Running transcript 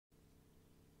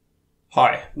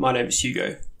Hi, my name is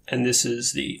Hugo, and this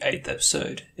is the 8th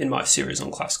episode in my series on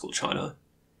classical China.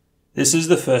 This is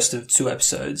the first of 2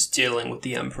 episodes dealing with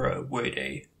the Emperor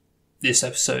Wudi. This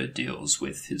episode deals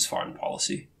with his foreign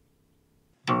policy.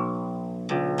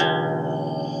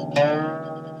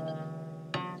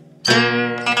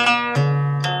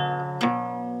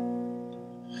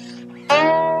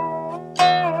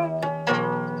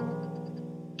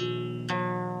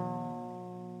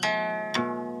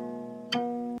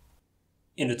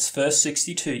 In its first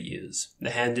 62 years,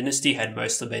 the Han dynasty had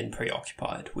mostly been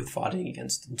preoccupied with fighting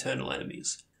against internal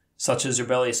enemies, such as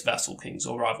rebellious vassal kings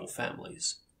or rival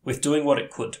families, with doing what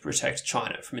it could to protect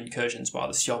China from incursions by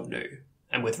the Xiongnu,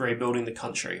 and with rebuilding the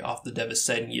country after the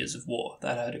devastating years of war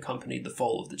that had accompanied the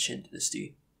fall of the Qin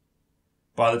dynasty.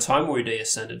 By the time Wudi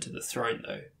ascended to the throne,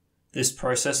 though, this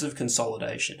process of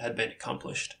consolidation had been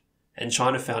accomplished, and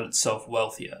China found itself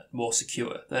wealthier and more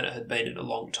secure than it had been in a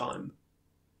long time.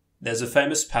 There's a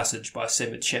famous passage by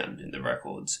Sima Qian in the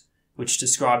records, which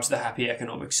describes the happy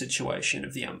economic situation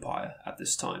of the empire at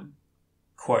this time.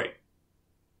 Quote,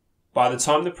 "By the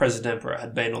time the present emperor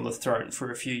had been on the throne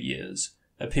for a few years,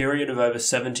 a period of over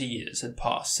 70 years had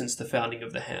passed since the founding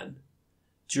of the Han.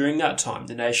 During that time,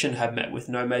 the nation had met with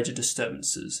no major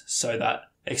disturbances, so that,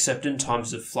 except in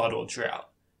times of flood or drought,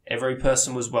 every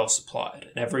person was well supplied,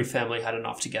 and every family had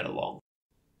enough to get along.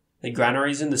 The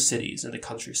granaries in the cities and the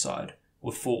countryside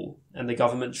were full, and the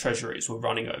government treasuries were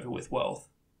running over with wealth.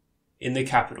 In the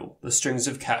capital, the strings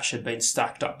of cash had been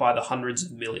stacked up by the hundreds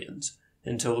of millions,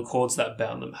 until the cords that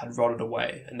bound them had rotted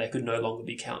away and they could no longer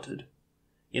be counted.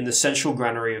 In the central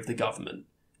granary of the government,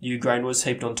 new grain was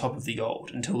heaped on top of the old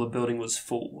until the building was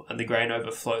full and the grain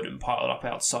overflowed and piled up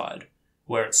outside,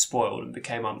 where it spoiled and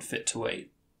became unfit to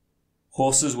eat.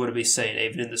 Horses were to be seen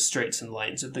even in the streets and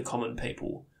lanes of the common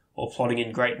people, or plodding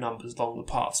in great numbers along the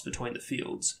paths between the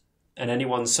fields, and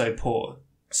anyone so poor,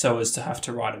 so as to have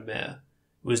to ride a mare,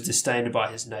 was disdained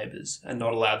by his neighbours and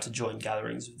not allowed to join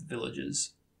gatherings of the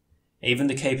villagers. Even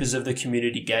the keepers of the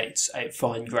community gates ate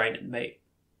fine grain and meat.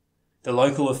 The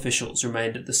local officials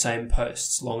remained at the same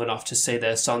posts long enough to see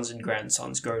their sons and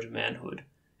grandsons grow to manhood,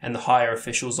 and the higher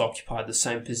officials occupied the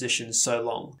same positions so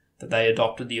long that they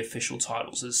adopted the official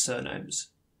titles as surnames.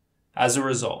 As a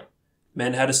result,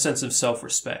 men had a sense of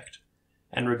self-respect,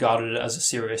 and regarded it as a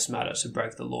serious matter to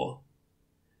break the law.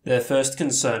 Their first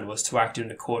concern was to act in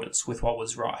accordance with what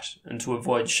was right, and to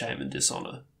avoid shame and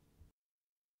dishonour.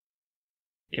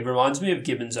 It reminds me of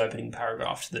Gibbon's opening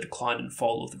paragraph to The Decline and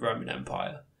Fall of the Roman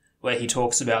Empire, where he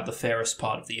talks about the fairest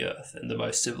part of the earth and the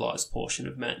most civilised portion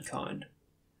of mankind.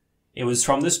 It was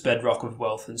from this bedrock of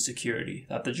wealth and security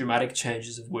that the dramatic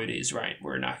changes of Wudi's reign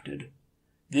were enacted.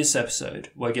 This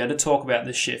episode, we're going to talk about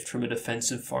the shift from a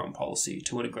defensive foreign policy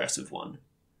to an aggressive one.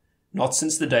 Not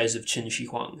since the days of Qin Shi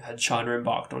Huang had China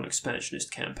embarked on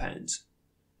expansionist campaigns.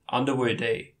 Under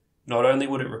Wudi, not only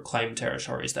would it reclaim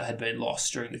territories that had been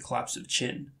lost during the collapse of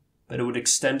Qin, but it would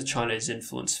extend China's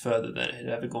influence further than it had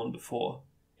ever gone before,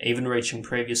 even reaching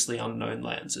previously unknown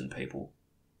lands and people.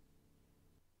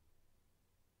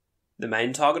 The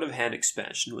main target of Han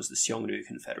expansion was the Xiongnu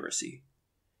Confederacy.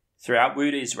 Throughout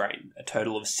Wudi's reign, a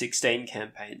total of 16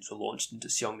 campaigns were launched into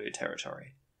Xiongnu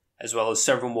territory, as well as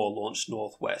several more launched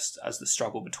northwest as the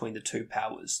struggle between the two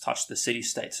powers touched the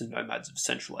city-states and nomads of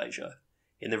Central Asia,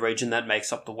 in the region that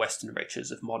makes up the western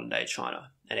reaches of modern-day China,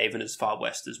 and even as far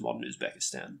west as modern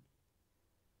Uzbekistan.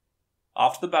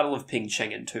 After the Battle of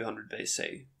Pingcheng in 200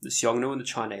 BC, the Xiongnu and the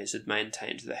Chinese had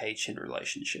maintained the He-Qin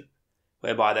relationship,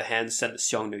 whereby the Han sent the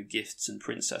Xiongnu gifts and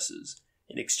princesses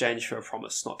in exchange for a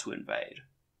promise not to invade.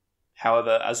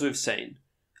 However, as we've seen,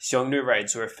 Xiongnu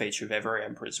raids were a feature of every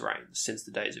emperor's reign since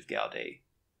the days of Gaodi.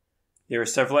 There are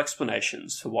several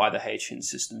explanations for why the He-Qin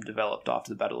system developed after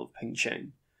the Battle of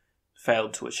Pingcheng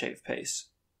failed to achieve peace.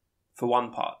 For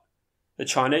one part, the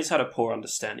Chinese had a poor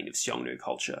understanding of Xiongnu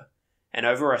culture, and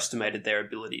overestimated their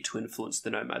ability to influence the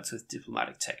nomads with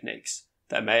diplomatic techniques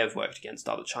that may have worked against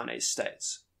other Chinese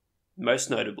states.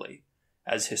 Most notably,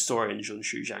 as historian Zhun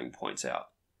Shuzhang points out,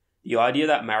 the idea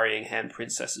that marrying Han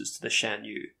princesses to the Shan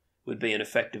Yu would be an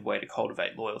effective way to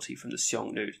cultivate loyalty from the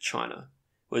Xiongnu to China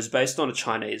was based on a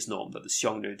Chinese norm that the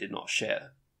Xiongnu did not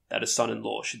share, that a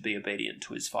son-in-law should be obedient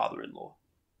to his father-in-law.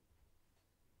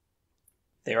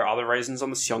 There are other reasons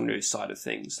on the Xiongnu side of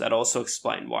things that also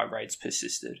explain why raids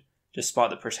persisted,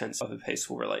 despite the pretense of a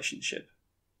peaceful relationship.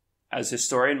 As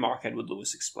historian Mark Edward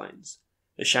Lewis explains,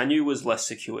 the Shan Yu was less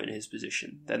secure in his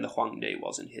position than the Huangdi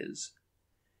was in his.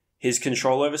 His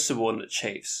control over subordinate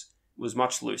chiefs was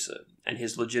much looser, and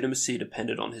his legitimacy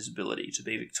depended on his ability to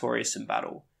be victorious in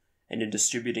battle and in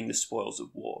distributing the spoils of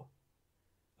war.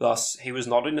 Thus, he was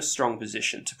not in a strong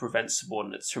position to prevent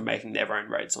subordinates from making their own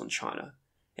raids on China,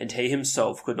 and he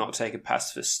himself could not take a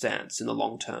pacifist stance in the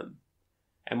long term.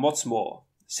 And what's more,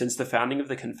 since the founding of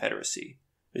the Confederacy,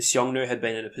 the Xiongnu had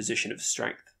been in a position of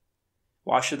strength.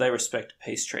 Why should they respect a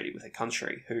peace treaty with a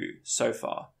country who, so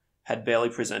far, had barely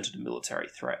presented a military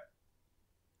threat?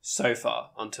 So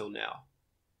far, until now.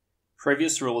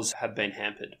 Previous rulers had been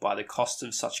hampered by the cost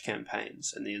of such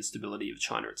campaigns and the instability of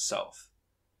China itself.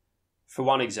 For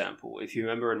one example, if you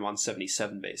remember in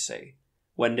 177 BC,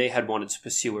 Wudi had wanted to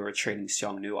pursue a retreating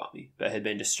Xiongnu army, but had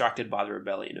been distracted by the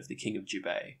rebellion of the king of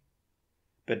Jubei.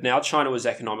 But now China was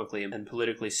economically and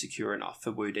politically secure enough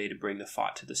for Wudi to bring the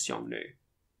fight to the Xiongnu.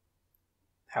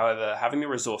 However, having the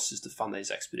resources to fund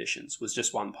these expeditions was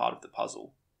just one part of the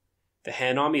puzzle. The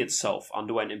Han army itself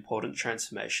underwent important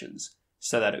transformations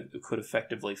so that it could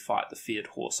effectively fight the feared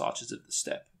horse archers of the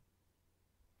steppe.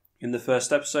 In the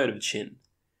first episode of Qin,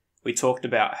 we talked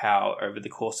about how, over the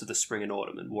course of the Spring and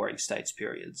Autumn and Warring States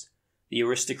periods, the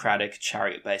aristocratic,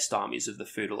 chariot-based armies of the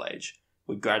feudal age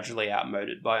were gradually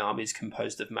outmoded by armies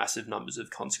composed of massive numbers of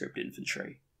conscript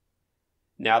infantry.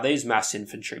 Now these mass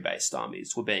infantry-based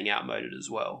armies were being outmoded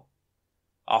as well.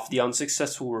 After the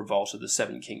unsuccessful revolt of the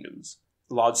Seven Kingdoms,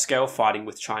 large-scale fighting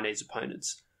with Chinese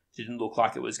opponents didn't look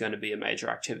like it was going to be a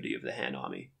major activity of the Han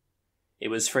army. It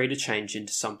was free to change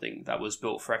into something that was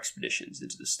built for expeditions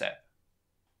into the steppe.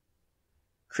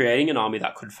 Creating an army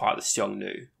that could fight the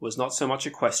Xiongnu was not so much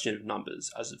a question of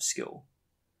numbers as of skill.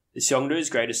 The Xiongnu's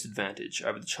greatest advantage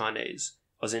over the Chinese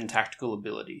was in tactical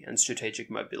ability and strategic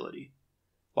mobility.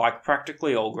 Like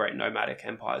practically all great nomadic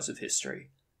empires of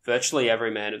history, virtually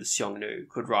every man of the Xiongnu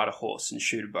could ride a horse and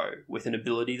shoot a bow with an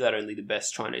ability that only the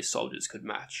best Chinese soldiers could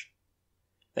match.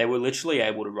 They were literally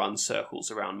able to run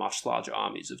circles around much larger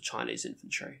armies of Chinese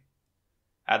infantry.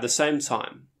 At the same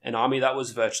time, an army that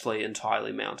was virtually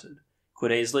entirely mounted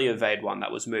could easily evade one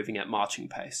that was moving at marching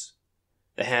pace.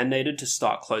 The Han needed to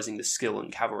start closing the skill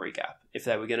and cavalry gap if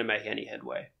they were going to make any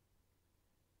headway.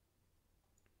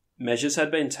 Measures had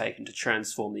been taken to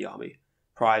transform the army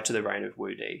prior to the reign of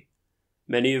Wudi,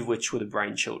 many of which were the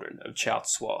brainchildren of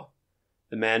Chaozu Tsuo,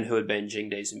 the man who had been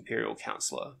Jingdi's imperial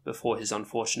councillor before his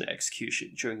unfortunate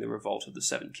execution during the revolt of the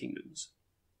Seven Kingdoms.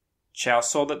 Chao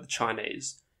saw that the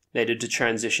Chinese needed to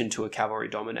transition to a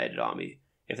cavalry-dominated army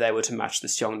if they were to match the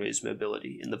Xiongnu's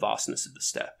mobility in the vastness of the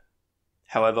steppe.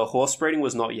 However, horse breeding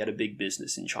was not yet a big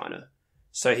business in China,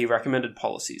 so he recommended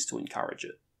policies to encourage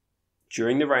it.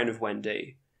 During the reign of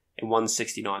Wudi, in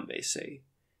 169 BC,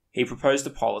 he proposed a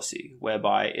policy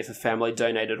whereby if a family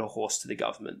donated a horse to the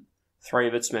government, 3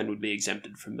 of its men would be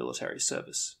exempted from military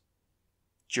service.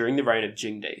 During the reign of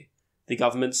Jingdi, the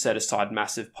government set aside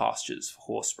massive pastures for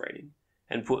horse breeding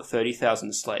and put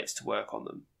 30,000 slaves to work on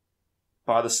them.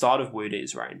 By the start of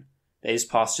Wudi's reign, these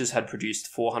pastures had produced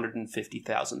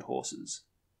 450,000 horses.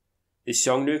 The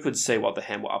Xiongnu could see what the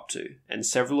Han were up to, and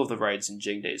several of the raids in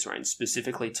Jingdi's reign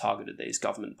specifically targeted these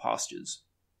government pastures.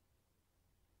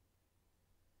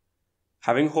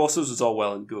 Having horses was all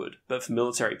well and good, but for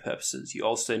military purposes you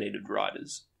also needed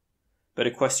riders. But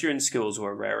equestrian skills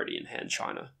were a rarity in Han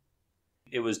China.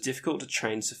 It was difficult to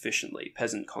train sufficiently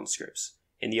peasant conscripts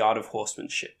in the art of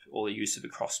horsemanship or the use of a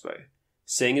crossbow,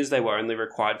 seeing as they were only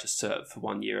required to serve for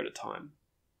 1 year at a time.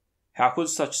 How could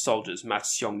such soldiers match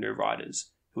Xiongnu riders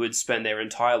who had spent their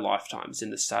entire lifetimes in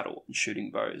the saddle and shooting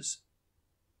bows?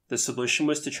 The solution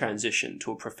was to transition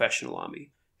to a professional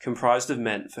army, comprised of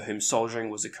men for whom soldiering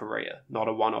was a career, not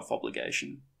a one-off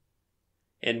obligation.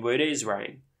 In Wudi's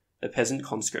reign, the peasant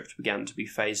conscript began to be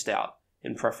phased out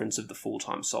in preference of the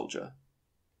full-time soldier.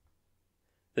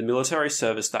 The military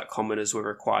service that commoners were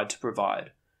required to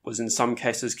provide was in some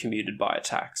cases commuted by a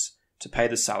tax to pay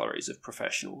the salaries of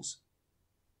professionals.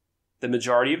 The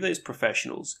majority of these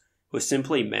professionals were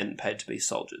simply men paid to be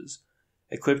soldiers,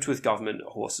 equipped with government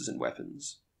horses and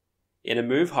weapons. In a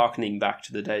move harkening back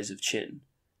to the days of Qin,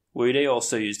 Wudi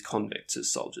also used convicts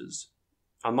as soldiers.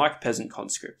 Unlike peasant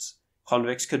conscripts,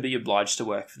 convicts could be obliged to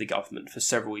work for the government for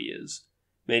several years,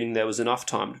 meaning there was enough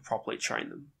time to properly train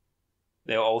them.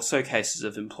 There were also cases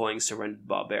of employing surrendered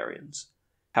barbarians.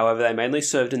 However, they mainly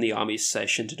served in the armies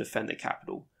stationed to defend the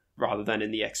capital, rather than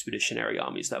in the expeditionary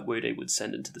armies that Wudi would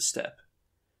send into the steppe,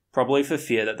 probably for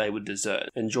fear that they would desert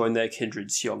and join their kindred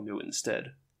Xiongnu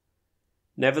instead.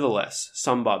 Nevertheless,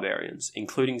 some barbarians,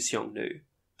 including Xiongnu,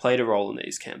 played a role in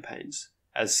these campaigns,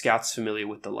 as scouts familiar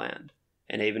with the land,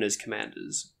 and even as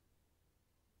commanders.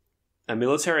 A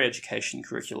military education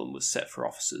curriculum was set for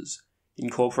officers,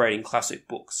 incorporating classic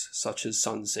books such as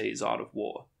Sun Tzu's Art of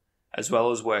War, as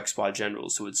well as works by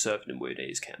generals who had served in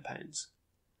Wudi's campaigns.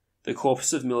 The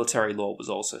corpus of military law was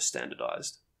also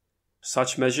standardized.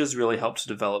 Such measures really helped to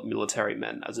develop military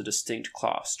men as a distinct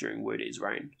class during Wudi's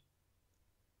reign.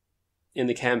 In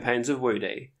the campaigns of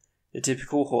Wudi, the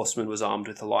typical horseman was armed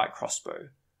with a light crossbow,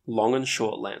 long and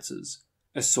short lances,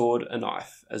 a sword, a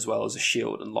knife, as well as a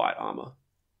shield and light armour.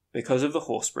 Because of the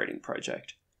horse breeding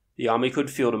project, the army could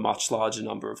field a much larger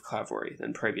number of cavalry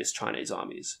than previous Chinese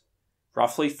armies,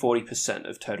 roughly 40%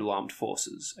 of total armed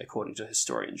forces, according to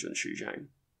historian Zhun Shuzhang.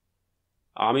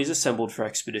 Armies assembled for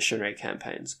expeditionary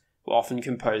campaigns were often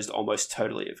composed almost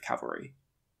totally of cavalry.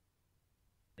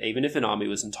 Even if an army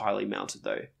was entirely mounted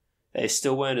though, they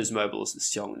still weren't as mobile as the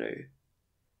Xiongnu.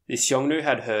 The Xiongnu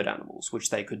had herd animals which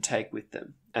they could take with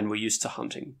them, and were used to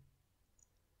hunting.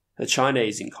 The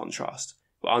Chinese, in contrast,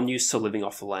 were unused to living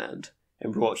off the land,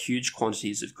 and brought huge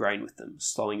quantities of grain with them,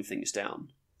 slowing things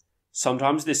down.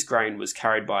 Sometimes this grain was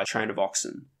carried by a train of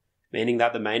oxen, meaning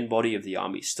that the main body of the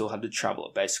army still had to travel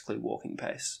at basically walking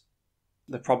pace.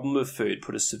 The problem of food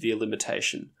put a severe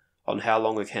limitation on how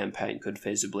long a campaign could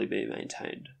feasibly be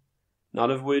maintained.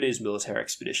 None of Wudi's military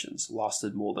expeditions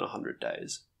lasted more than 100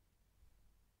 days.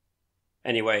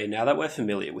 Anyway, now that we're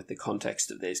familiar with the context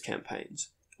of these campaigns,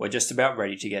 we're just about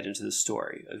ready to get into the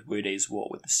story of Wudi's war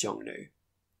with the Xiongnu.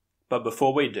 But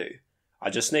before we do, I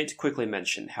just need to quickly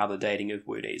mention how the dating of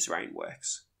Wudi's reign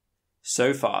works.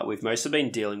 So far, we've mostly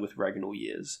been dealing with regnal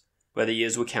years, where the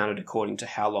years were counted according to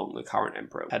how long the current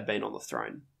emperor had been on the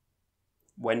throne.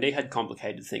 Wudi had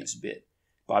complicated things a bit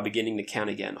by beginning to count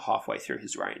again halfway through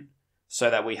his reign, so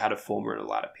that we had a former and a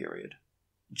latter period.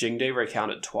 Jingdi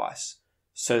recounted twice,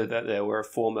 so that there were a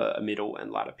former, a middle, and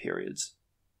latter periods.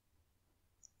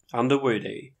 Under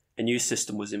Wudi, a new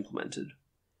system was implemented.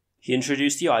 He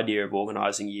introduced the idea of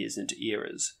organising years into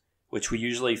eras, which were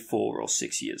usually 4 or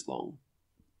 6 years long.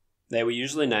 They were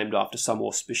usually named after some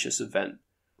auspicious event,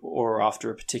 or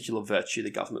after a particular virtue the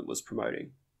government was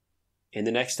promoting. In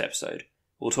the next episode,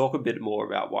 we'll talk a bit more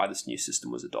about why this new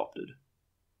system was adopted.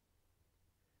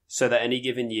 So that any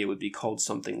given year would be called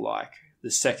something like the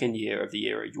second year of the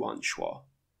era Yuan Shuo,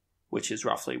 which is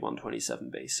roughly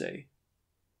 127 BC.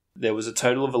 There was a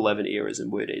total of 11 eras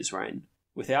in Wudi's reign.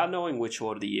 Without knowing which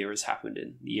order the eras happened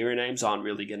in, the era names aren't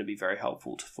really going to be very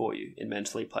helpful for you in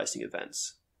mentally placing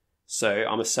events. So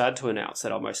I'm sad to announce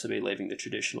that I'll mostly be leaving the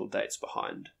traditional dates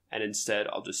behind, and instead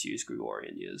I'll just use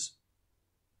Gregorian years.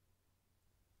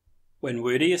 When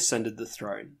Wudi ascended the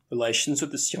throne, relations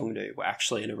with the Xiongnu were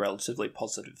actually in a relatively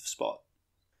positive spot.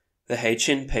 The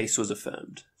He-Qin peace was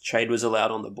affirmed, trade was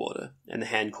allowed on the border, and the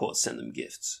Han court sent them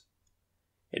gifts.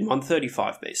 In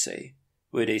 135 BC,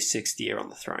 Wudi's 6th year on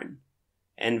the throne,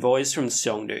 envoys from the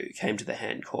Xiongnu came to the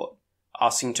Han court,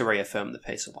 asking to reaffirm the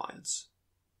peace alliance.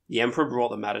 The emperor brought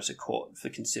the matter to court for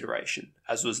consideration,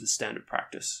 as was the standard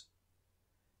practice.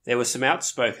 There were some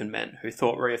outspoken men who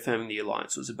thought reaffirming the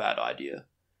alliance was a bad idea,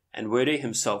 and Wudi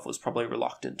himself was probably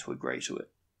reluctant to agree to it.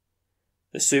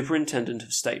 The superintendent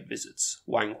of state visits,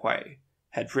 Wang Hui,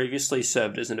 had previously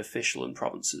served as an official in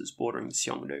provinces bordering the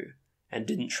Xiongnu, and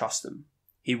didn't trust them.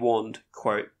 He warned,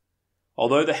 quote,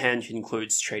 "Although the Han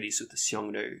concludes treaties with the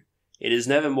Xiongnu, it is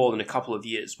never more than a couple of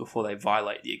years before they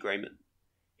violate the agreement.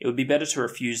 It would be better to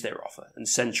refuse their offer and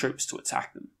send troops to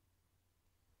attack them."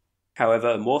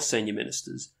 However, more senior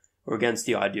ministers were against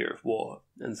the idea of war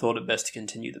and thought it best to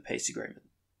continue the peace agreement.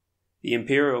 The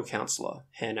imperial councillor,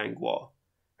 Han Angguo,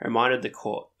 reminded the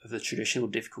court of the traditional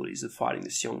difficulties of fighting the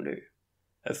Xiongnu,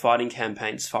 of fighting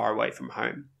campaigns far away from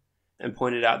home, and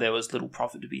pointed out there was little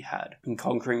profit to be had in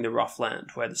conquering the rough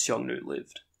land where the Xiongnu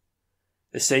lived.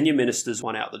 The senior ministers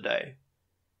won out the day.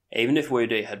 Even if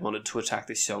Wudi had wanted to attack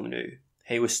the Xiongnu,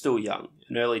 he was still young,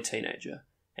 an early teenager,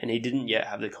 and he didn't yet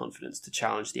have the confidence to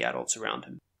challenge the adults around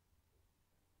him.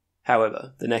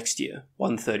 However, the next year,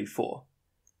 134,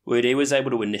 Wudi was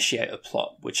able to initiate a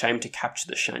plot which aimed to capture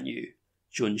the Shan Yu,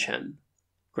 Jun Chen,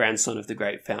 grandson of the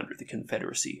great founder of the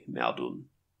Confederacy, Mao Dun.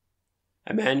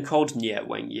 A man called Nie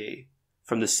Wangyi,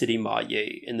 from the city Ma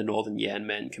Yi in the northern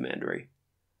Yanmen Commandery,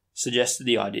 suggested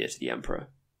the idea to the emperor.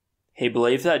 He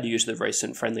believed that due to the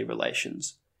recent friendly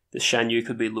relations, the Shan Yu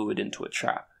could be lured into a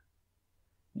trap.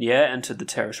 Nie entered the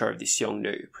territory of the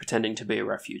Xiongnu, pretending to be a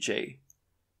refugee.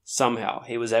 Somehow,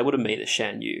 he was able to meet the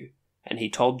Shan Yu, and he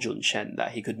told Jun Chen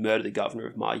that he could murder the governor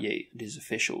of Ma Yi and his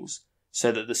officials,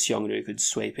 so that the Xiongnu could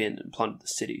sweep in and plunder the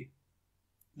city.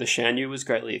 The Shan Yu was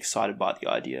greatly excited by the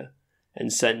idea,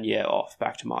 and sent Nie off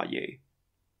back to Ma Yi.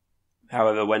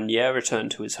 However, when Nie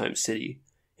returned to his home city,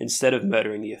 instead of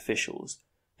murdering the officials,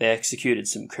 they executed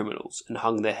some criminals and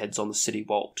hung their heads on the city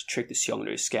wall to trick the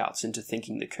Xiongnu scouts into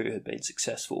thinking the coup had been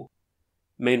successful.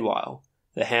 Meanwhile,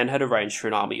 the Han had arranged for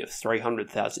an army of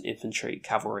 300,000 infantry,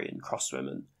 cavalry and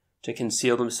crossbowmen to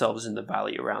conceal themselves in the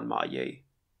valley around Ma Yi.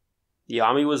 The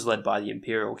army was led by the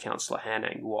imperial councillor Han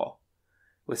Ang-wo,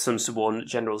 with some subordinate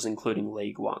generals including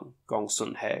Li Guang, Gong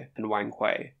Sun-he, and Wang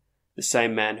Hui, the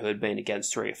same man who had been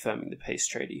against reaffirming the peace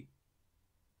treaty.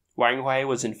 Wang Hui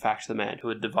was in fact the man who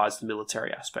had devised the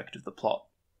military aspect of the plot.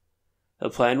 The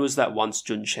plan was that once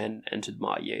Jun Chen entered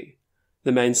Ma Yi,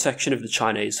 the main section of the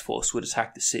Chinese force would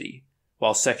attack the city,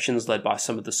 while sections led by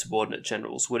some of the subordinate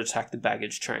generals would attack the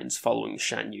baggage trains following the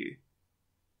Shan Yu.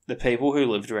 The people who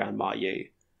lived around Ma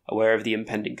Yi, aware of the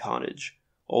impending carnage,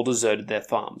 all deserted their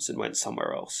farms and went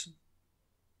somewhere else.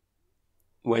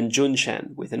 When Jun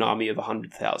Chen, with an army of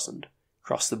 100,000,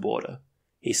 crossed the border,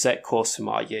 he set course for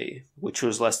Ma Yi, which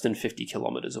was less than 50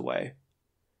 kilometres away.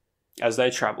 As they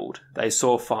travelled, they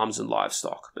saw farms and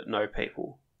livestock, but no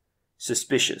people.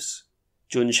 Suspicious,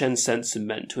 Jun Chen sent some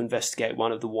men to investigate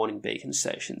one of the warning beacon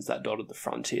stations that dotted the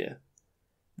frontier.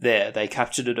 There, they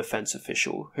captured a defence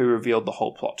official, who revealed the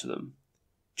whole plot to them.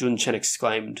 Jun Chen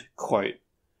exclaimed, quote,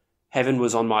 "Heaven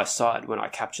was on my side when I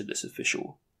captured this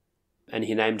official," and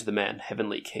he named the man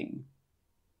Heavenly King.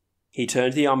 He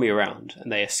turned the army around, and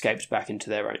they escaped back into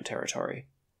their own territory.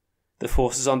 The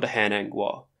forces under Han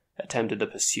Ang-wo attempted a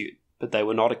pursuit, but they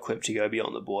were not equipped to go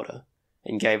beyond the border,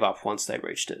 and gave up once they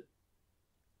reached it.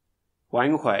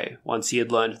 Wang Hui, once he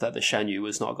had learned that the Shan Yu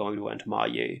was not going to enter Ma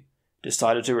Yi,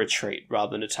 decided to retreat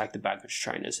rather than attack the baggage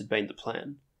train as had been the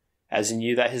plan, as he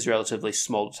knew that his relatively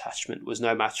small detachment was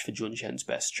no match for Jun Chen's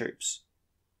best troops.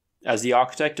 As the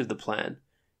architect of the plan,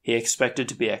 he expected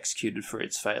to be executed for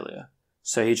its failure,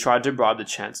 so he tried to bribe the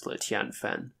Chancellor Tian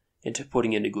Fen into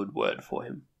putting in a good word for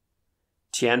him.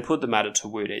 Tian put the matter to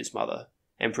Wudi's mother,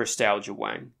 Empress Dowager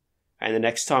Wang, and the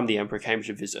next time the Emperor came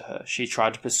to visit her, she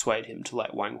tried to persuade him to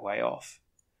let Wang Hui off.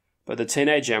 But the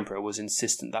teenage Emperor was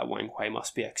insistent that Wang Hui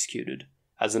must be executed,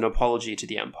 as an apology to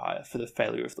the Empire for the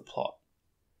failure of the plot.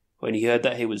 When he heard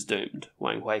that he was doomed,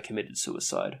 Wang Hui committed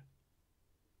suicide.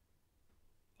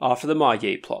 After the Ma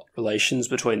Yi plot, relations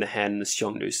between the Han and the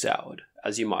Xiongnu soured,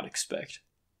 as you might expect.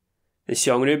 The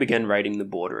Xiongnu began raiding the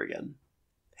border again.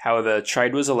 However,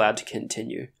 trade was allowed to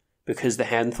continue, because the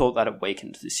Han thought that it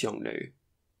weakened the Xiongnu.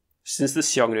 Since the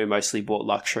Xiongnu mostly bought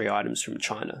luxury items from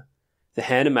China, the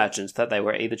Han imagined that they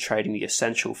were either trading the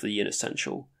essential for the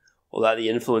inessential, or that the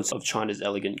influence of China's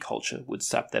elegant culture would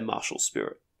sap their martial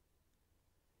spirit.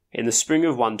 In the spring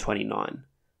of 129,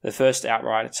 the first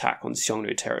outright attack on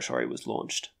Xiongnu territory was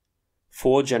launched.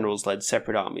 4 generals led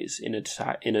separate armies in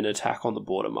an attack on the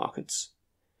border markets.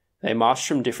 They marched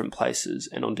from different places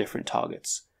and on different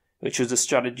targets, which was a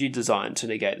strategy designed to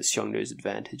negate the Xiongnu's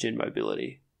advantage in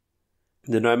mobility.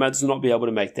 The nomads would not be able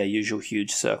to make their usual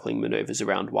huge circling maneuvers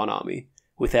around one army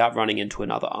without running into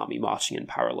another army marching in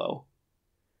parallel.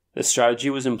 The strategy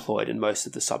was employed in most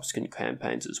of the subsequent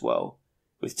campaigns as well,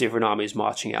 with different armies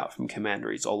marching out from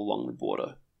commanderies all along the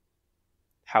border.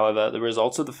 However, the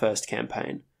results of the first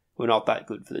campaign were not that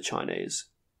good for the Chinese.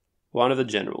 One of the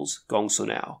generals, Gong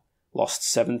Sun-ao, lost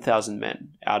 7,000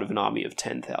 men out of an army of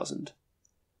 10,000.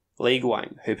 Li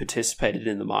Guang, who participated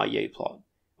in the Ma Yi plot,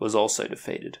 was also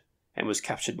defeated, and was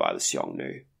captured by the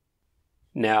Xiongnu.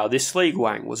 Now, this Li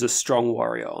Guang was a strong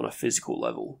warrior on a physical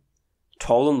level.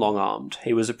 Tall and long-armed,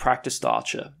 he was a practiced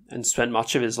archer, and spent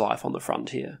much of his life on the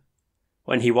frontier.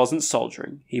 When he wasn't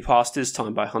soldiering, he passed his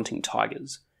time by hunting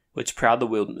tigers, which prowled the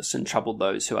wilderness and troubled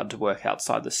those who had to work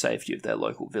outside the safety of their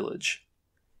local village.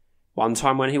 One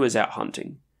time when he was out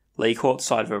hunting, Li caught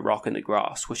sight of a rock in the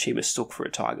grass which he mistook for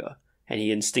a tiger, and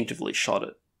he instinctively shot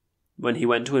it. When he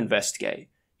went to investigate,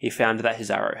 he found that his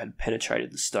arrow had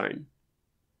penetrated the stone.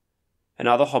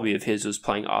 Another hobby of his was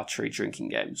playing archery drinking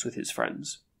games with his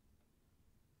friends.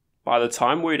 By the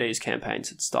time Wudi's campaigns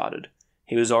had started,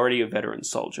 he was already a veteran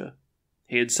soldier.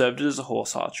 He had served as a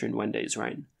horse archer in Wendi's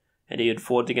reign, and he had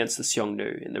fought against the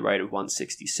Xiongnu in the raid of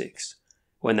 166,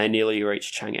 when they nearly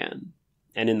reached Chang'an,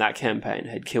 and in that campaign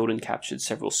had killed and captured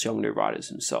several Xiongnu riders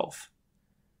himself.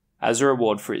 As a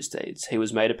reward for his deeds, he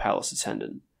was made a palace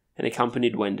attendant, and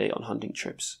accompanied Wendi on hunting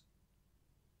trips.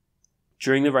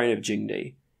 During the reign of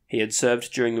Jingdi, he had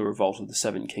served during the revolt of the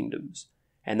Seven Kingdoms,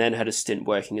 and then had a stint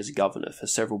working as a governor for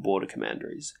several border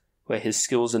commanderies, where his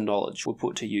skills and knowledge were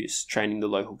put to use training the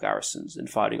local garrisons and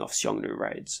fighting off Xiongnu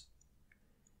raids.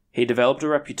 He developed a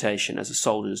reputation as a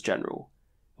soldier's general.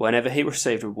 Whenever he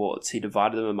received rewards, he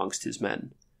divided them amongst his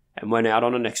men, and when out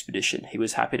on an expedition, he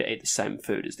was happy to eat the same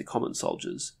food as the common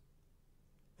soldiers.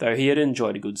 Though he had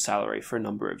enjoyed a good salary for a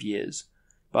number of years,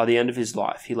 by the end of his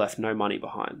life he left no money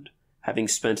behind, having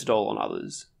spent it all on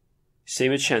others.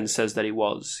 Sima Chen says that he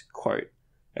was, quote,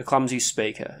 a clumsy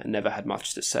speaker and never had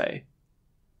much to say.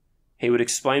 He would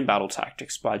explain battle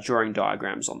tactics by drawing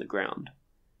diagrams on the ground.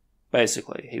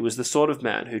 Basically, he was the sort of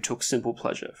man who took simple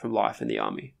pleasure from life in the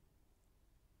army.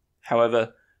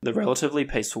 However, the relatively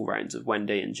peaceful reigns of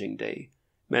Wendi and Jingdi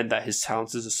meant that his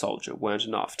talents as a soldier weren't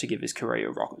enough to give his career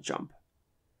a rocket jump.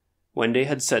 Wendi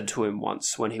had said to him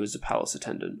once when he was a palace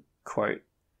attendant, quote,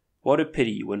 "What a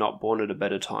pity you were not born at a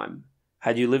better time.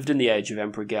 Had you lived in the age of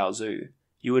Emperor Gaozu,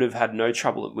 you would have had no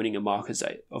trouble in winning a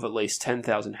marquisate of at least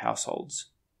 10,000 households."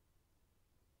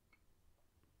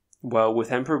 Well,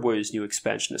 with Emperor Wu's new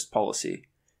expansionist policy,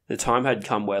 the time had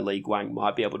come where Li Guang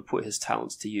might be able to put his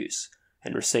talents to use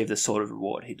and receive the sort of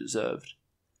reward he deserved.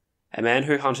 A man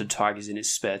who hunted tigers in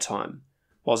his spare time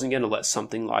wasn't going to let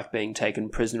something like being taken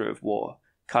prisoner of war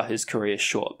cut his career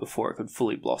short before it could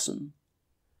fully blossom.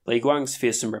 Li Guang's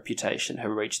fearsome reputation had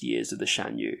reached the ears of the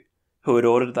Shan Yu, who had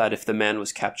ordered that if the man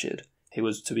was captured, he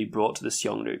was to be brought to the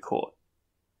Xiongnu court.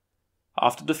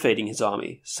 After defeating his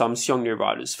army, some Xiongnu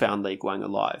riders found Li Guang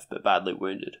alive but badly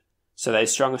wounded, so they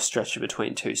strung a stretcher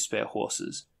between two spare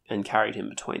horses and carried him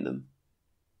between them.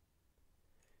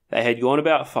 They had gone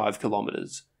about 5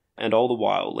 kilometres, and all the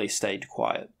while Li stayed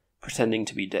quiet, pretending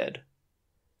to be dead.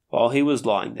 While he was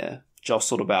lying there,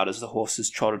 jostled about as the horses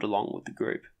trotted along with the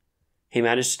group, he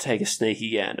managed to take a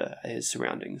sneaky gander at his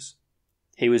surroundings.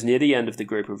 He was near the end of the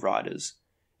group of riders,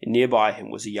 and nearby him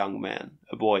was a young man,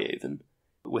 a boy even,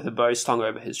 with a bow slung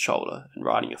over his shoulder and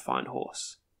riding a fine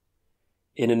horse.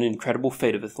 In an incredible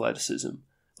feat of athleticism,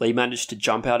 Li managed to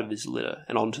jump out of his litter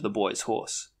and onto the boy's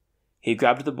horse. He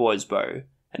grabbed the boy's bow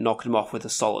and knocked him off with a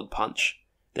solid punch,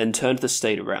 then turned the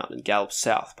steed around and galloped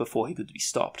south before he could be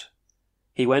stopped.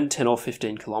 He went 10 or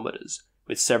 15 kilometres,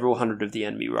 with several hundred of the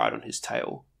enemy right on his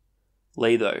tail.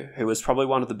 Li, though, who was probably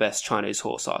one of the best Chinese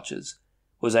horse archers,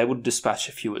 was able to dispatch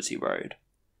a few as he rode.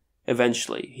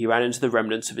 Eventually, he ran into the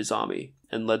remnants of his army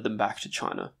and led them back to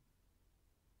China.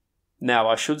 Now,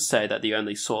 I should say that the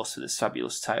only source for this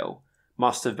fabulous tale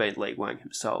must have been Li Guang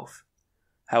himself.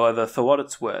 However, for what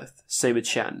it's worth, Sima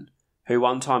Qian, who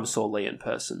one time saw Li in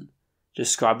person,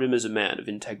 described him as a man of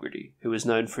integrity who was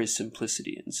known for his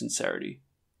simplicity and sincerity.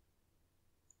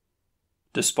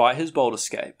 Despite his bold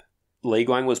escape, Li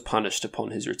Guang was punished upon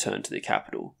his return to the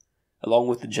capital, along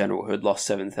with the general who had lost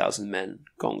 7,000 men,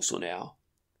 Gong Sunao.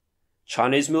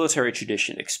 Chinese military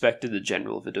tradition expected the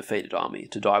general of a defeated army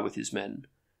to die with his men,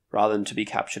 rather than to be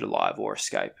captured alive or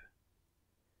escape.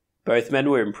 Both men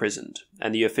were imprisoned,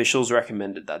 and the officials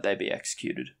recommended that they be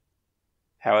executed.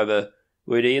 However,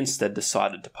 Wudi instead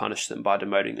decided to punish them by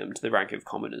demoting them to the rank of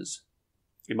commoners.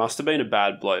 It must have been a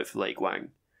bad blow for Li Guang,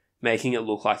 making it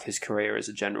look like his career as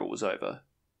a general was over.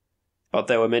 But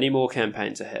there were many more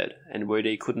campaigns ahead, and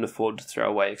Wudi couldn't afford to throw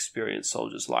away experienced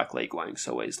soldiers like Li Guang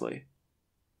so easily.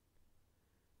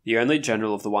 The only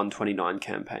general of the 129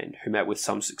 campaign who met with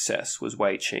some success was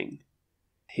Wei Qing.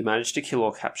 He managed to kill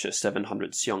or capture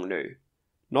 700 Xiongnu,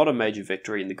 not a major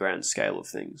victory in the grand scale of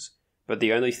things, but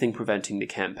the only thing preventing the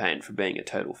campaign from being a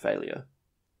total failure.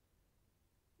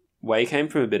 Wei came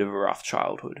from a bit of a rough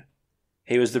childhood.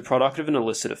 He was the product of an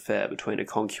illicit affair between a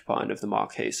concubine of the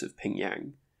Marquise of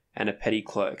Pingyang and a petty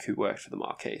clerk who worked for the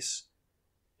Marquise.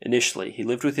 Initially, he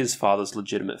lived with his father's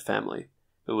legitimate family,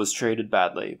 but was treated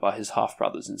badly by his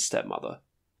half-brothers and stepmother.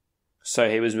 So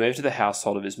he was moved to the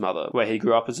household of his mother, where he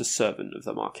grew up as a servant of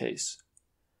the Marquise.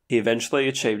 He eventually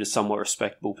achieved a somewhat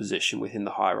respectable position within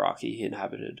the hierarchy he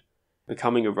inhabited,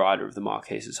 becoming a rider of the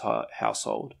Marquise's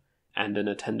household and an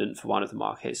attendant for one of the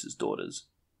Marquise's daughters.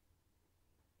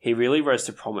 He really rose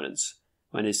to prominence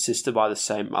when his sister by the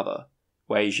same mother,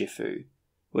 Wei Zhifu,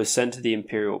 was sent to the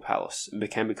imperial palace and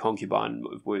became a concubine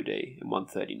of Wudi in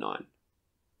 139.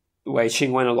 Wei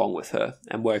Qing went along with her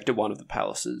and worked at one of the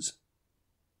palaces.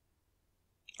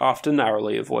 After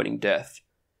narrowly avoiding death,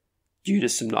 due to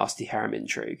some nasty harem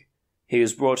intrigue, he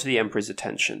was brought to the emperor's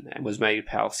attention and was made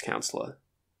palace councillor.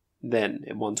 Then,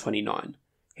 in 129,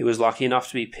 he was lucky enough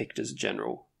to be picked as a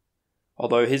general.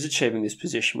 Although his achieving this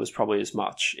position was probably as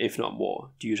much, if not more,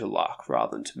 due to luck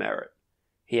rather than to merit,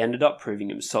 he ended up proving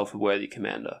himself a worthy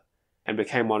commander, and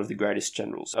became one of the greatest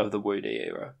generals of the Wudi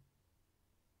era.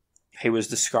 He was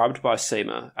described by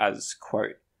Sima as,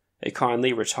 quote, a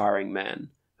kindly retiring man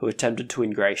who attempted to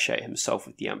ingratiate himself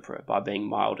with the emperor by being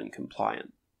mild and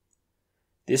compliant.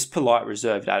 This polite,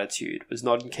 reserved attitude was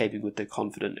not in keeping with the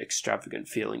confident, extravagant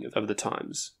feeling of the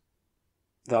times.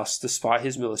 Thus, despite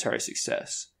his military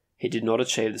success, he did not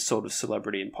achieve the sort of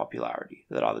celebrity and popularity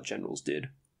that other generals did.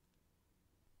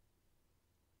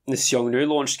 The Xiongnu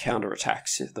launched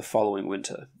counterattacks the following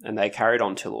winter, and they carried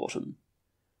on till autumn.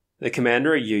 The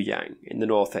commander of Yuyang, in the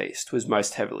northeast, was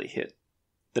most heavily hit.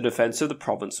 The defence of the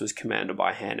province was commanded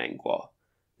by Han Engguo,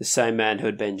 the same man who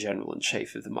had been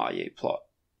general-in-chief of the Ma Yi plot.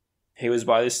 He was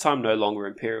by this time no longer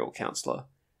imperial councillor,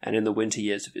 and in the winter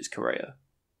years of his career.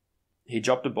 He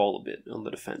dropped a ball a bit on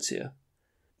the defence here.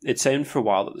 It seemed for a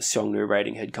while that the Xiongnu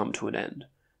raiding had come to an end,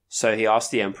 so he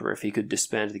asked the emperor if he could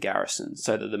disband the garrison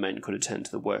so that the men could attend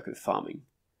to the work of farming.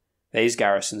 These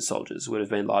garrison soldiers would have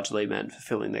been largely men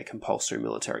fulfilling their compulsory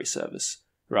military service,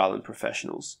 rather than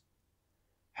professionals.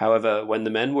 However, when the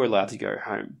men were allowed to go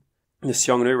home, the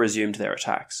Xiongnu resumed their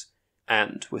attacks,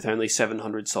 and, with only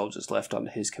 700 soldiers left under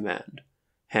his command,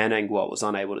 Han Engguo was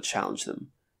unable to challenge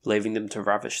them, leaving them to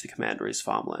ravish the commandery's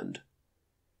farmland.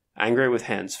 Angry with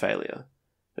Han's failure,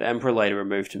 the emperor later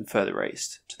removed him further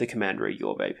east, to the commandery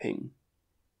Ping.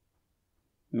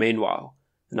 Meanwhile,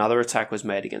 another attack was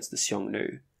made against the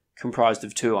Xiongnu, comprised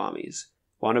of 2 armies,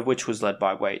 one of which was led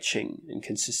by VIII and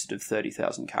consisted of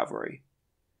 30,000 cavalry.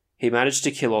 He managed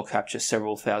to kill or capture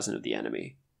several thousand of the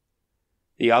enemy.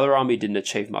 The other army didn't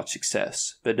achieve much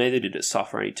success, but neither did it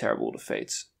suffer any terrible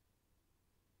defeats.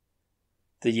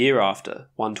 The year after,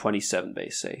 127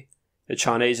 BC, the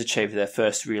Chinese achieved their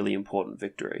first really important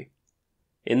victory.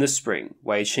 In the spring,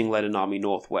 VIII led an army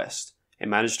northwest and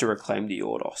managed to reclaim the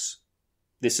Ordos.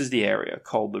 This is the area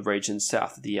called the region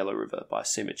south of the Yellow River by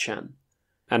Sima Qian,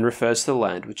 and refers to the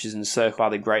land which is encircled by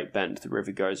the great bend the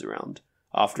river goes around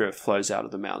after it flows out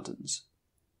of the mountains.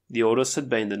 The Ordos had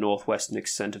been the northwestern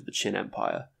extent of the Qin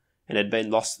Empire, and had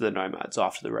been lost to the nomads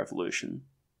after the revolution.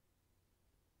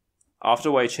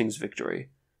 After VIII's victory,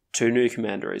 2 new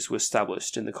commanderies were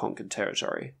established in the conquered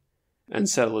territory, and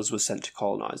settlers were sent to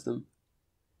colonize them.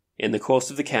 In the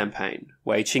course of the campaign,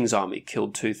 VIII's army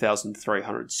killed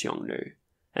 2,300 Xiongnu,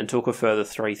 and took a further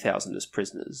 3,000 as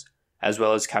prisoners, as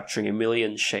well as capturing 1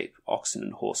 million sheep, oxen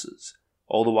and horses,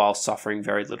 all the while suffering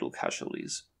very little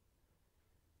casualties.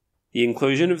 The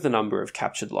inclusion of the number of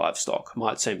captured livestock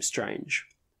might seem strange,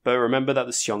 but remember that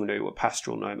the Xiongnu were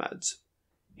pastoral nomads.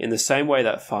 In the same way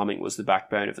that farming was the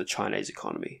backbone of the Chinese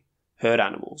economy, herd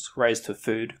animals, raised for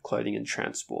food, clothing and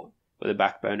transport, were the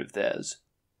backbone of theirs.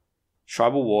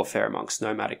 Tribal warfare amongst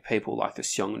nomadic people like the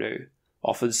Xiongnu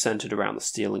often centered around the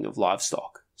stealing of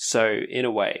livestock, so, in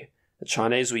a way, the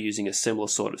Chinese were using a similar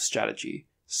sort of strategy,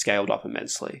 scaled up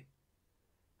immensely.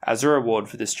 As a reward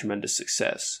for this tremendous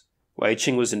success,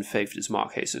 VIII was enfeoffed as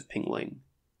Marquess of Pingling.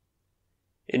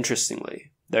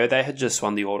 Interestingly, though they had just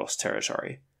won the Ordos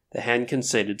territory, the Han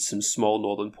conceded some small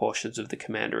northern portions of the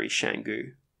commandery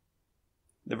Shangu.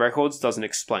 The records doesn't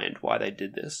explain why they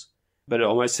did this, but it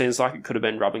almost seems like it could have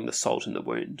been rubbing the salt in the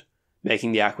wound,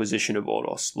 making the acquisition of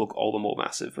Ordos look all the more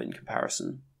massive in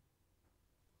comparison.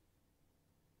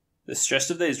 The stress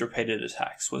of these repeated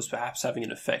attacks was perhaps having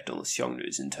an effect on the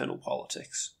Xiongnu's internal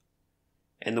politics.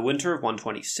 In the winter of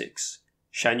 126,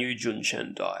 Shanyu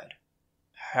Junchen died.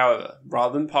 However,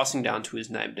 rather than passing down to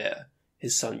his named heir,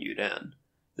 his son Yudan,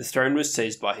 the throne was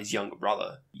seized by his younger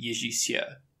brother, Yizhi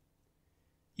Xie.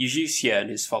 Yizhi Xie and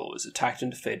his followers attacked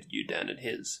and defeated Yudan and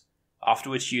his, after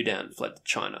which Yudan fled to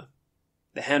China.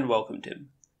 The Han welcomed him.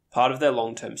 Part of their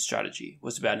long-term strategy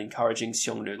was about encouraging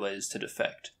Xiongnu leaders to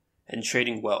defect, and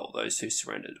treating well those who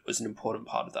surrendered was an important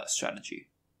part of that strategy.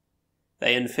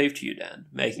 They enfeoffed Yudan,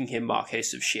 making him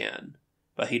Marquess of Xi'an,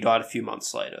 but he died a few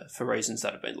months later for reasons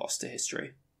that have been lost to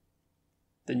history.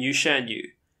 The new Shan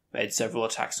Yu made several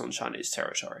attacks on Chinese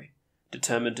territory,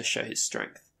 determined to show his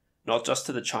strength, not just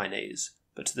to the Chinese,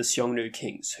 but to the Xiongnu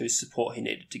kings whose support he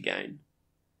needed to gain.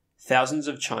 Thousands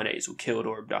of Chinese were killed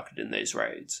or abducted in these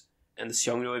raids, and the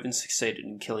Xiongnu even succeeded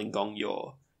in killing Gong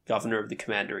Yor, governor of the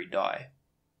commandery Dai.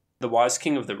 The wise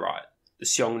king of the right, the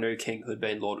Xiongnu king who had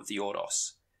been lord of the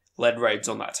Ordos, led raids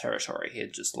on that territory he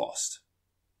had just lost.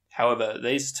 However,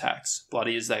 these attacks,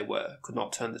 bloody as they were, could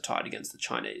not turn the tide against the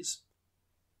Chinese.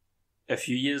 A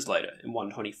few years later, in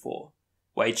 124,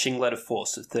 VIII led a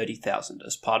force of 30,000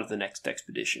 as part of the next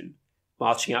expedition,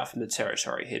 marching out from the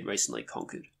territory he had recently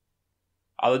conquered.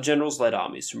 Other generals led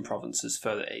armies from provinces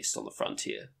further east on the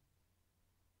frontier.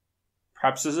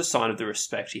 Perhaps as a sign of the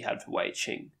respect he had for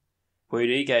VIII,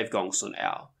 Wudi gave Gongsun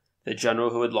Ao, the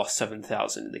general who had lost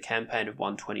 7,000 in the campaign of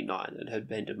 129 and had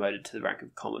been demoted to the rank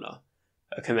of commoner,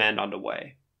 a command under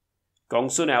Wei.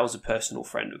 Gongsun Ao was a personal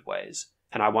friend of Wei's,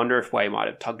 and I wonder if Wei might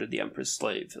have tugged at the emperor's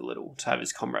sleeve a little to have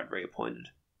his comrade reappointed.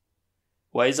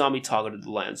 Wei's army targeted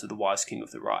the lands of the wise king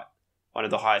of the right, one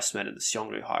of the highest men in the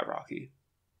Xiongnu hierarchy.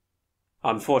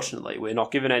 Unfortunately, we are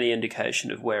not given any indication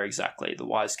of where exactly the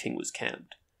wise king was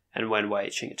camped, and when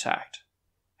VIII attacked.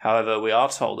 However, we are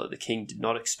told that the king did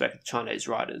not expect the Chinese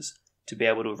riders to be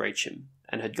able to reach him,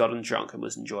 and had gotten drunk and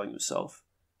was enjoying himself,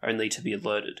 only to be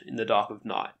alerted in the dark of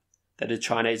night that a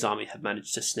Chinese army had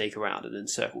managed to sneak around and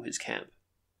encircle his camp.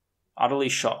 Utterly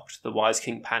shocked, the wise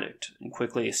king panicked and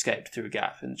quickly escaped through a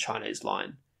gap in the Chinese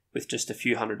line, with just a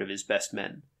few hundred of his best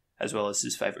men, as well as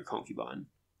his favourite concubine.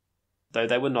 Though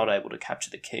they were not able to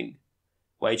capture the king,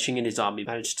 Wei Qing and his army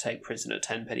managed to take prisoner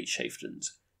 10 petty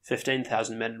chieftains,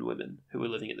 15,000 men and women who were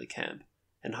living at the camp,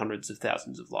 and hundreds of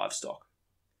thousands of livestock.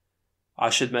 I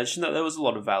should mention that there was a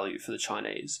lot of value for the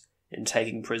Chinese in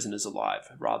taking prisoners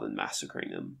alive rather than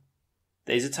massacring them.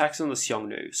 These attacks on the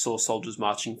Xiongnu saw soldiers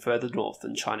marching further north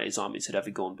than Chinese armies had ever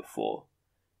gone before.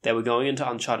 They were going into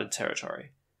uncharted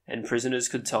territory, and prisoners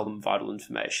could tell them vital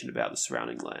information about the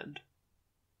surrounding land.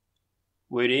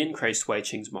 Wudi increased Wei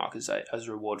Qing's markers as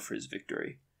a reward for his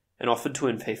victory, and offered to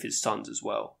enfeoff his sons as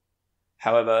well.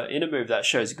 However, in a move that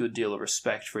shows a good deal of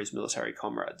respect for his military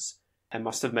comrades, and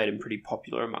must have made him pretty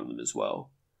popular among them as well,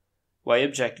 Wei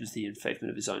objected to the enfeoffment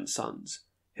of his own sons,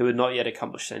 who had not yet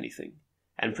accomplished anything,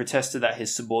 and protested that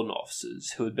his subordinate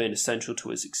officers, who had been essential to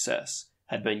his success,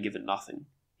 had been given nothing.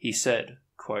 He said,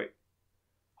 quote,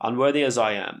 "Unworthy as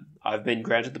I am, I have been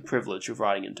granted the privilege of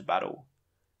riding into battle.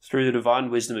 Through the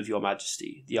divine wisdom of your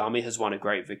majesty, the army has won a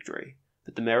great victory,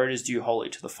 but the merit is due wholly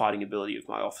to the fighting ability of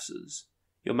my officers.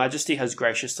 Your majesty has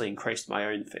graciously increased my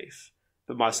own fief,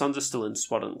 but my sons are still in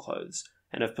swaddling clothes,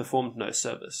 and have performed no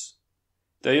service.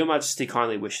 Though your majesty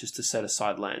kindly wishes to set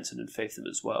aside lands and enfeoff them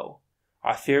as well,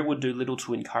 I fear it would do little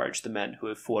to encourage the men who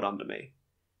have fought under me.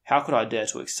 How could I dare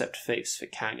to accept fiefs for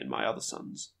Kang and my other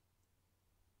sons?"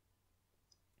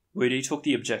 Wudi took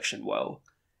the objection well,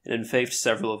 and enfeoffed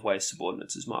several of Wei's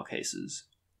subordinates as marquises.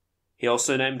 He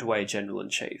also named Wei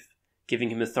General-in-Chief, giving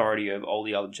him authority over all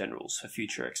the other generals for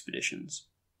future expeditions.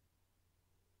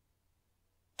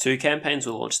 2 campaigns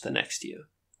were launched the next year,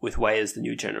 with Wei as the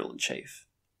new General-in-Chief.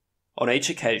 On each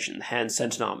occasion, the Han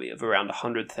sent an army of around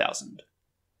 100,000.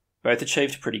 Both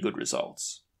achieved pretty good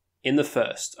results. In the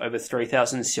first, over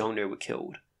 3,000 Xiongnu were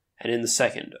killed, and in the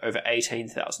second, over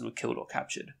 18,000 were killed or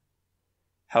captured.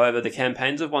 However, the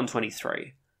campaigns of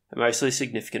 123 are mostly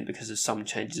significant because of some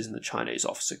changes in the Chinese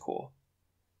officer corps.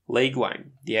 Li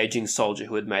Guang, the aging soldier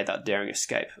who had made that daring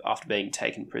escape after being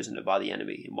taken prisoner by the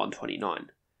enemy in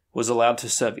 129, was allowed to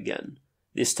serve again,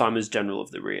 this time as general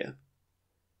of the rear.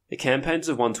 The campaigns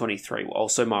of 123 were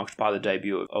also marked by the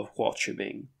debut of Huo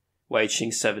Chubing, Wei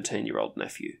Qing's 17-year-old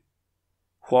nephew.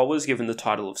 Huo was given the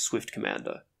title of Swift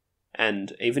Commander,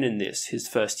 and, even in this, his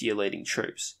first year leading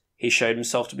troops, he showed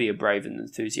himself to be a brave and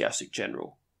enthusiastic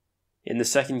general. In the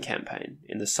second campaign,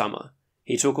 in the summer,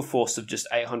 he took a force of just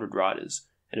 800 riders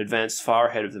and advanced far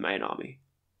ahead of the main army.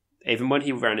 Even when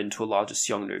he ran into a larger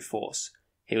Xiongnu force,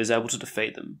 he was able to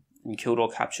defeat them and killed or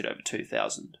captured over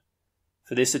 2,000.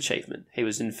 For this achievement, he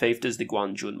was enfeoffed as the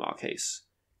Guanjun Marquis,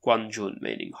 Guanjun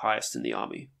meaning highest in the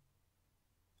army.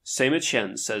 Sima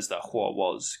Qian says that Huo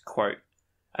was, quote,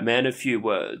 "a man of few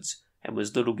words and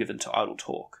was little given to idle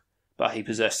talk, but he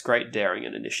possessed great daring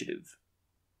and initiative."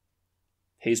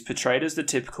 He is portrayed as the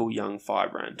typical young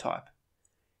firebrand type.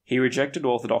 He rejected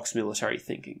orthodox military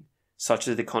thinking, such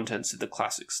as the contents of the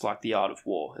classics like The Art of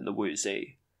War and the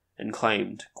VIII, and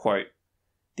claimed, quote,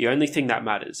 "The only thing that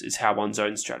matters is how one's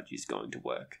own strategy is going to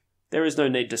work. There is no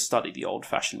need to study the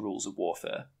old-fashioned rules of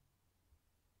warfare."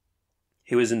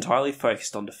 He was entirely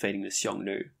focused on defeating the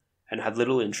Xiongnu, and had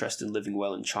little interest in living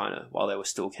well in China while there were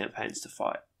still campaigns to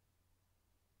fight.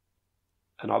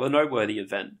 Another noteworthy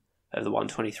event of the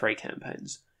 123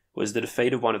 campaigns was the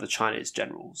defeat of one of the Chinese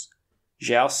generals.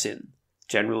 Zhao Xin,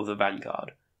 general of the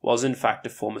vanguard, was in fact a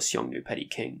former Xiongnu petty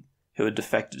king, who had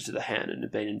defected to the Han and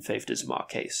had been enfeoffed as a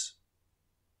marquis.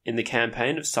 In the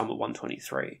campaign of summer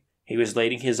 123, he was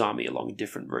leading his army along a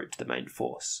different route to the main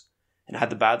force, and had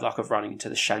the bad luck of running into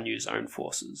the Shanyu's own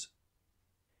forces.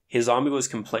 His army was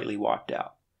completely wiped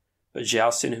out, but Zhao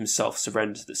Xin himself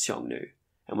surrendered to the Xiongnu,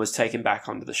 and was taken back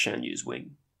under the Shanyu's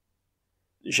wing.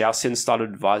 Zhao Xin started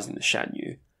advising the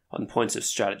Shanyu on points of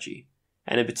strategy,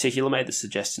 and in particular made the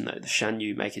suggestion that the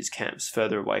Shanyu make his camps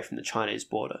further away from the Chinese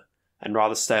border, and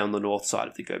rather stay on the north side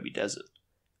of the Gobi Desert,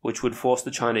 which would force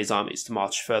the Chinese armies to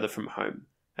march further from home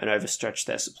and overstretch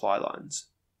their supply lines.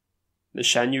 The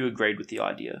Shanyu agreed with the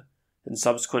idea, and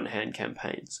subsequent Han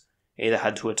campaigns either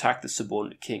had to attack the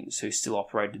subordinate kings who still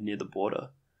operated near the border,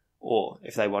 or,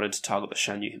 if they wanted to target the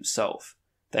Shanyu himself,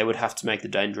 they would have to make the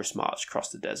dangerous march across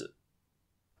the desert.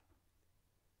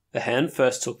 The Han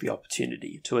first took the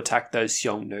opportunity to attack those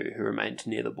Xiongnu who remained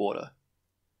near the border.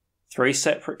 3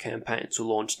 separate campaigns were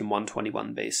launched in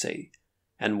 121 BC,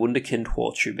 and Wunderkind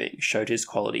Huo Chubing showed his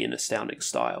quality in astounding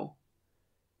style.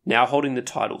 Now holding the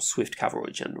title Swift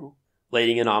Cavalry General,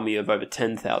 leading an army of over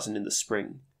 10,000 in the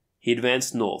spring, he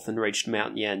advanced north and reached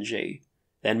Mount Yanji,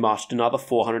 then marched another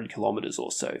 400 kilometers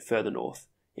or so further north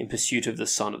in pursuit of the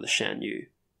son of the Shanyu.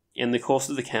 In the course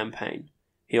of the campaign,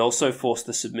 he also forced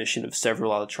the submission of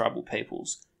several other tribal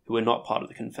peoples who were not part of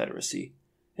the Confederacy,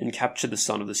 and captured the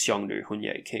son of the Xiongnu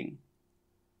Hunye king.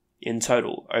 In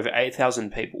total, over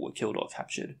 8,000 people were killed or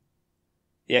captured.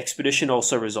 The expedition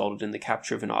also resulted in the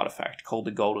capture of an artifact called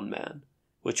the Golden Man,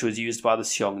 which was used by the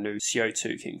Xiongnu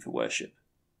VIII king for worship.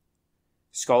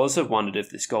 Scholars have wondered if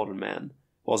this Golden Man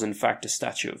was in fact a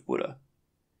statue of Buddha.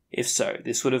 If so,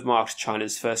 this would have marked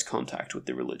China's first contact with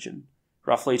the religion,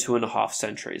 roughly 2.5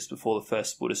 centuries before the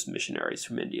first Buddhist missionaries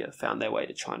from India found their way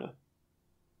to China.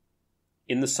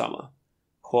 In the summer,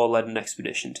 Hua led an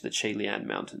expedition to the Qilian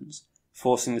Mountains,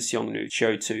 forcing the Xiongnu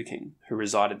VIII king, who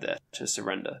resided there, to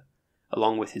surrender,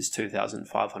 along with his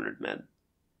 2,500 men.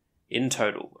 In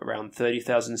total, around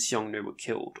 30,000 Xiongnu were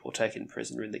killed or taken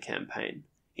prisoner in the campaign,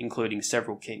 including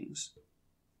several kings.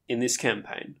 In this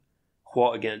campaign,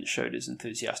 Hua again showed his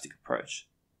enthusiastic approach.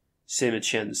 Sima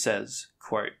Qian says,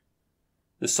 quote,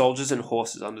 "The soldiers and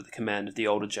horses under the command of the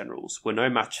older generals were no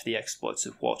match for the exploits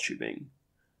of Hua Chubing.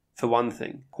 For one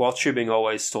thing, Hua Chubing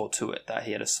always saw to it that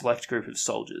he had a select group of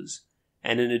soldiers,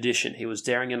 and in addition he was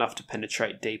daring enough to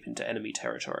penetrate deep into enemy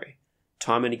territory,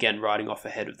 time and again riding off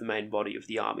ahead of the main body of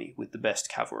the army with the best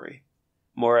cavalry.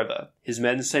 Moreover, his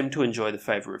men seemed to enjoy the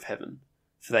favour of heaven,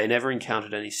 for they never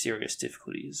encountered any serious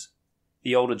difficulties.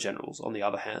 The older generals, on the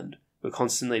other hand, were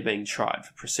constantly being tried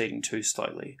for proceeding too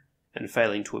slowly and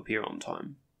failing to appear on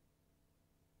time."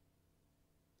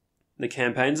 The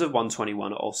campaigns of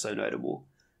 121 are also notable,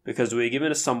 because we are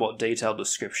given a somewhat detailed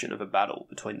description of a battle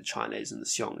between the Chinese and the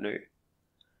Xiongnu.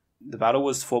 The battle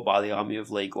was fought by the army of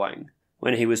Li Guang,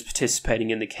 when he was participating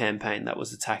in the campaign that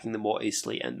was attacking the more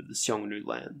easterly end of the Xiongnu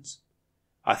lands.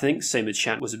 I think Sima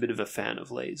Qian was a bit of a fan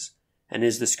of Li's, and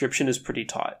his description is pretty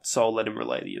tight, so I'll let him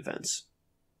relay the events.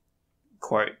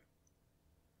 Quote,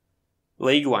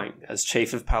 "Li Guang, as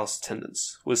chief of palace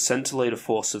attendants, was sent to lead a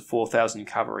force of 4,000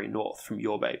 cavalry north from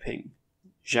Yorbei Ping.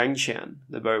 Zhang Qian,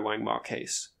 the Bowang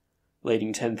Marquise,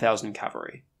 leading 10,000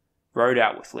 cavalry, rode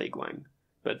out with Li Guang,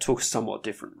 but took a somewhat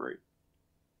different route.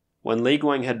 When Li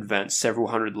Guang had advanced several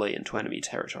hundred li into enemy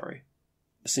territory,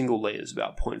 a single li is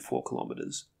about 0.4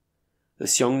 kilometers, the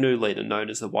Xiongnu leader known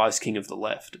as the Wise King of the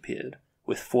Left appeared,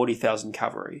 with 40,000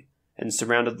 cavalry, and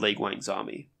surrounded Li Guang's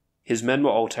army. His men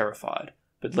were all terrified,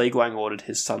 but Li Guang ordered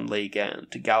his son Li Gan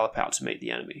to gallop out to meet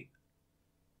the enemy.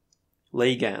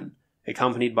 Li Gan,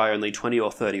 accompanied by only 20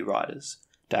 or 30 riders,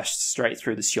 dashed straight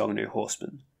through the Xiongnu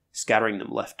horsemen, scattering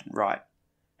them left and right,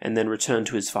 and then returned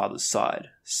to his father's side,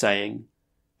 saying,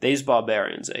 'These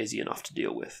barbarians are easy enough to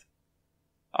deal with.'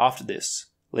 After this,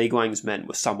 Li Guang's men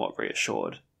were somewhat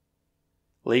reassured.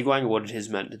 Li Guang ordered his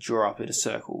men to draw up in a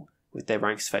circle, with their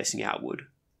ranks facing outward.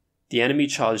 The enemy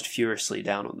charged furiously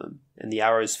down on them, and the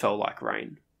arrows fell like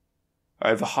rain.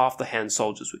 Over half the Han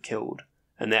soldiers were killed,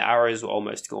 and their arrows were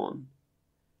almost gone.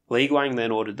 Li Guang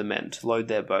then ordered the men to load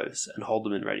their bows and hold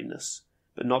them in readiness,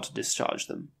 but not to discharge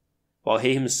them, while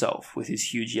he himself, with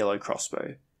his huge yellow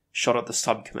crossbow, shot at the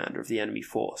sub-commander of the enemy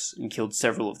force and killed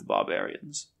several of the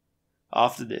barbarians.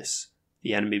 After this,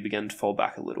 the enemy began to fall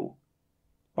back a little.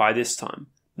 By this time,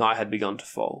 night had begun to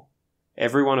fall.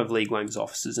 Every one of Li Guang's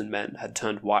officers and men had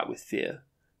turned white with fear,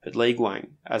 but Li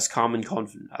Guang, as calm and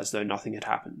confident as though nothing had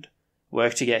happened,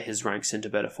 worked to get his ranks into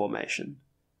better formation.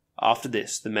 After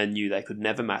this, the men knew they could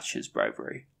never match his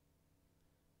bravery.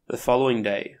 The following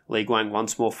day, Li Guang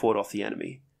once more fought off the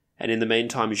enemy, and in the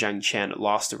meantime Zhang Qian at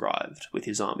last arrived with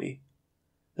his army.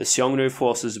 The Xiongnu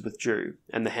forces withdrew,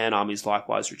 and the Han armies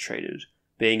likewise retreated,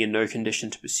 being in no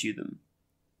condition to pursue them.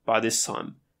 By this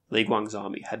time, Li Guang's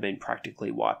army had been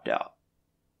practically wiped out.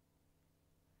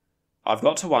 I've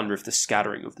got to wonder if the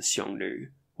scattering of the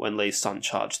Xiongnu, when Li's son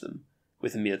charged them,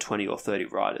 with a mere 20 or 30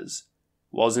 riders,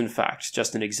 was in fact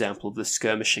just an example of the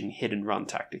skirmishing hit-and-run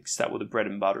tactics that were the bread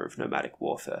and butter of nomadic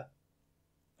warfare.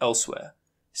 Elsewhere,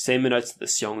 Sima notes that the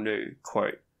Xiongnu,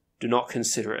 quote, "do not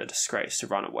consider it a disgrace to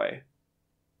run away."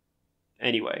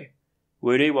 Anyway,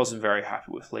 Wudi wasn't very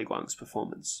happy with Li Guang's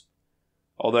performance.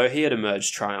 Although he had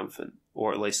emerged triumphant,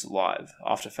 or at least alive,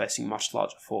 after facing much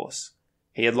larger force,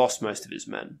 he had lost most of his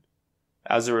men.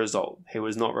 As a result, he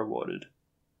was not rewarded.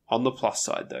 On the plus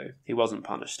side, though, he wasn't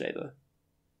punished either.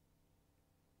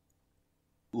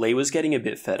 Li was getting a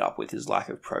bit fed up with his lack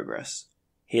of progress.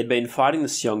 He had been fighting the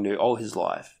Xiongnu all his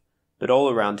life, but all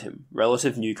around him,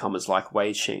 relative newcomers like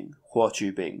Wei Qing, Hua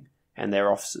Jubing, and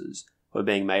their officers were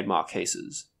being made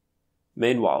marquises.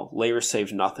 Meanwhile, Li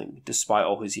received nothing, despite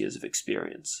all his years of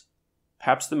experience.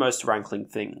 Perhaps the most rankling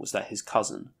thing was that his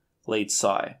cousin, Li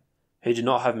Tsai, who did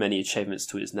not have many achievements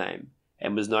to his name,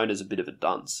 and was known as a bit of a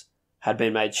dunce, had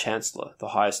been made Chancellor, the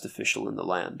highest official in the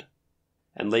land.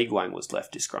 And Li Guang was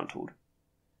left disgruntled.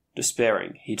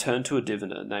 Despairing, he turned to a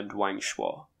diviner named Wang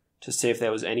Shuo to see if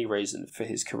there was any reason for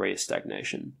his career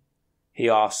stagnation. He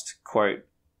asked, quote,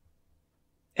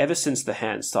 Ever since the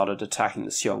Han started attacking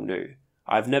the Xiongnu,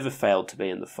 I have never failed to be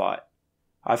in the fight.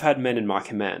 I've had men in my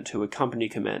command who were company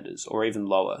commanders, or even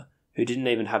lower, who didn't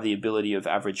even have the ability of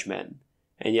average men,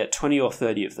 and yet 20 or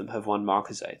 30 of them have won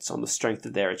marquisates on the strength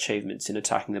of their achievements in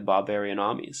attacking the barbarian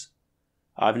armies.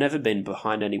 I've never been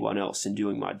behind anyone else in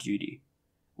doing my duty.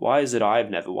 Why is it I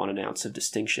have never won an ounce of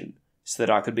distinction, so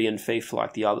that I could be in fief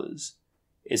like the others?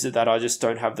 Is it that I just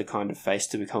don't have the kind of face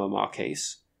to become a marquis?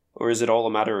 Or is it all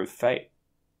a matter of fate?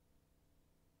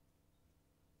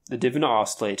 The diviner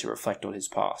asked Li to reflect on his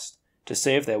past, to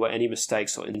see if there were any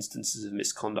mistakes or instances of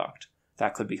misconduct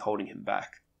that could be holding him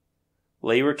back.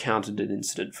 Li recounted an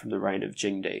incident from the reign of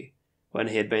Jingdi, when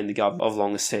he had been the governor of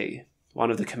Longxi,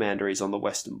 one of the commanderies on the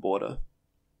western border.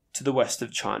 To the west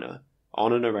of China,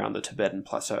 on and around the Tibetan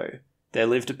Plateau, there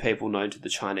lived a people known to the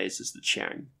Chinese as the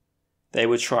Qiang. They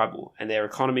were tribal, and their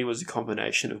economy was a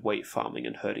combination of wheat farming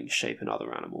and herding sheep and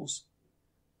other animals.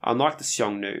 Unlike the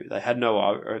Xiongnu, they had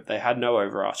no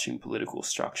overarching political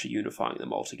structure unifying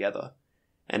them all together,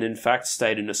 and in fact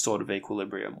stayed in a sort of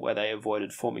equilibrium where they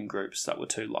avoided forming groups that were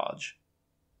too large.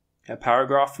 A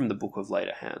paragraph from the Book of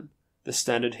Later Han, the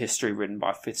standard history written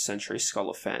by 5th century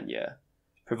scholar Fan Ye,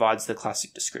 provides the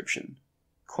classic description.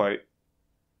 Quote,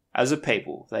 "As a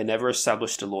people, they never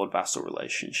established a lord-vassal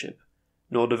relationship,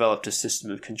 nor developed a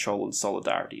system of control and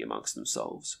solidarity amongst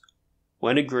themselves.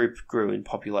 When a group grew in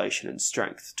population and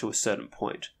strength to a certain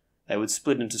point, they would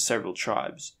split into several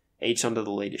tribes, each under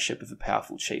the leadership of a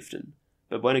powerful chieftain,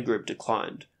 but when a group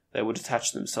declined, they would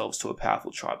attach themselves to a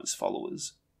powerful tribe as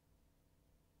followers."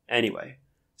 Anyway,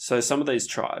 so some of these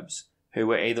tribes, who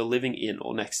were either living in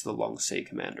or next to the Longxi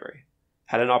commandery,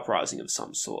 had an uprising of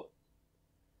some sort.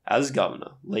 As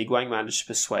governor, Li Guang managed to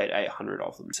persuade 800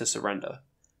 of them to surrender,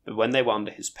 but when they were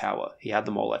under his power, he had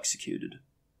them all executed.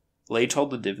 Li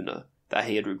told the diviner that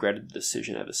he had regretted the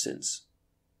decision ever since.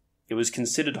 It was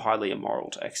considered highly immoral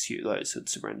to execute those who had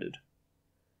surrendered.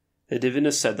 The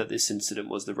diviner said that this incident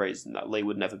was the reason that Li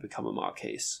would never become a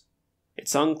marquis.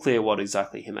 It's unclear what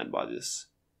exactly he meant by this.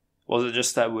 Was it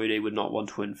just that Wudi would not want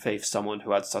to enfief someone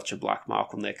who had such a black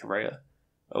mark on their career,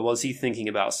 or was he thinking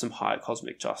about some higher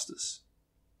cosmic justice?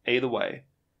 Either way,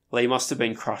 Li must have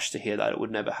been crushed to hear that it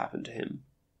would never happen to him.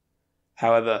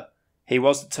 However, he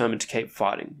was determined to keep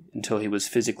fighting until he was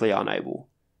physically unable,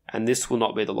 and this will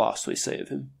not be the last we see of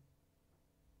him.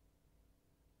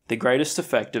 The greatest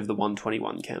effect of the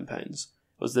 121 campaigns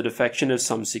was the defection of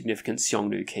some significant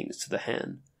Xiongnu kings to the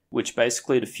Han, which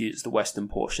basically diffused the western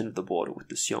portion of the border with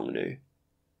the Xiongnu.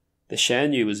 The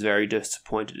Shan Yu was very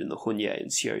disappointed in the Hunye and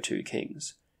Xiu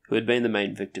kings, who had been the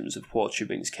main victims of Huo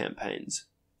Chubing's campaigns.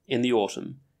 In the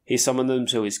autumn, he summoned them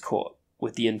to his court,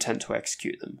 with the intent to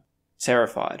execute them.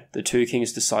 Terrified, the two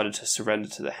kings decided to surrender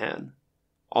to the Han.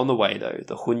 On the way, though,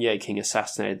 the Hunye king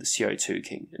assassinated the Xiu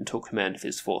king and took command of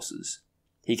his forces.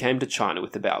 He came to China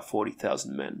with about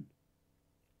 40,000 men.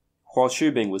 Huo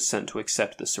Chubing was sent to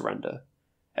accept the surrender,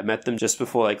 and met them just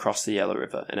before they crossed the Yellow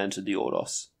River and entered the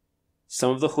Ordos.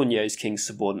 Some of the Hunye king's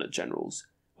subordinate generals,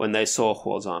 when they saw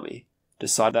Huo's army,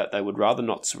 decided that they would rather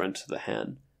not surrender to the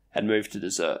Han, and moved to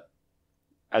desert.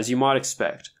 As you might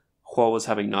expect, Huo was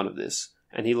having none of this,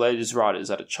 and he led his riders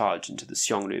at a charge into the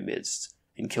Xiongnu midst,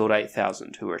 and killed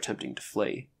 8,000 who were attempting to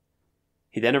flee.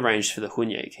 He then arranged for the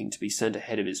Hunye king to be sent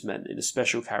ahead of his men in a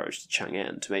special carriage to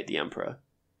Chang'an to meet the emperor.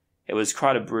 It was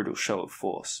quite a brutal show of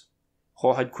force.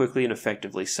 Huo had quickly and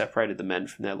effectively separated the men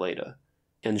from their leader,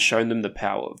 and shown them the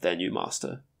power of their new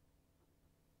master.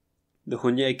 The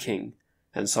Hunye king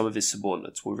and some of his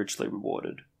subordinates were richly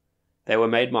rewarded. They were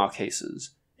made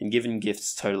marquises, and given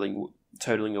gifts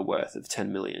totaling a worth of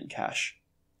 10 million cash.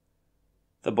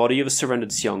 The body of a surrendered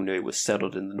Xiongnu was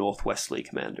settled in the northwesterly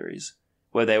commanderies,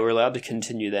 where they were allowed to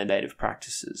continue their native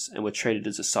practices and were treated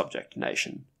as a subject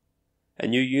nation. A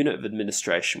new unit of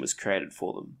administration was created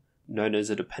for them, known as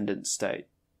a dependent state.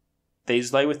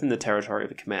 These lay within the territory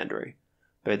of a commandery,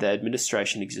 but their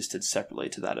administration existed separately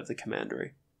to that of the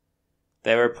commandery.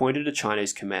 They were appointed a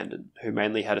Chinese commandant, who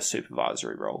mainly had a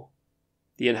supervisory role.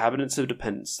 The inhabitants of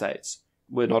dependent states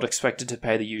were not expected to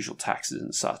pay the usual taxes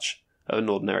and such of an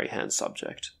ordinary Han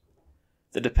subject.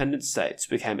 The dependent states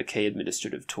became a key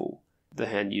administrative tool the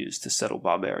Han used to settle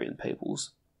barbarian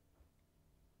peoples.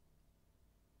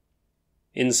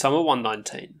 In summer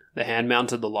 119, the Han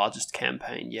mounted the largest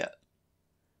campaign yet.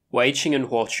 Wei Qing and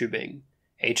Huo Chubing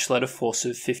each led a force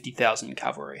of 50,000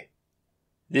 cavalry.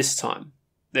 This time,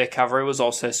 their cavalry was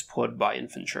also supported by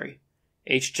infantry,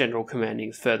 each general commanding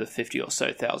a further 50 or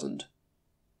so thousand.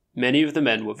 Many of the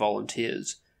men were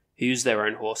volunteers, who used their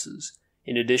own horses,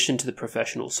 in addition to the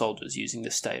professional soldiers using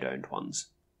the state-owned ones.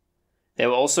 There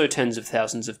were also tens of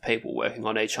thousands of people working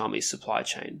on each army's supply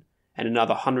chain, and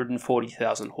another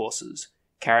 140,000 horses,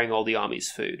 carrying all the army's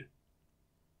food.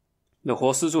 The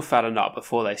horses were fattened up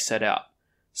before they set out,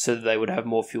 so that they would have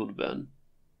more fuel to burn.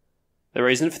 The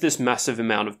reason for this massive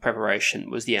amount of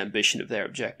preparation was the ambition of their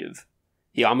objective.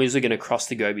 The armies were going to cross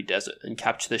the Gobi Desert and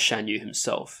capture the Shan Yu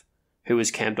himself, who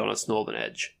was camped on its northern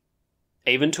edge.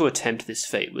 Even to attempt this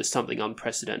feat was something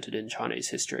unprecedented in Chinese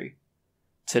history.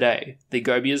 Today, the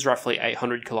Gobi is roughly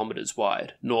 800 kilometers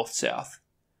wide, north-south.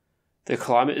 The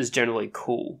climate is generally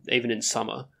cool, even in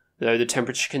summer, though the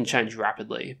temperature can change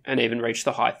rapidly and even reach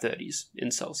the high 30s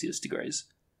in Celsius degrees.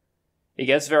 It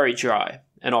gets very dry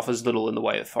and offers little in the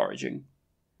way of foraging.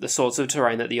 The sorts of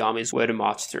terrain that the armies were to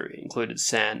march through included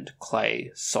sand, clay,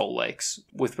 salt lakes,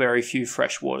 with very few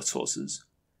fresh water sources.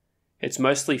 It's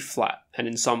mostly flat, and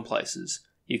in some places,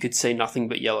 you could see nothing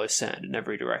but yellow sand in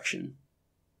every direction.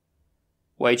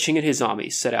 Wei Qing and his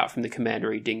army set out from the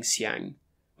commandery Dingxiang,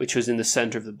 which was in the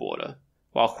centre of the border,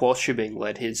 while Huo Shubing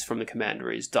led his from the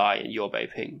commanderies Dai and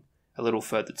Yobeiping, a little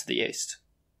further to the east.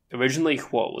 Originally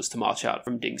Huo was to march out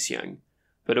from Dingxiang,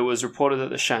 but it was reported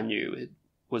that the Shan Yu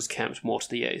was camped more to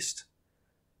the east.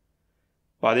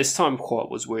 By this time Huo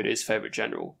was Wudi's favourite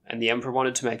general, and the emperor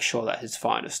wanted to make sure that his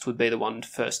finest would be the one to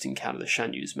first encounter the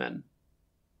Shan Yu's men.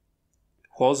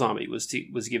 Huo's army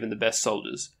was given the best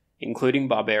soldiers, including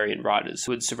barbarian riders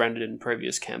who had surrendered in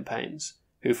previous campaigns,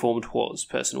 who formed Huo's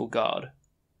personal guard.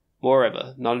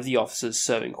 Moreover, none of the officers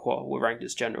serving Huo were ranked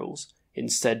as generals,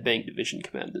 instead being division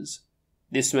commanders.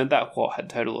 This meant that Huo had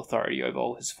total authority over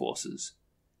all his forces.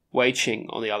 Wei Qing,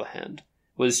 on the other hand,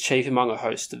 was chief among a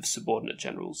host of subordinate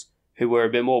generals, who were a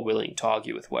bit more willing to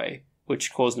argue with Wei,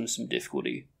 which caused them some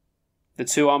difficulty. The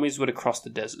two armies were to cross the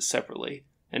desert separately,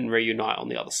 and reunite on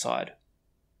the other side.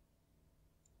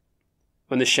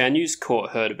 When the Shan Yu's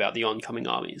court heard about the oncoming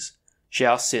armies,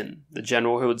 Zhao Xin, the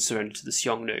general who had surrendered to the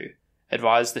Xiongnu,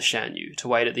 advised the Shan Yu to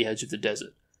wait at the edge of the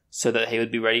desert, so that he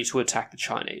would be ready to attack the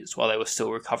Chinese while they were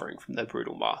still recovering from their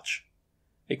brutal march.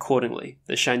 Accordingly,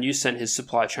 the Shan Yu sent his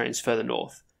supply trains further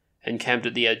north, and camped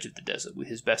at the edge of the desert with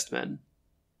his best men.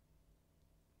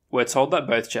 We're told that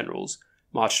both generals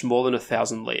marched more than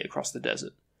 1,000 li across the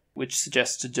desert, which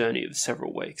suggests a journey of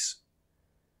several weeks.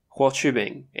 Huo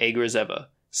Shubing, eager as ever,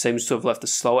 seems to have left the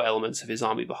slower elements of his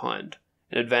army behind,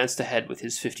 and advanced ahead with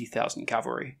his 50,000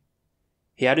 cavalry.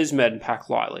 He had his men packed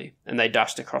lightly, and they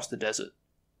dashed across the desert.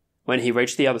 When he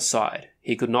reached the other side,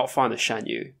 he could not find the Shan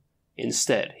Yu.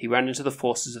 Instead, he ran into the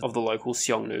forces of the local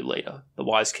Xiongnu leader, the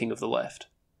wise king of the left.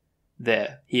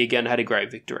 There, he again had a great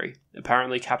victory,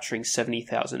 apparently capturing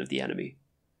 70,000 of the enemy.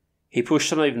 He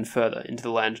pushed on even further into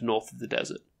the land north of the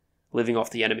desert, living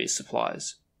off the enemy's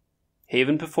supplies. He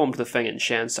even performed the Feng and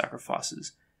Shan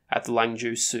sacrifices at the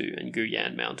Langju Su and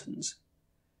Guyan mountains.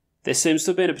 This seems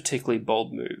to have been a particularly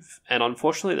bold move, and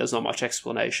unfortunately there's not much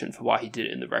explanation for why he did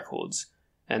it in the records,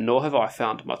 and nor have I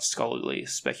found much scholarly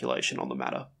speculation on the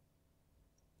matter.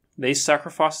 These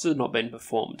sacrifices had not been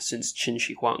performed since Qin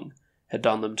Shi Huang had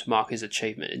done them to mark his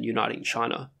achievement in uniting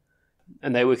China,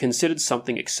 and they were considered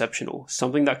something exceptional,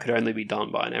 something that could only be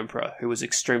done by an emperor who was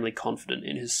extremely confident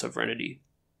in his sovereignty.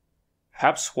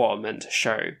 Perhaps Huo meant to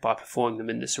show, by performing them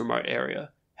in this remote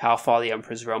area, how far the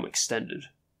emperor's realm extended.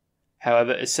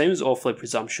 However, it seems awfully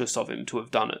presumptuous of him to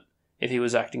have done it, if he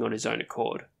was acting on his own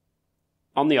accord.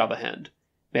 On the other hand,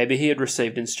 maybe he had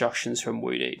received instructions from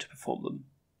Wudi to perform them.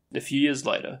 A few years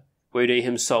later, Wudi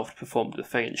himself performed the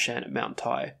Feng and Shan at Mount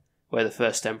Tai, where the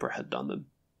first emperor had done them.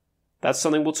 That's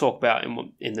something we'll talk about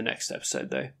in the next episode,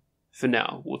 though. For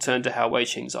now, we'll turn to how Wei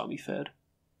Qing's army fared.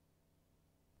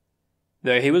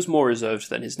 Though he was more reserved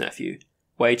than his nephew,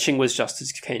 Wei Qing was just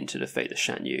as keen to defeat the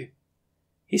Shan Yu.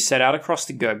 He set out across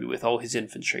the Gobi with all his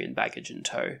infantry and baggage in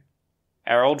tow.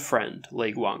 Our old friend,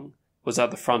 Li Guang, was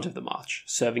at the front of the march,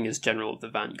 serving as general of the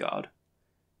vanguard.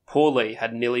 Poor Li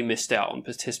had nearly missed out on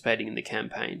participating in the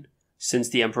campaign, since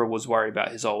the emperor was worried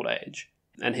about his old age,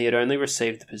 and he had only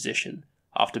received the position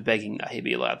after begging that he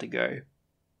be allowed to go.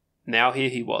 Now here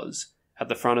he was, at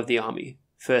the front of the army,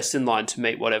 first in line to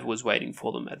meet whatever was waiting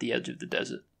for them at the edge of the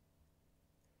desert.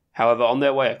 However, on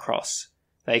their way across,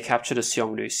 they captured a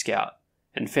Xiongnu scout,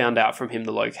 and found out from him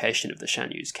the location of the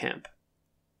Shan Yu's camp.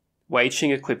 Wei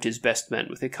Qing equipped his best men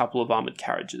with a couple of armoured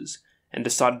carriages, and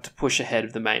decided to push ahead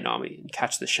of the main army and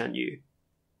catch the Shan Yu.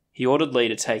 He ordered Li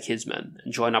to take his men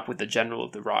and join up with the general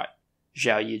of the right,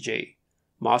 Zhao Yiji,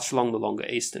 march along the longer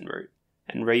eastern route,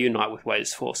 and reunite with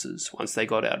Wei's forces once they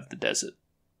got out of the desert.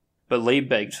 But Li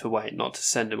begged for Wei not to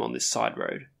send him on this side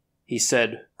road. He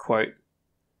said, quote,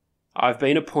 "I've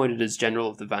been appointed as general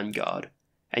of the vanguard,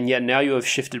 and yet now you have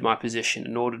shifted my position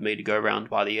and ordered me to go round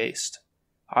by the east.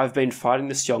 I have been fighting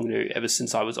the Xiongnu ever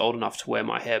since I was old enough to wear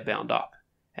my hair bound up,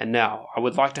 and now I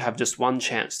would like to have just one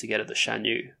chance to get at the Shan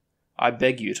Yu. I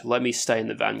beg you to let me stay in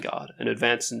the vanguard and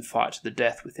advance and fight to the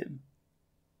death with him."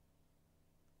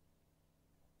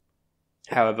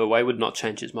 However, Wei would not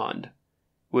change his mind.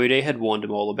 Wudi had warned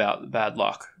him all about the bad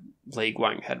luck Li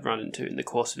Guang had run into in the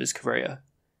course of his career,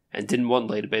 and didn't want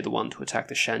Li to be the one to attack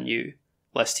the Shan Yu,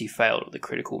 lest he failed at the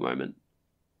critical moment.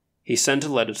 He sent a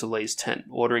letter to Li's tent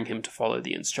ordering him to follow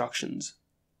the instructions.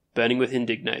 Burning with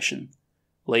indignation,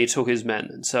 Li took his men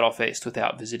and set off east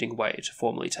without visiting Wei to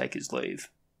formally take his leave.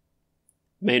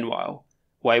 Meanwhile,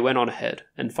 Wei went on ahead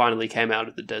and finally came out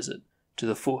of the desert to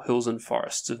the foothills and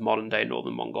forests of modern-day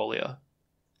northern Mongolia.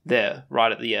 There,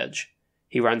 right at the edge,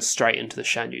 he ran straight into the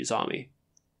Shan Yu's army.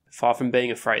 Far from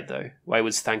being afraid, though, Wei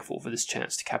was thankful for this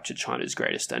chance to capture China's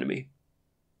greatest enemy.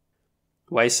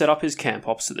 Wei set up his camp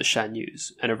opposite the Shan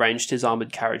Yu's and arranged his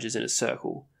armoured carriages in a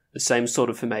circle, the same sort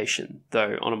of formation,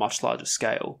 though on a much larger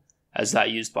scale, as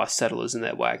that used by settlers in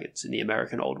their wagons in the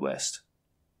American Old West.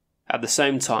 At the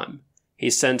same time, he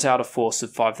sent out a force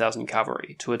of 5,000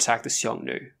 cavalry to attack the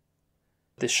Xiongnu.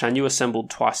 The Shan Yu assembled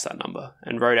twice that number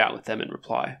and rode out with them in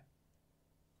reply.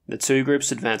 The two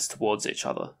groups advanced towards each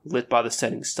other, lit by the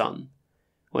setting sun,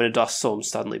 when a dust storm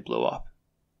suddenly blew up.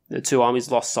 The two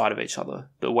armies lost sight of each other,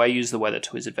 but Wei used the weather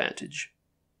to his advantage.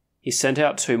 He sent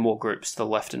out two more groups to the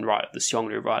left and right of the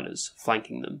Xiongnu riders,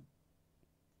 flanking them.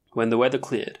 When the weather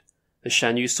cleared, the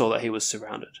Shan Yu saw that he was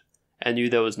surrounded, and knew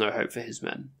there was no hope for his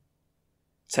men.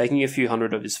 Taking a few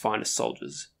hundred of his finest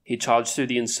soldiers, he charged through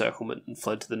the encirclement and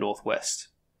fled to the northwest.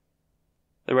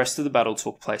 The rest of the battle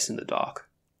took place in the dark.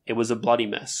 It was a bloody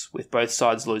mess, with both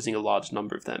sides losing a large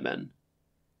number of their men.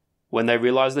 When they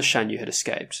realised the Shan Yu had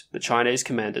escaped, the Chinese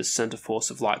commanders sent a force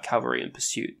of light cavalry in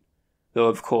pursuit, though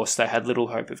of course they had little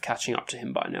hope of catching up to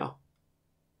him by now.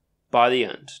 By the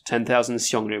end, 10,000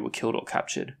 Xiongnu were killed or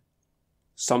captured.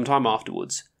 Sometime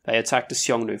afterwards, they attacked a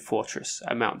Xiongnu fortress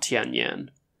at Mount Tianyan,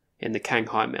 in the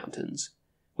Canghai Mountains,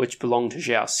 which belonged to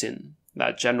Zhao Xin,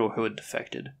 that general who had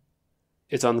defected.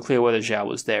 It's unclear whether Zhao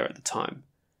was there at the time,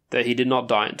 though he did not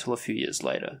die until a few years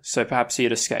later, so perhaps he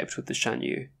had escaped with the Shan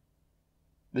Yu.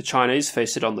 The Chinese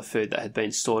feasted on the food that had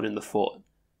been stored in the fort,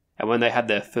 and when they had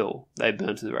their fill, they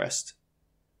burnt the rest.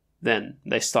 Then,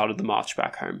 they started the march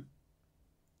back home.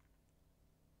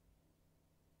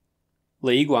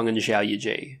 Li Guang and Zhao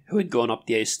Yiji, who had gone up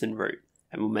the eastern route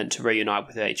and were meant to reunite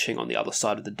with VIII on the other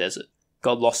side of the desert,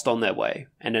 got lost on their way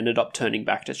and ended up turning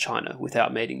back to China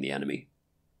without meeting the enemy.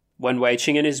 When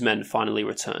VIII and his men finally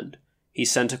returned, he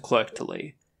sent a clerk to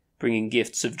Li, bringing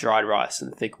gifts of dried rice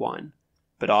and thick wine,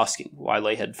 but asking why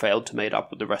Li had failed to meet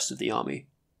up with the rest of the army.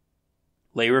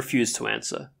 Li refused to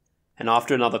answer, and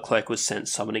after another clerk was sent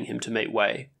summoning him to meet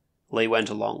Wei, Li went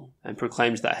along and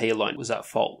proclaimed that he alone was at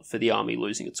fault for the army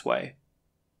losing its way.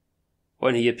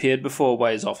 When he appeared before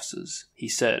Wei's officers, he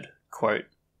said, quote,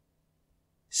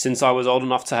 "Since I was old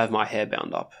enough to have my hair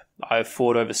bound up, I have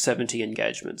fought over 70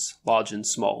 engagements, large and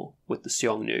small, with the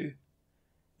Xiongnu.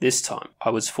 This time, I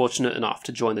was fortunate enough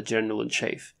to join the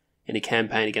General-in-Chief in a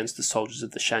campaign against the soldiers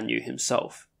of the Shan Yu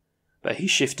himself, but he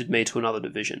shifted me to another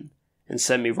division and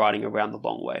sent me riding around the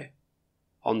long way.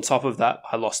 On top of that,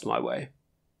 I lost my way.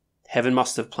 Heaven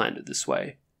must have planned it this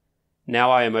way.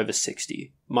 Now I am over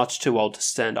 60, much too old to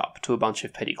stand up to a bunch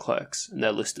of petty clerks and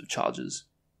their list of charges."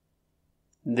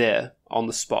 There, on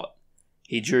the spot,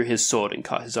 he drew his sword and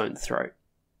cut his own throat.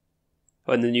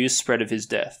 When the news spread of his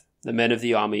death, the men of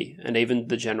the army and even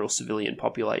the general civilian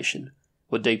population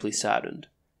were deeply saddened,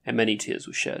 and many tears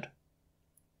were shed.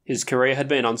 His career had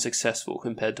been unsuccessful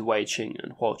compared to Wei Qing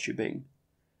and Huo Qubing.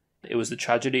 It was the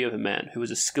tragedy of a man who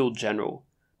was a skilled general,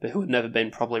 but who had never been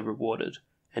properly rewarded,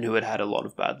 and who had had a lot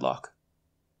of bad luck.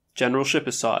 Generalship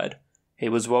aside, he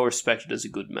was well respected as a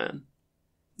good man.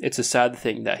 It's a sad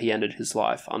thing that he ended his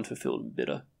life unfulfilled and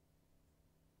bitter.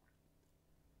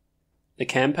 The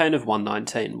campaign of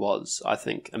 119 was, I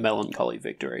think, a melancholy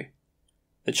victory.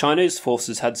 The Chinese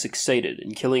forces had succeeded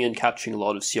in killing and capturing a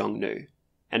lot of Xiongnu,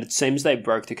 and it seems they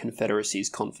broke the Confederacy's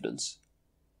confidence.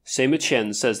 Sima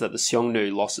Qian says that the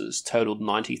Xiongnu losses totaled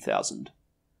 90,000.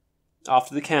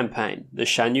 After the campaign, the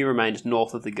Shan Yu remained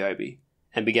north of the Gobi,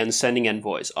 and began sending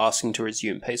envoys asking to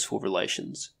resume peaceful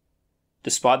relations.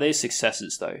 Despite these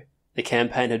successes, though, the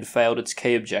campaign had failed its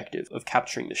key objective of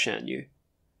capturing the Shan Yu.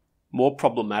 More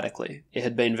problematically, it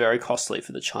had been very costly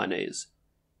for the Chinese.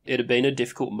 It had been a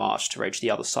difficult march to reach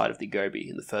the other side of the Gobi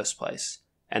in the first place,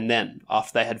 and then,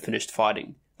 after they had finished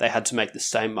fighting, they had to make the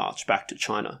same march back to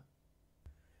China.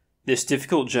 This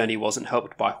difficult journey wasn't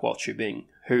helped by Huo Qubing,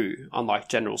 who, unlike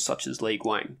generals such as Li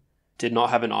Guang, did not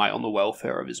have an eye on the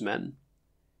welfare of his men.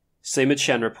 Sima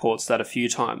Qian reports that a few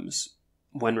times,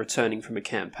 when returning from a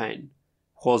campaign,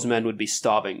 Huo's men would be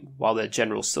starving while their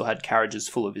general still had carriages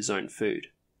full of his own food.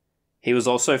 He was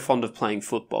also fond of playing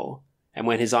football, and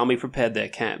when his army prepared their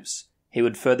camps, he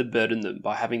would further burden them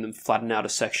by having them flatten out a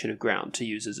section of ground to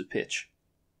use as a pitch.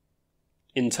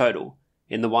 In total,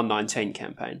 in the 119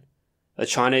 campaign, the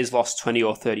Chinese lost 20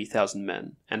 or 30,000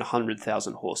 men and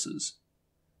 100,000 horses.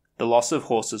 The loss of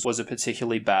horses was a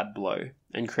particularly bad blow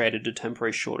and created a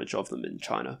temporary shortage of them in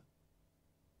China.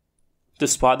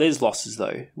 Despite these losses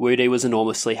though, Wudi was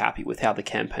enormously happy with how the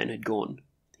campaign had gone.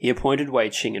 He appointed Wei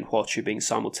Qing and Huo Qubing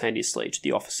simultaneously to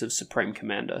the office of Supreme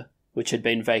Commander, which had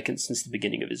been vacant since the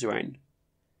beginning of his reign.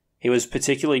 He was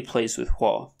particularly pleased with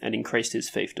Huo and increased his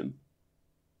fiefdom.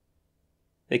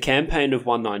 The campaign of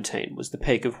 119 was the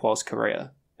peak of Huo's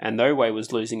career, and though Wei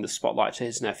was losing the spotlight to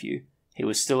his nephew, he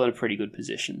was still in a pretty good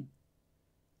position.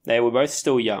 They were both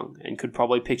still young and could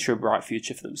probably picture a bright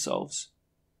future for themselves.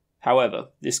 However,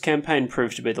 this campaign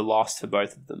proved to be the last for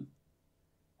both of them.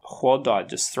 Huo died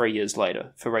just 3 years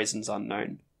later, for reasons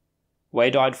unknown.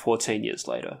 Wei died 14 years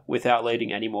later, without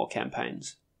leading any more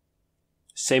campaigns.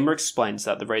 Sima explains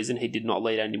that the reason he did not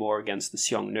lead any more against the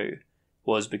Xiongnu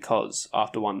was because,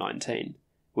 after 119,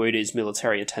 Wudi's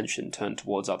military attention turned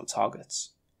towards other targets.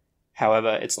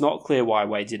 However, it's not clear why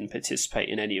Wei didn't participate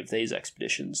in any of these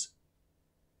expeditions.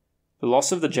 The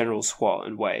loss of the generals Huo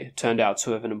and Wei turned out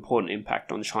to have an important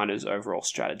impact on China's overall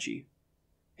strategy.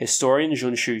 Historian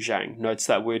Junshu Zhang notes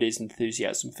that Wudi's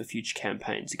enthusiasm for future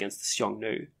campaigns against the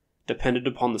Xiongnu depended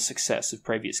upon the success of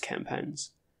previous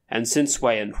campaigns, and since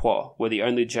Wei and Huo were the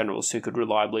only generals who could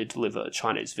reliably deliver a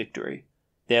Chinese victory,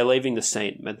 their leaving the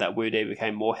scene meant that Wudi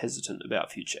became more hesitant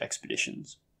about future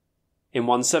expeditions. In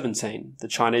 117, the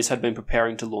Chinese had been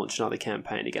preparing to launch another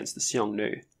campaign against the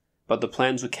Xiongnu, but the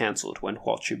plans were cancelled when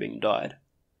Huo Qubing died.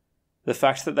 The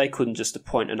fact that they couldn't just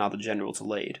appoint another general to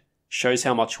lead shows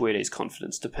how much Wudi's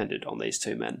confidence depended on these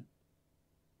two men.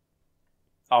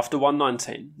 After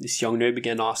 119, the Xiongnu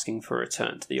began asking for a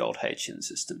return to the old Heqin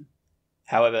system.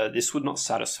 However, this would not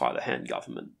satisfy the Han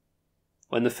government.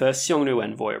 When the first Xiongnu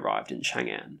envoy arrived in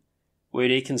Chang'an,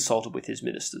 Wudi consulted with his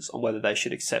ministers on whether they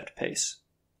should accept peace.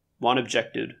 One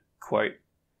objected, quote,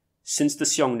 "Since the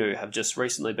Xiongnu have just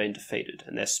recently been defeated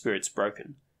and their spirits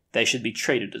broken, they should be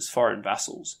treated as foreign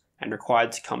vassals and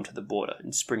required to come to the border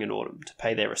in spring and autumn to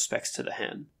pay their respects to the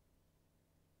Han."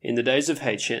 In the days of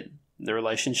Heqin, the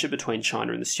relationship between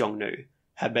China and the Xiongnu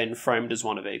had been framed as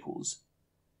one of equals.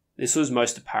 This was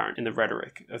most apparent in the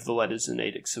rhetoric of the letters and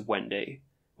edicts of Wudi,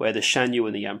 where the Shan Yu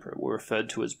and the Emperor were referred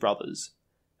to as brothers,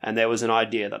 and there was an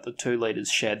idea that the two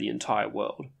leaders shared the entire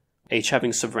world, each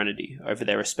having sovereignty over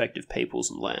their respective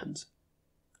peoples and lands.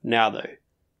 Now though,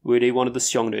 Wudi wanted the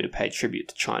Xiongnu to pay tribute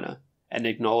to China and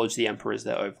acknowledge the Emperor as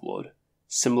their overlord,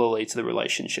 similarly to the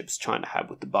relationships China had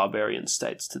with the barbarian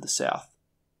states to the south.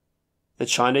 The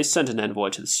Chinese sent an envoy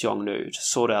to the Xiongnu to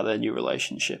sort out their new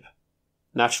relationship.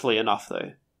 Naturally enough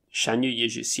though, Shan Yu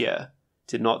Yizhixie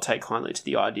did not take kindly to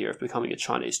the idea of becoming a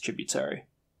Chinese tributary.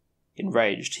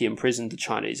 Enraged, he imprisoned the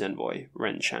Chinese envoy,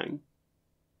 Ren Chang.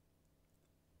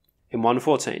 In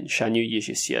 114, Shan Yu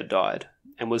Yizhixie died,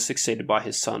 and was succeeded by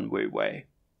his son Wu Wei.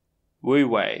 Wu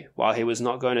Wei, while he was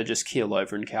not going to just keel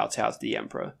over and kowtow to the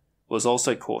emperor, was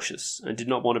also cautious and did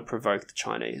not want to provoke the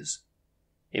Chinese.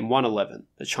 In 111,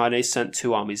 the Chinese sent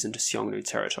 2 armies into Xiongnu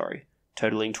territory,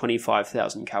 totaling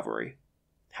 25,000 cavalry.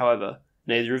 However,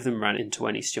 neither of them ran into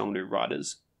any Xiongnu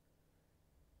riders.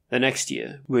 The next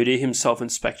year, Wudi himself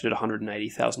inspected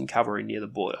 180,000 cavalry near the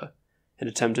border, and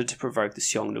attempted to provoke the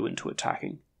Xiongnu into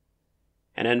attacking.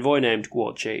 An envoy named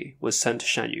Guo Ji was sent to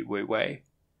Shan Yu Wu Wei.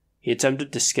 He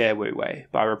attempted to scare Wu Wei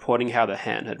by reporting how the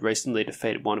Han had recently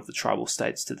defeated one of the tribal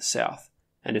states to the south,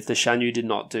 and if the Shan Yu did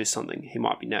not do something, he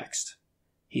might be next.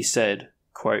 He said,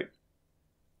 quote,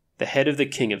 "The head of the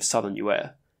king of southern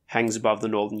Yue hangs above the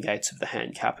northern gates of the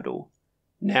Han capital.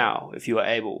 Now, if you are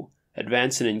able,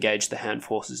 advance and engage the Han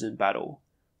forces in battle.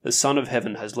 The Son of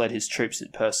Heaven has led his troops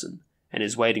in person, and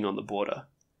is waiting on the border.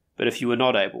 But if you are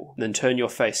not able, then turn your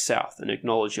face south and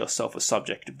acknowledge yourself a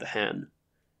subject of the Han.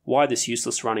 Why this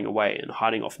useless running away and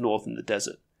hiding off north in the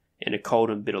desert, in a cold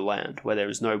and bitter land where there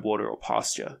is no water or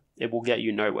pasture? It will get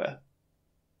you nowhere."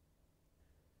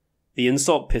 The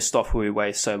insult pissed off Wu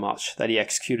Wei so much that he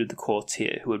executed the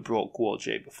courtier who had brought Guo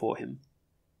Ji before him.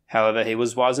 However, he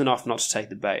was wise enough not to take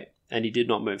the bait, and he did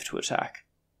not move to attack.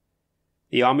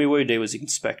 The army Wudi was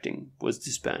inspecting was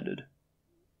disbanded.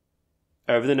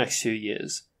 Over the next few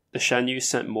years, the Shan Yu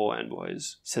sent more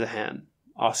envoys to the Han,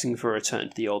 asking for a return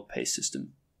to the old peace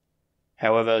system.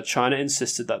 However, China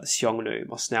insisted that the Xiongnu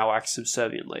must now act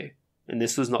subserviently, and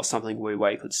this was not something Wu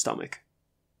Wei could stomach.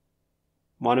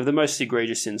 One of the most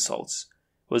egregious insults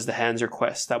was the Han's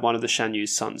request that one of the Shan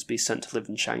Yu's sons be sent to live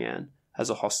in Chang'an as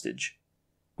a hostage.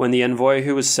 When the envoy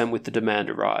who was sent with the demand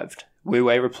arrived, Wu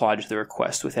Wei replied to the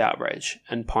request with outrage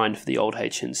and pined for the old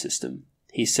Heichin system.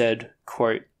 He said,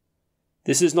 quote,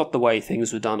 "This is not the way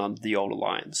things were done under the old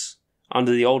alliance.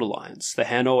 Under the old alliance, the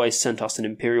Han always sent us an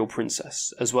imperial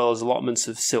princess, as well as allotments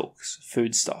of silks,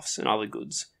 foodstuffs, and other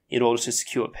goods, in order to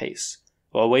secure peace,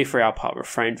 while we for our part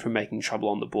refrained from making trouble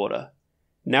on the border.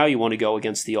 Now you want to go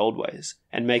against the old ways,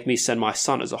 and make me send my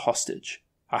son as a hostage.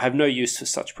 I have no use for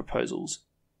such proposals."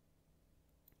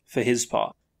 For his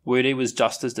part, Wudi was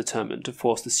just as determined to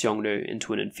force the Xiongnu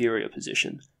into an inferior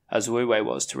position as Wu Wei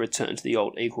was to return to the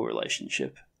old equal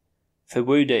relationship. For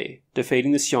Wudi,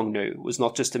 defeating the Xiongnu was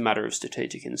not just a matter of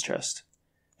strategic interest.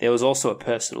 There was also a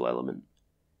personal element.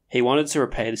 He wanted to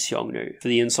repay the Xiongnu for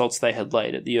the insults they had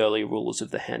laid at the earlier rulers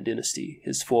of the Han dynasty,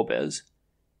 his forebears.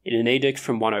 In an edict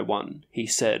from 101, he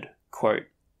said, quote,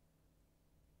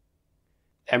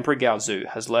 "Emperor Gaozu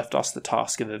has left us the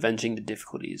task of avenging the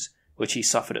difficulties which he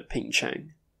suffered at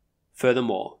Pingcheng.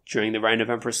 Furthermore, during the reign of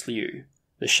Empress Liu,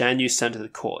 the Shan Yu sent to the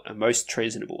court a most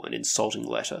treasonable and insulting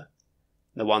letter,"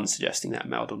 the one suggesting that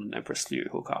Mao Dun and Empress Liu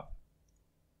hook up.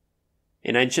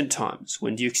 In ancient times,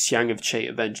 when Duke Xiang of Qi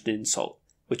avenged an insult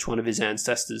which one of his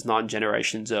ancestors 9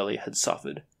 generations earlier had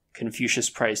suffered, Confucius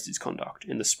praised his conduct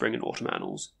in the Spring and Autumn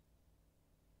Annals.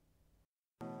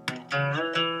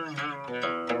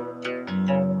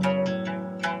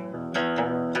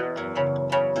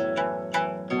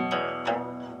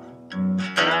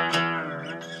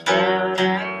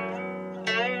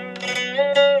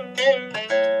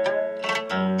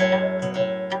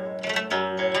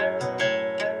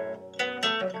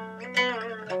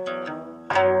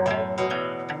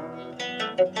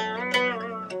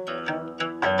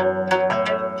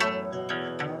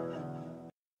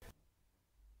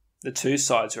 The two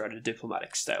sides were at a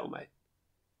diplomatic stalemate.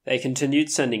 They continued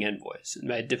sending envoys and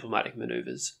made diplomatic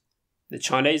maneuvers. The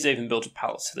Chinese even built a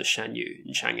palace for the Shan Yu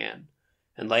in Chang'an,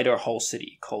 and later a whole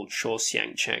city called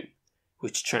Shuoxiangcheng,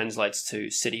 which translates to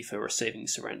City for Receiving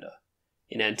Surrender,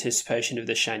 in anticipation of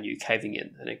the Shan Yu caving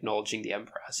in and acknowledging the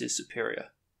emperor as his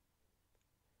superior.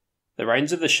 The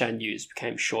reigns of the Shan Yus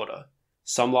became shorter,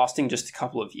 some lasting just a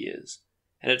couple of years,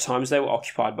 and at times they were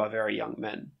occupied by very young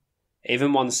men,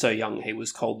 even one so young he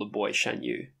was called the boy Shan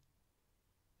Yu.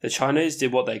 The Chinese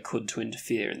did what they could to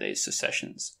interfere in these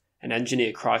secessions and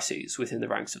engineer crises within the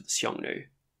ranks of the Xiongnu.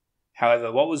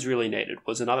 However, what was really needed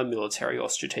was another military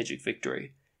or strategic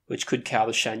victory which could cow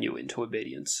the Shan Yu into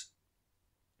obedience.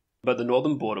 But the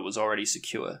northern border was already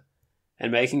secure,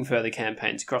 and making further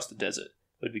campaigns across the desert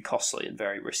would be costly and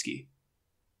very risky.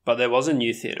 But there was a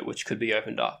new theatre which could be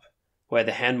opened up, where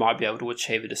the Han might be able to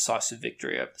achieve a decisive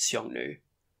victory over the Xiongnu.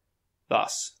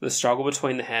 Thus, the struggle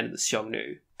between the Han and the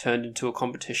Xiongnu turned into a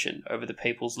competition over the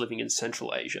peoples living in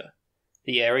Central Asia,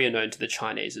 the area known to the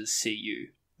Chinese as CU,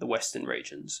 the Western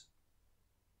regions.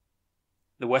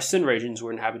 The Western regions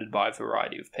were inhabited by a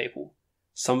variety of people,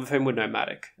 some of whom were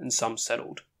nomadic and some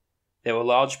settled. There were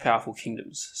large powerful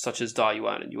kingdoms such as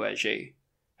Dayuan and Yuezhi,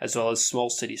 as well as small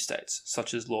city-states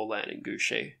such as Luolan and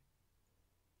Guxi.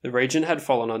 The region had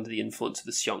fallen under the influence of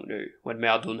the Xiongnu when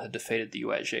Mao Dun had defeated the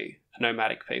Yuezhi, a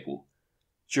nomadic people,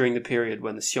 during the period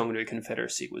when the Xiongnu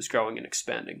Confederacy was growing and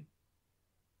expanding.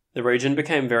 The region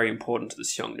became very important to the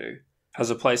Xiongnu, as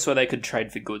a place where they could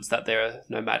trade for goods that their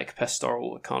nomadic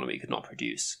pastoral economy could not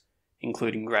produce,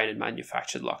 including grain and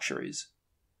manufactured luxuries.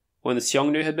 When the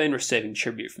Xiongnu had been receiving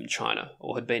tribute from China,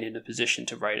 or had been in a position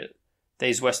to raid it,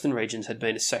 these western regions had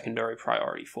been a secondary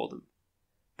priority for them.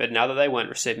 But now that they weren't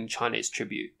receiving Chinese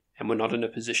tribute, and were not in a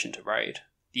position to raid,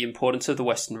 the importance of the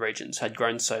western regions had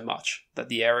grown so much that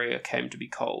the area came to be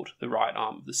called the right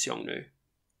arm of the Xiongnu.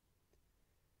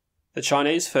 The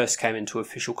Chinese first came into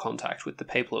official contact with the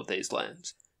people of these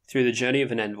lands through the journey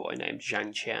of an envoy named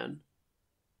Zhang Qian.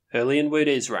 Early in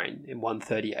Wudi's reign, in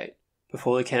 138,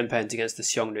 before the campaigns against the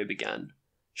Xiongnu began,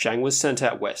 Zhang was sent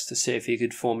out west to see if he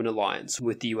could form an alliance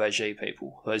with the Yuezhi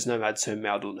people, those nomads whom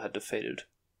Mao Dun had defeated.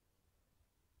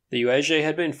 The Yuezhi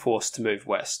had been forced to move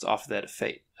west after their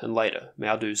defeat, and later,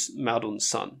 Mao Dun's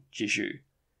son, Jizhu,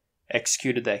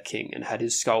 executed their king and had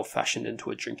his skull fashioned into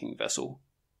a drinking vessel.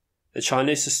 The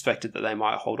Chinese suspected that they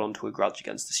might hold on to a grudge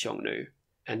against the Xiongnu,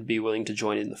 and be willing to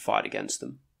join in the fight against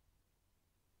them.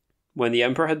 When the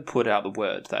emperor had put out the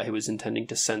word that he was intending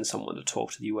to send someone to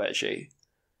talk to the Yuezhi,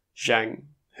 Zhang,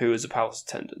 who was a palace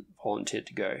attendant, volunteered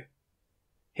to go.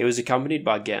 He was accompanied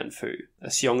by Gan Fu, a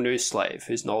Xiongnu slave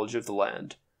whose knowledge of the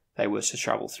land they were to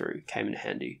travel through came in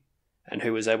handy, and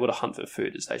who was able to hunt for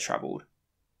food as they travelled.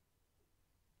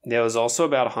 There was also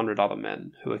about 100 other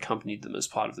men who accompanied them as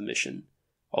part of the mission,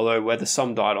 although whether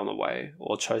some died on the way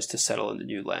or chose to settle in the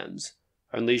new lands,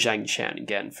 only Zhang Qian and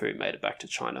Gan Fu made it back to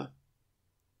China.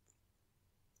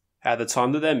 At the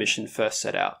time that their mission first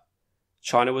set out,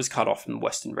 China was cut off from the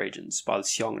western regions by the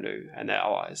Xiongnu and their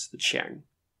allies, the Qiang.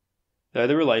 Though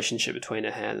the relationship between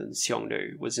the Han and the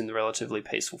Xiongnu was in the relatively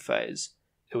peaceful phase,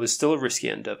 it was still a risky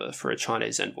endeavour for a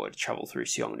Chinese envoy to travel through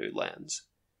Xiongnu lands.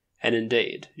 And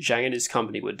indeed, Zhang and his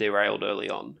company were derailed early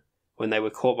on, when they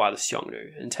were caught by the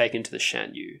Xiongnu and taken to the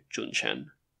Shanyu, Junchen.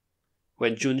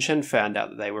 When Junchen found out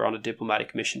that they were on a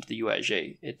diplomatic mission to the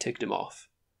UAG, it ticked him off.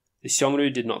 The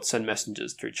Xiongnu did not send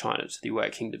messengers through China to the Wei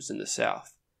kingdoms in the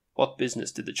south. What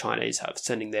business did the Chinese have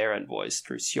sending their envoys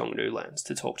through Xiongnu lands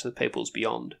to talk to the peoples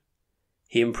beyond?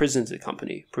 He imprisoned the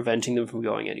company, preventing them from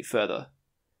going any further.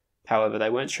 However, they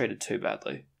weren't treated too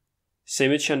badly.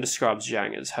 Sima Qian describes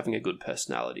Zhang as having a good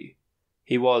personality.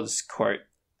 He was, quote,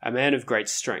 a man of great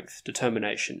strength,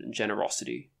 determination, and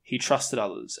generosity. He trusted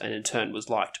others, and in turn was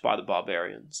liked by the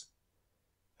barbarians.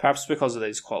 Perhaps because of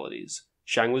these qualities,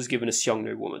 Zhang was given a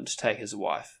Xiongnu woman to take as a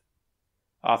wife.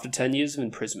 After 10 years of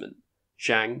imprisonment,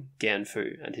 Zhang, Gan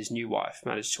Fu, and his new wife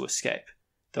managed to escape,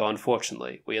 though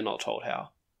unfortunately we are not told how.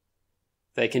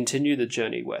 They continued the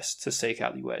journey west to seek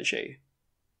out the UAG.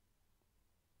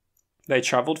 They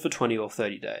travelled for 20 or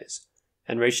 30 days,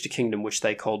 and reached a kingdom which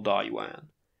they called Dayuan,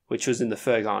 which was in the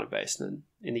Fergana Basin,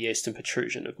 in the eastern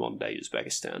protrusion of modern-day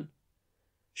Uzbekistan.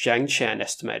 Zhang Qian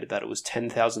estimated that it was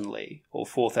 10,000 li, or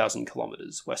 4,000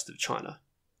 kilometres, west of China.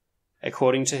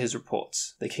 According to his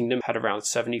reports, the kingdom had around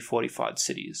 70 fortified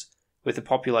cities, with a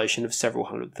population of several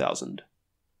 100,000.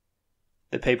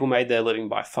 The people made their living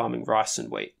by farming rice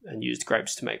and wheat, and used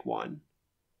grapes to make wine.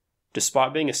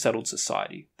 Despite being a settled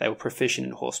society, they were proficient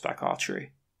in horseback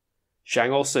archery.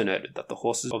 Zhang also noted that the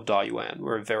horses of Dayuan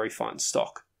were of very fine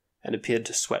stock, and appeared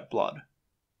to sweat blood.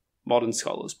 Modern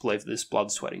scholars believe that this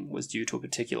blood sweating was due to a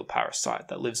particular parasite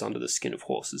that lives under the skin of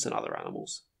horses and other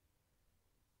animals.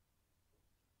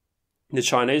 The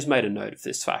Chinese made a note of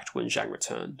this fact when Zhang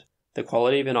returned. The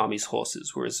quality of an army's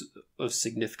horses was of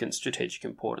significant strategic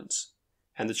importance,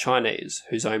 and the Chinese,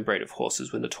 whose own breed of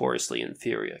horses were notoriously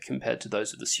inferior compared to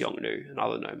those of the Xiongnu and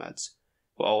other nomads,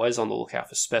 were always on the lookout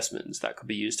for specimens that could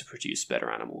be used to produce better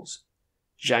animals.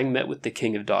 Zhang met with the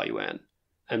king of Dayuan,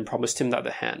 and promised him that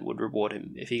the Han would reward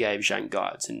him if he gave Zhang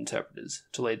guides and interpreters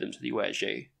to lead them to the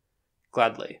UAG.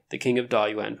 Gladly, the king of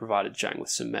Dayuan provided Zhang with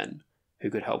some men who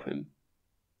could help him.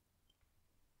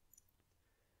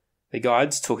 The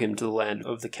guides took him to the land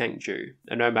of the Kangju,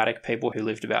 a nomadic people who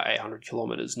lived about 800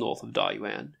 kilometres north of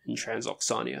Dayuan, in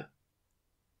Transoxania.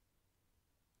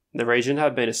 The region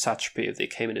had been a satrapy of the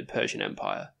Achaemenid Persian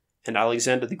Empire, and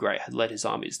Alexander the Great had led his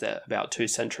armies there about 2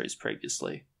 centuries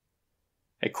previously.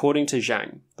 According to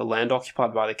Zhang, the land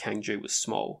occupied by the Kangju was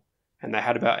small, and they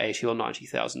had about 80 or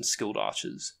 90,000 skilled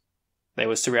archers. They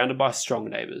were surrounded by strong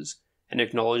neighbours, and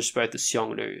acknowledged both the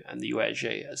Xiongnu and the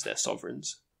UAG as their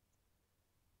sovereigns.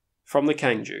 From the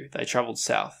Kangju, they travelled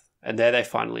south, and there they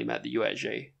finally met the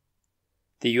UAG.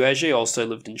 The UAG also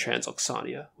lived in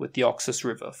Transoxania, with the Oxus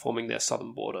River forming their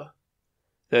southern border.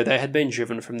 Though they had been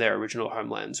driven from their original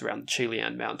homelands around the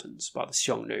Qilian Mountains by the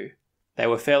Xiongnu, they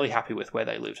were fairly happy with where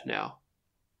they lived now.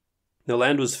 The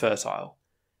land was fertile,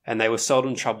 and they were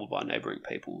seldom troubled by neighbouring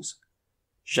peoples.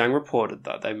 Zhang reported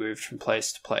that they moved from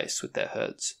place to place with their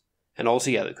herds, and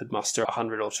altogether could muster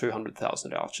 100 or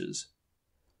 200,000 archers.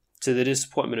 To the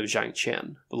disappointment of Zhang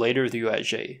Qian, the leader of the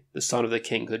UAG, the son of the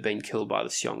king who had been killed by the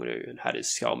Xiongnu and had his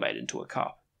skull made into a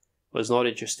cup, was not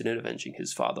interested in avenging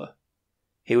his father.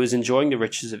 He was enjoying the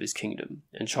riches of his kingdom,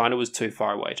 and China was too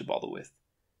far away to bother with.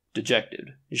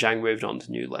 Dejected, Zhang moved on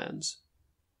to new lands.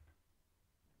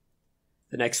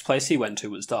 The next place he went to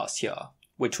was Daxia,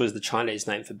 which was the Chinese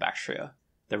name for Bactria,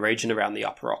 the region around the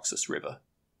upper Oxus River.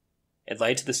 It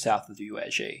lay to the south of the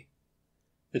UAG.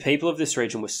 The people of this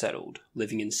region were settled,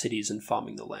 living in cities and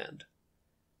farming the land.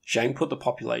 Zhang put the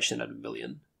population at 1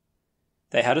 million.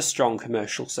 They had a strong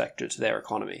commercial sector to their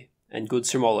economy, and goods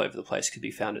from all over the place could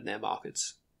be found in their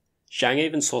markets. Zhang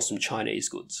even saw some Chinese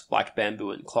goods, like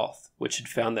bamboo and cloth, which had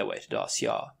found their way to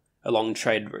Daxia, along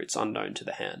trade routes unknown to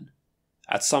the Han.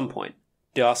 At some point,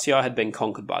 Daxia had been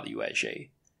conquered by the UAG,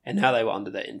 and now they were under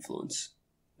their influence.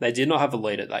 They did not have a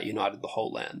leader that united the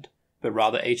whole land, but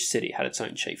rather each city had its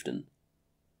own chieftain.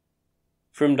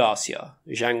 From Daxia,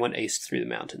 Zhang went east through the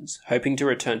mountains, hoping to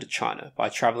return to China by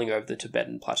travelling over the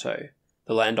Tibetan Plateau,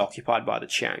 the land occupied by the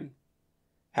Qiang.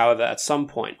 However, at some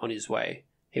point on his way,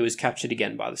 he was captured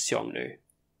again by the Xiongnu.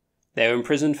 They were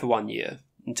imprisoned for 1 year,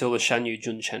 until the Shanyu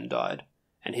Junchen died,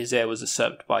 and his heir was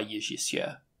usurped by Yi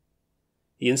Jixie.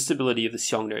 The instability of the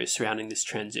Xiongnu surrounding this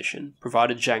transition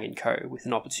provided Zhang and co. with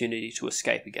an opportunity to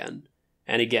escape again,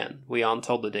 and again we aren't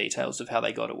told the details of how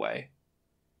they got away.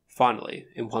 Finally,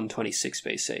 in 126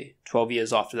 BC, 12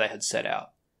 years after they had set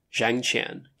out, Zhang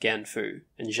Qian, Gan Fu,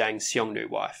 and Zhang's Xiongnu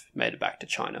wife made it back to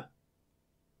China.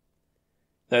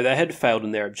 Though they had failed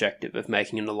in their objective of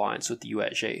making an alliance with the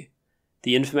UAG,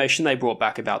 the information they brought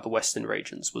back about the western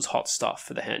regions was hot stuff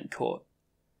for the Han court.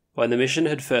 When the mission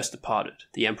had first departed,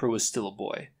 the emperor was still a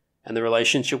boy, and the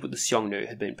relationship with the Xiongnu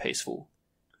had been peaceful.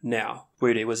 Now,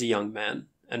 Wudi was a young man,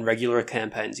 and regular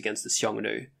campaigns against the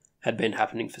Xiongnu had been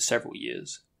happening for several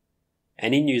years.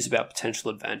 Any news about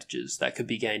potential advantages that could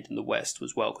be gained in the west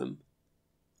was welcome.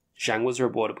 Zhang was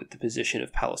rewarded with the position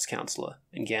of palace councillor,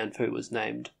 and Gan Fu was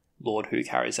named Lord who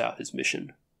carries out his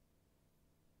mission.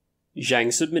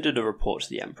 Zhang submitted a report to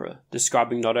the emperor,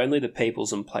 describing not only the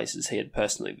peoples and places he had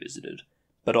personally visited,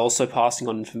 but also passing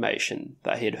on information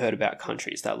that he had heard about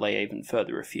countries that lay even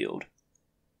further afield.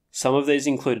 Some of these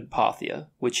included Parthia,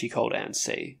 which he called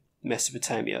Ansi,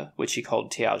 Mesopotamia, which he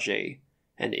called Tiaji,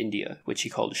 and India, which he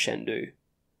called Shendu.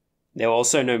 There were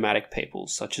also nomadic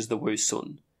peoples such as the Wu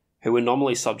Sun, who were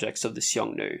nominally subjects of the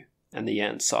Xiongnu and the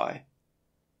Yansai.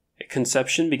 A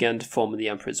conception began to form in the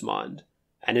emperor's mind,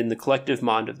 and in the collective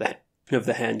mind of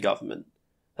the Han government,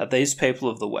 that these people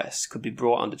of the West could be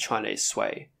brought under Chinese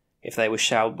sway if they were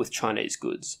showered with Chinese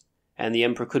goods, and the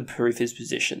emperor could prove his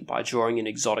position by drawing in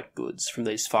exotic goods from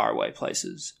these faraway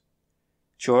places.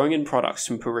 Drawing in products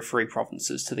from periphery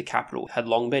provinces to the capital had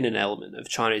long been an element of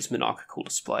Chinese monarchical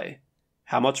display.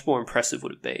 How much more impressive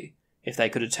would it be if they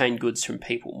could obtain goods from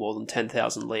people more than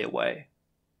 10,000 li away?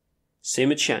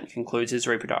 Sima Qian concludes his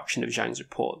reproduction of Zhang's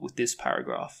report with this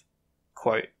paragraph.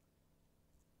 Quote,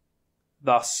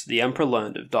 "Thus, the emperor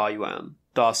learned of Dayuan,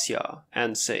 Daxia,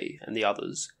 Ansi, and the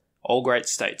others, all great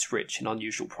states rich in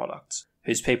unusual products,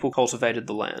 whose people cultivated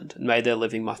the land and made their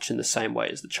living much in the same way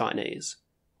as the Chinese.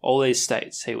 All these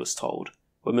states, he was told,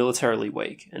 were militarily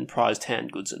weak and prized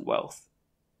hand goods and wealth.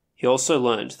 He also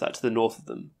learned that to the north of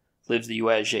them lived the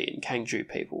Yuezhi and Kangju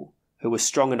people, who were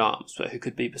strong in arms but who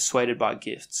could be persuaded by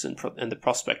gifts and the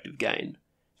prospect of gain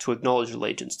to acknowledge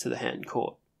allegiance to the Han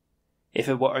court. If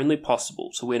it were only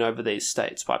possible to win over these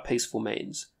states by peaceful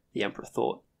means, the emperor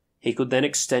thought, he could then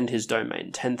extend his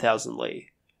domain 10,000 li,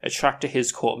 attract to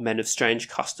his court men of strange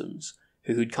customs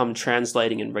who could come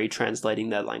translating and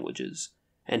retranslating their languages,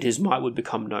 and his might would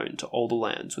become known to all the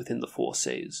lands within the four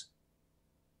seas."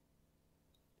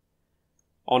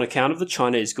 On account of the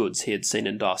Chinese goods he had seen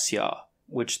in Daxia,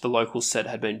 which the locals said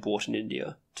had been bought in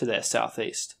India, to their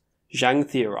southeast, Zhang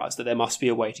theorized that there must be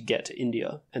a way to get to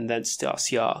India, and thence to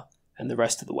Daxia and the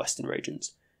rest of the western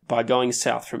regions, by going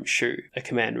south from Shu, a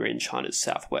commandery in China's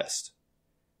southwest.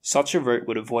 Such a route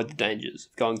would avoid the dangers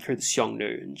of going through the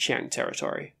Xiongnu and Qiang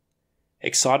territory.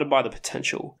 Excited by the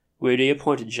potential, Wudi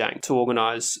appointed Zhang to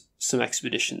organize some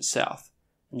expeditions south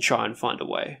and try and find a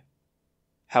way.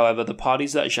 However, the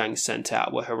parties that Zhang sent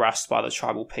out were harassed by the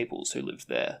tribal peoples who lived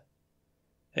there.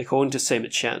 According to Sima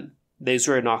Qian, these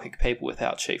were anarchic people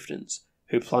without chieftains,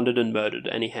 who plundered and murdered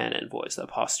any Han envoys that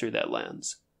passed through their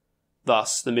lands.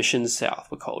 Thus, the missions south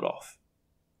were called off.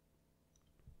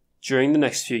 During the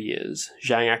next few years,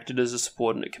 Zhang acted as a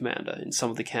subordinate commander in some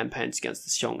of the campaigns against the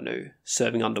Xiongnu,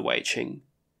 serving under Wei Qing.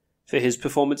 For his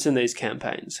performance in these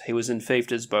campaigns, he was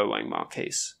enfeoffed as Bowang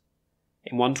Marquis.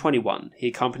 In 121, he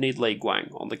accompanied Li Guang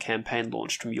on the campaign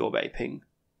launched from Yorbei-Ping.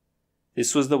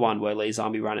 This was the one where Li's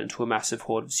army ran into a massive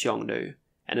horde of Xiongnu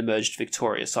and emerged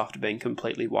victorious after being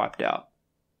completely wiped out.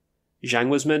 Zhang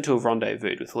was meant to have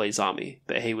rendezvoused with Li's army,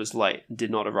 but he was late and did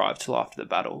not arrive till after the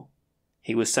battle.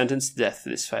 He was sentenced to death for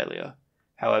this failure.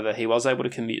 However, he was able to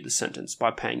commute the sentence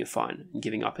by paying a fine and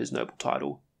giving up his noble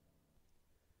title.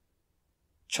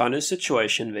 China's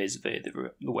situation vis-a-vis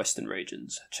the western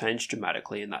regions changed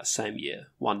dramatically in that same year,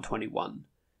 121,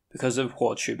 because of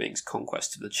Hua Chubing's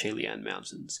conquest of the Qilian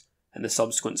Mountains and the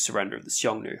subsequent surrender of the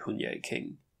Xiongnu Hunye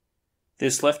king.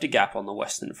 This left a gap on the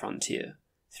western frontier,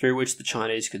 through which the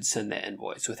Chinese could send their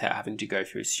envoys without having to go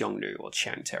through Xiongnu or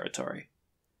Qiang territory.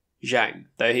 Zhang,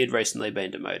 though he had recently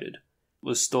been demoted,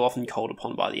 was still often called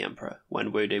upon by the emperor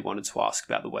when Wudi wanted to ask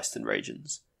about the western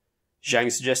regions.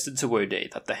 Zhang suggested to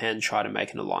Wudi that the Han try to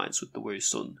make an alliance with the Wu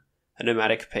Sun, a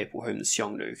nomadic people whom the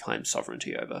Xiongnu claimed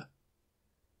sovereignty over.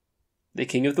 The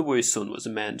king of the Wu Sun was a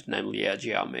man named Liu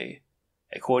Jiami.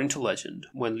 According to legend,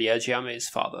 when Liu Jiami's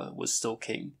father was still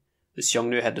king, the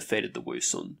Xiongnu had defeated the Wu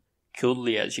Sun, killed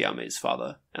Liu Jiami's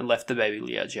father, and left the baby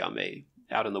Liu Jiami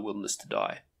out in the wilderness to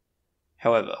die.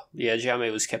 However, Liu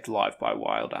Jiami was kept alive by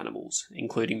wild animals,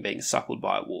 including being suckled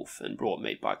by a wolf and brought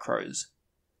meat by crows.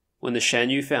 When the Shan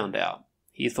Yu found out,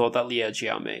 he thought that Liu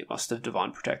Jiami must have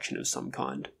divine protection of some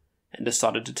kind, and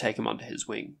decided to take him under his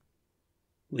wing.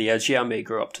 Liu Jiami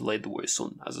grew up to lead the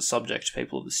VIII as a subject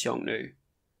people of the Xiongnu.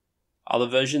 Other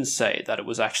versions say that it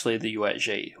was actually the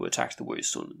UHG who attacked the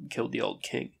VIII and killed the old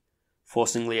king,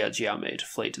 forcing Liu Jiami to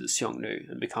flee to the Xiongnu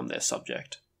and become their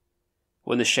subject.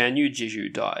 When the Shanyu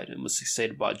Jiju died and was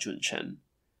succeeded by Junchen,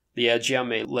 Liu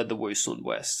Jiami led the VIII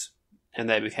west, and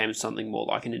they became something more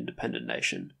like an independent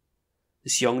nation. The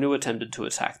Xiongnu attempted to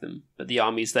attack them, but the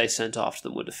armies they sent after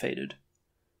them were defeated.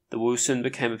 The Wu soon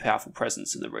became a powerful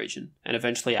presence in the region, and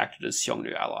eventually acted as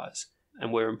Xiongnu allies,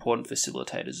 and were important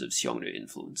facilitators of Xiongnu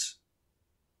influence.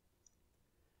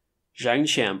 Zhang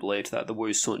Qian believed that the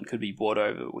Wu Sun could be bought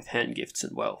over with Han gifts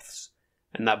and wealths,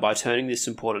 and that by turning this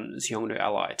important Xiongnu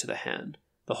ally to the Han,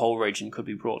 the whole region could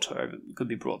be brought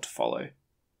to follow.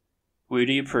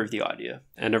 Wudi approved the idea,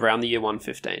 and around the year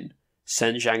 115,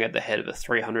 sent Zhang at the head of a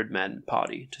 300-man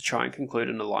party to try and conclude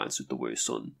an alliance with the Wu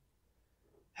Sun.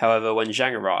 However, when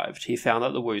Zhang arrived, he found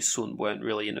that the Wu Sun weren't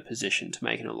really in a position to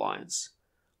make an alliance.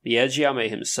 Liu Jiami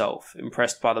himself,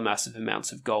 impressed by the massive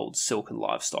amounts of gold, silk and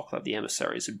livestock that the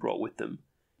emissaries had brought with them,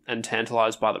 and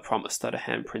tantalized by the promise that a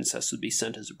Han princess would be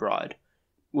sent as a bride,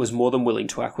 was more than willing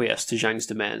to acquiesce to Zhang's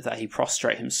demand that he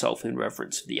prostrate himself in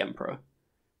reverence for the emperor.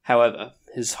 However,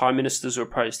 his high ministers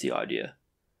opposed the idea.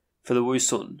 For the Wu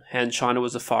Sun, Han China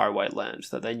was a faraway land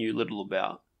that they knew little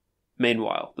about.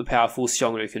 Meanwhile, the powerful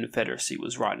Xiongnu Confederacy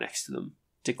was right next to them.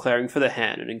 Declaring for the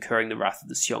Han and incurring the wrath of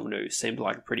the Xiongnu seemed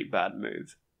like a pretty bad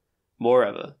move.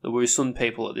 Moreover, the Wu Sun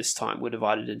people at this time were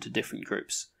divided into different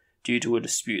groups, due to a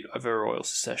dispute over royal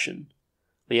succession.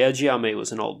 Liu Jiami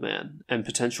was an old man, and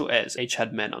potential heirs each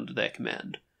had men under their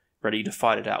command, ready to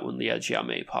fight it out when Liu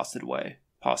Jiami passed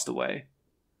away.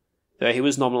 Though he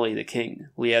was nominally the king,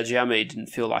 Liu Jiami didn't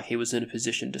feel like he was in a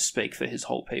position to speak for his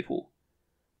whole people.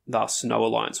 Thus, no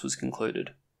alliance was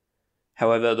concluded.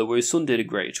 However, the Wu Sun did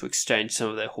agree to exchange some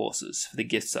of their horses for the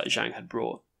gifts that Zhang had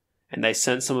brought, and they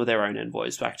sent some of their own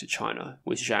envoys back to China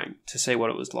with Zhang to see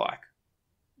what it was like.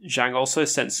 Zhang also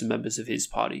sent some members of his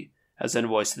party as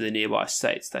envoys to the nearby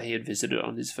states that he had visited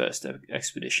on his first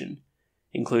expedition,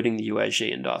 including the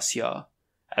UAG and Daxia,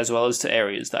 as well as to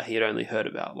areas that he had only heard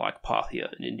about like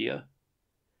Parthia and India.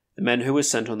 The men who were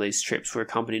sent on these trips were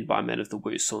accompanied by men of the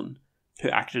Wu Sun, who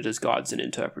acted as guides and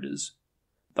interpreters.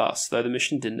 Thus, though the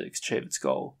mission didn't achieve its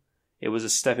goal, it was a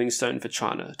stepping stone for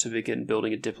China to begin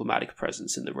building a diplomatic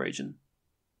presence in the region.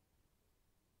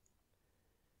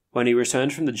 When he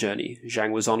returned from the journey,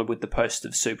 Zhang was honoured with the post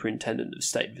of Superintendent of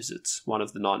State Visits, one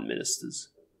of the 9 ministers.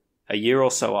 A year or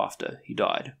so after, he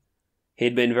died. He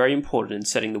had been very important in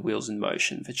setting the wheels in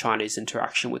motion for Chinese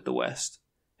interaction with the West,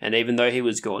 and even though he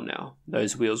was gone now,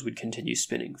 those wheels would continue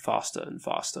spinning faster and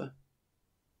faster.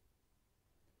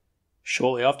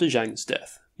 Shortly after Zhang's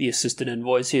death, the assistant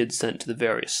envoys he had sent to the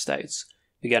various states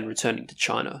began returning to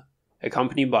China,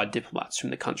 accompanied by diplomats from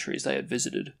the countries they had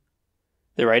visited.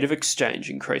 The rate of exchange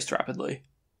increased rapidly.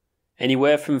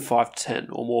 Anywhere from 5 to 10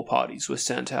 or more parties were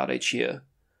sent out each year,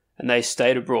 and they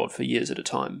stayed abroad for years at a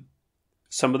time.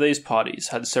 Some of these parties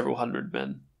had several hundred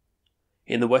men.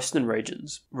 In the western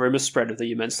regions, rumours spread of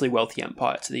the immensely wealthy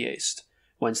empire to the east,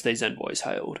 whence these envoys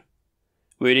hailed.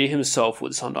 Wudi himself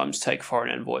would sometimes take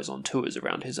foreign envoys on tours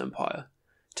around his empire,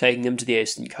 taking them to the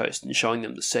eastern coast and showing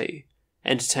them the sea,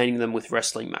 entertaining them with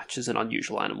wrestling matches and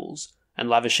unusual animals, and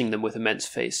lavishing them with immense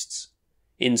feasts.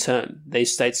 In turn,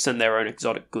 these states sent their own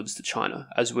exotic goods to China,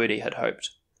 as Wudi had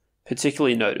hoped.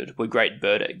 Particularly noted were great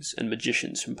bird eggs and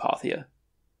magicians from Parthia.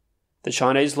 The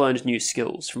Chinese learned new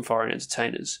skills from foreign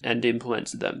entertainers and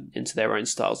implemented them into their own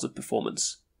styles of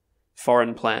performance.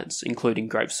 Foreign plants, including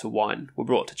grapes for wine, were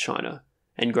brought to China,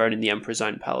 and grown in the emperor's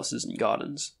own palaces and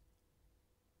gardens.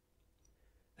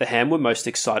 The Han were most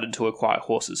excited to acquire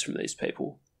horses from these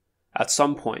people. At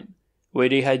some point,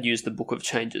 Wudi had used the Book of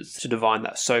Changes to divine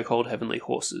that so-called heavenly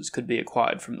horses could be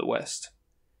acquired from the West.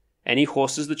 Any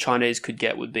horses the Chinese could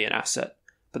get would be an asset,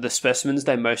 but the specimens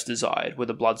they most desired were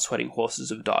the blood-sweating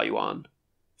horses of Dayuan.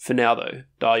 For now, though,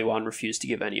 Dayuan refused to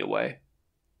give any away.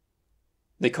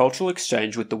 The cultural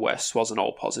exchange with the West wasn't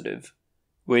all positive.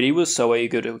 Wudi was so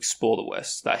eager to explore the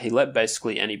West that he let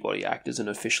basically anybody act as an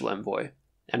official envoy,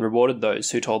 and rewarded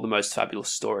those who told the most fabulous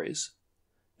stories.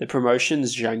 The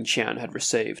promotions Zhang Qian had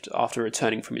received after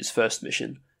returning from his first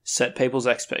mission set people's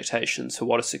expectations for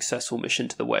what a successful mission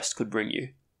to the West could bring you.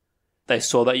 They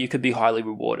saw that you could be highly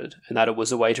rewarded, and that it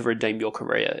was a way to redeem your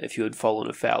career if you had fallen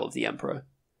afoul of the Emperor.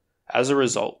 As a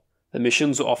result, the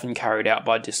missions were often carried out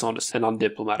by dishonest and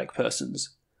undiplomatic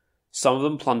persons. Some of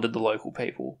them plundered the local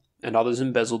people, and others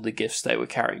embezzled the gifts they were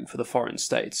carrying for the foreign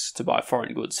states to buy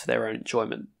foreign goods for their own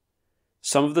enjoyment.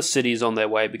 Some of the cities on their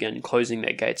way began closing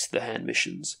their gates to the Han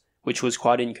missions, which was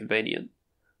quite inconvenient.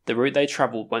 The route they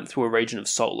travelled went through a region of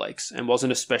salt lakes and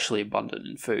wasn't especially abundant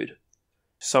in food.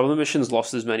 Some of the missions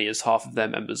lost as many as half of their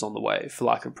members on the way for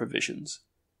lack of provisions.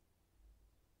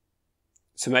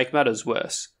 To make matters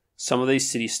worse, some of these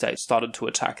city-states started to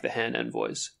attack the Han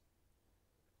envoys.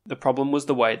 The problem was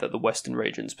the way that the western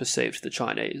regions perceived the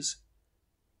Chinese.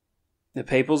 The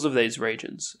peoples of these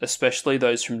regions, especially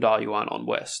those from Dayuan on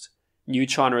west, knew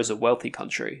China as a wealthy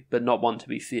country, but not one to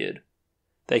be feared.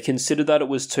 They considered that it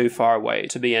was too far away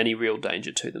to be any real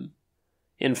danger to them.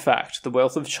 In fact, the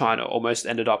wealth of China almost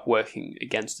ended up working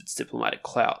against its diplomatic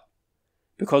clout.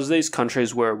 Because these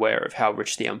countries were aware of how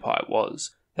rich the empire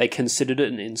was, they considered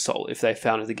it an insult if they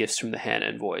found the gifts from the Han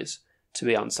envoys to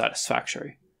be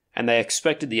unsatisfactory, and they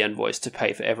expected the envoys to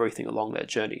pay for everything along their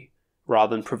journey,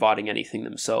 rather than providing anything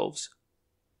themselves.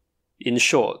 In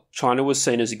short, China was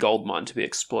seen as a gold mine to be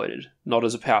exploited, not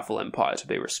as a powerful empire to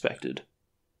be respected.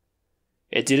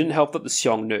 It didn't help that the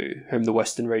Xiongnu, whom the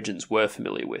western regions were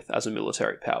familiar with as a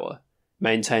military power,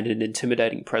 maintained an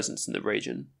intimidating presence in the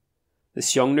region. The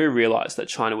Xiongnu realised that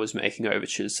China was making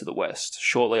overtures to the west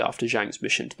shortly after Zhang's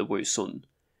mission to the VIII,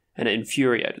 and it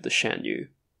infuriated the Shanyu.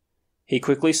 He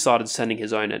quickly started sending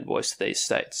his own envoys to these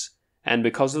states, and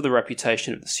because of the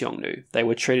reputation of the Xiongnu, they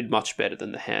were treated much better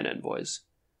than the Han envoys.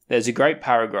 There's a great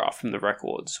paragraph from the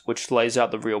records which lays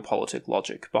out the realpolitik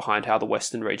logic behind how the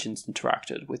western regions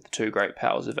interacted with the two great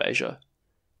powers of Asia.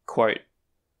 Quote,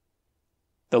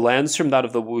 "The lands from that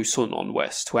of the Wusun on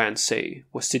west to Anxi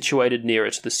were situated nearer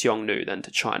to the Xiongnu than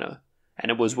to China,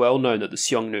 and it was well known that the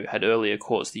Xiongnu had earlier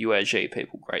caused the UAG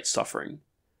people great suffering.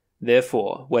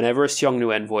 Therefore, whenever a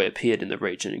Xiongnu envoy appeared in the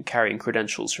region carrying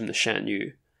credentials from the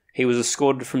Shanyu, he was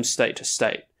escorted from state to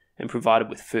state and provided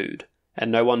with food, and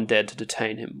no one dared to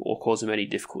detain him or cause him any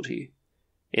difficulty.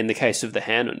 In the case of the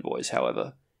Han envoys,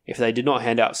 however, if they did not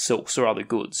hand out silks or other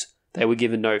goods, they were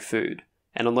given no food,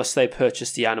 and unless they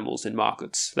purchased the animals in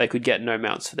markets, they could get no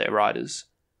mounts for their riders.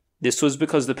 This was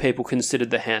because the people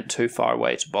considered the Han too far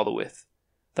away to bother with.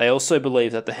 They also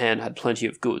believed that the Han had plenty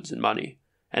of goods and money,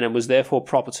 and it was therefore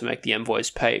proper to make the envoys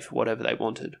pay for whatever they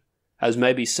wanted. As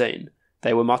may be seen,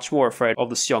 they were much more afraid of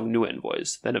the Xiongnu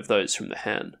envoys than of those from the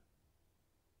Han.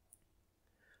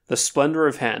 The splendour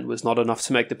of Han was not enough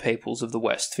to make the peoples of the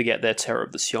West forget their terror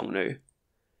of the Xiongnu.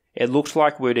 It looked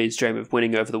like Wudi's dream of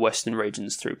winning over the western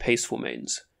regions through peaceful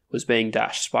means was being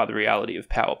dashed by the reality of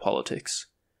power politics.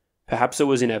 Perhaps it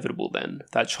was inevitable then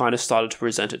that China started to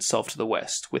present itself to the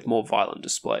West with more violent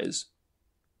displays.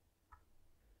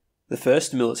 The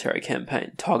first military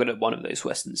campaign targeted one of these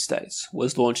western states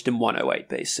was launched in 108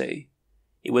 BC.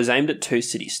 It was aimed at two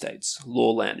city-states,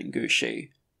 Lawland and Guxi.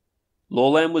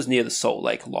 Lawland was near the salt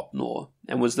lake Lop Nor,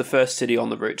 and was the first city on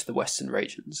the route to the western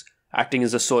regions, acting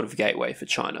as a sort of gateway for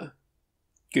China.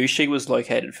 Guxi was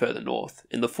located further north,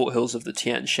 in the foothills of the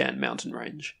Tian Shan mountain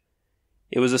range.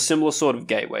 It was a similar sort of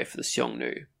gateway for the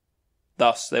Xiongnu.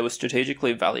 Thus, they were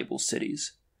strategically valuable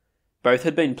cities. Both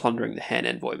had been plundering the Han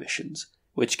envoy missions,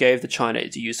 which gave the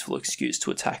Chinese a useful excuse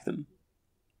to attack them.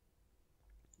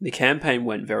 The campaign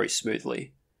went very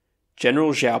smoothly.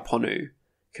 General Zhao Ponu,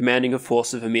 commanding a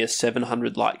force of a mere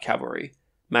 700 light cavalry,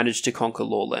 managed to conquer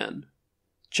Lawland.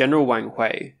 General Wang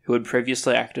Hui, who had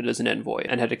previously acted as an envoy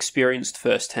and had experienced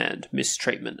first-hand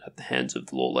mistreatment at the hands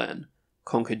of Lawland,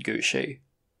 conquered Guxi.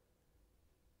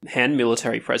 Han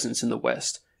military presence in the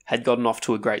west had gotten off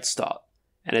to a great start,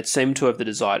 and it seemed to have the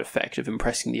desired effect of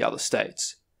impressing the other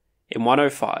states. In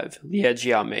 105, Lie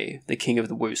Jiami, the king of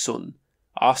the Wusun,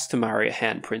 asked to marry a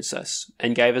Han princess,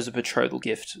 and gave as a betrothal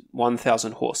gift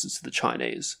 1,000 horses to the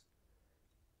Chinese.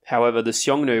 However, the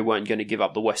Xiongnu weren't going to give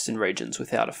up the western regions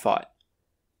without a fight.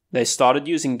 They started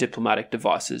using diplomatic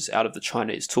devices out of the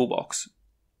Chinese toolbox.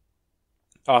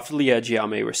 After Lie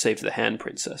Jiami received the Han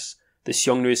princess, the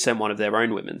Xiongnu sent one of their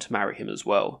own women to marry him as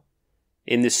well.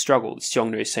 In this struggle, the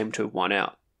Xiongnu seemed to have won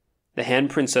out. The Han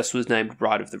princess was named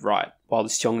Bride of the Right, while the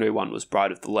Xiongnu one was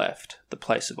Bride of the Left, the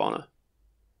place of honour.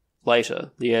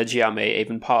 Later, Lie Jiami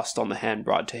even passed on the Han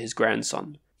bride to his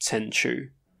grandson, Chen Chu,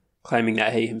 claiming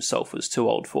that he himself was too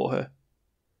old for her.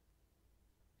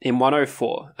 In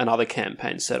 104, another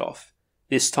campaign set off,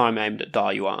 this time aimed at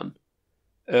Dayuan.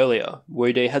 Earlier,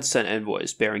 Wudi had sent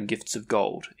envoys bearing gifts of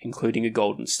gold, including a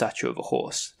golden statue of a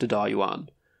horse, to Dayuan,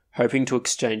 hoping to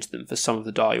exchange them for some of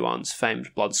the Dayuan's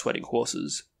famed blood-sweating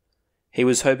horses. He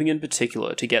was hoping in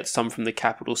particular to get some from the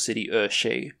capital city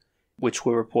Urshi, which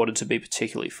were reported to be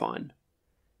particularly fine.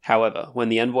 However, when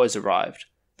the envoys arrived,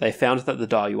 they found that the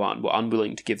Dayuan were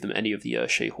unwilling to give them any of the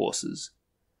Urshi horses.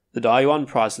 The Dayuan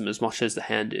prized them as much as the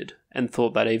Han did, and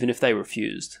thought that even if they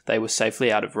refused, they were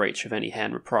safely out of reach of any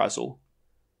Han reprisal.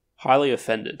 Highly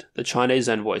offended, the Chinese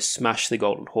envoys smashed the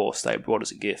golden horse they had brought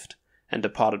as a gift, and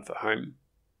departed for home.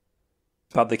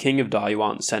 But the king of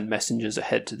Dayuan sent messengers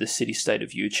ahead to the city-state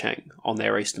of Yucheng on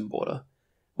their eastern border,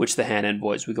 which the Han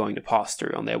envoys were going to pass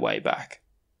through on their way back.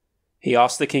 He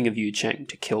asked the king of Yucheng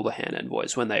to kill the Han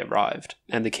envoys when they arrived,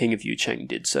 and the king of Yucheng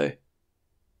did so.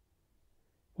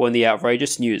 When the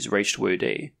outrageous news reached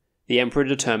Wudi, the emperor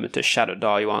determined to shatter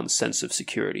Dayuan's sense of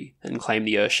security and claim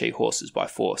the Ershi horses by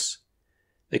force.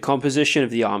 The composition of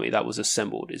the army that was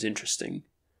assembled is interesting.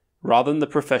 Rather than the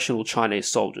professional Chinese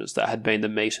soldiers that had been the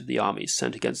meat of the armies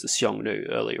sent against the Xiongnu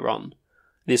earlier on,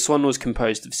 this one was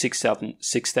composed of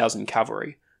 6,000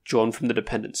 cavalry drawn from the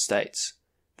dependent states,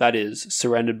 that is,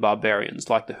 surrendered barbarians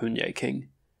like the Hunye king,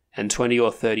 and 20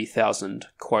 or 30,000,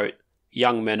 quote,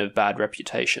 young men of bad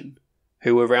reputation,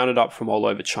 who were rounded up from all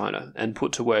over China and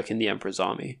put to work in the emperor's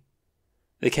army.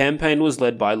 The campaign was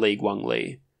led by Li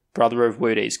Guangli, brother of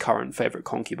Wudi's current favourite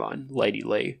concubine, Lady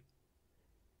Li.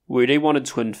 Wudi wanted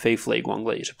to enfeoff Li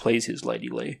Guangli to please his Lady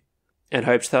Li, and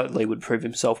hoped that Li would prove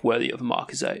himself worthy of a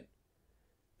marquisate.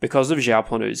 Because of Zhao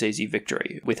Ponu's easy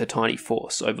victory with a tiny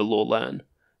force over Luo Lan,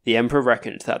 the emperor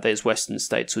reckoned that these western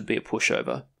states would be a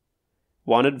pushover.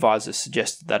 One advisor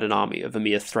suggested that an army of a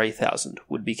mere 3,000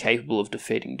 would be capable of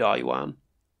defeating Dayuan.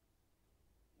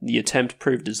 The attempt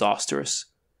proved disastrous.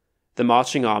 The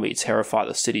marching army terrified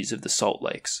the cities of the Salt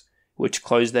Lakes, which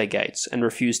closed their gates and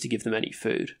refused to give them any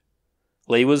food.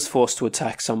 Li was forced to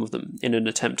attack some of them in an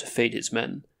attempt to feed his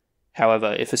men.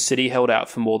 However, if a city held out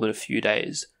for more than a few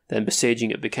days, then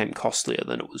besieging it became costlier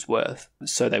than it was worth,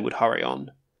 so they would hurry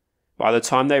on. By the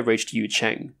time they reached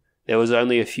Yucheng, there was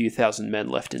only a few thousand men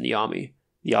left in the army,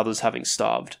 the others having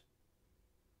starved.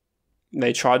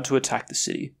 They tried to attack the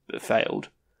city, but failed.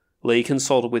 Li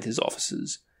consulted with his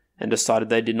officers, and decided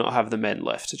they did not have the men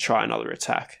left to try another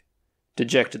attack.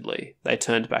 Dejectedly, they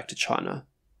turned back to China.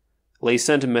 Li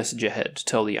sent a message ahead to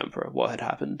tell the emperor what had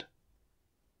happened.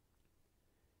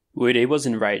 Wudi was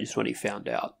enraged when he found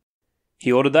out.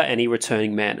 He ordered that any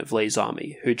returning man of Li's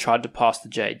army who tried to pass the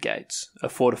Jade Gates, a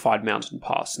fortified mountain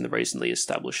pass in the recently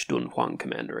established Dunhuang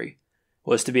commandery,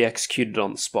 was to be executed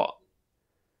on the spot.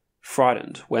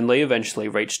 Frightened, when Li eventually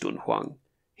reached Dunhuang,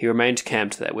 he remained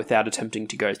camped there without attempting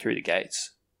to go through the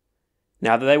gates.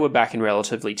 Now that they were back in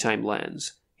relatively tame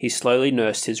lands, he slowly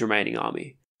nursed his remaining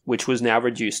army, which was now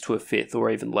reduced to a fifth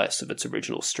or even less of its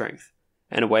original strength,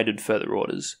 and awaited further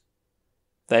orders.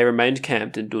 They remained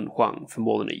camped in Dunhuang for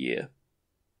more than a year.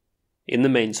 In the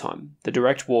meantime, the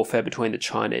direct warfare between the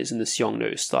Chinese and the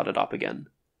Xiongnu started up again.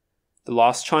 The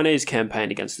last Chinese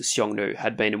campaign against the Xiongnu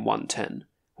had been in 110,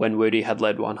 when Wudi had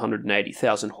led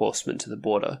 180,000 horsemen to the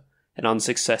border and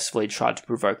unsuccessfully tried to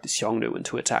provoke the Xiongnu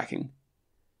into attacking.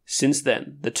 Since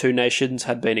then, the two nations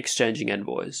had been exchanging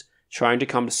envoys, trying to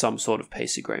come to some sort of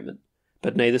peace agreement,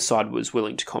 but neither side was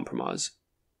willing to compromise.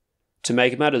 To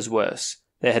make matters worse,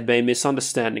 there had been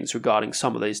misunderstandings regarding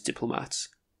some of these diplomats.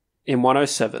 In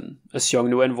 107, a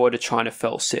Xiongnu envoy to China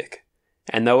fell sick,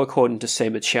 and though according to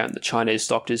Sima Qian the Chinese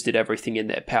doctors did everything in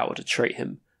their power to treat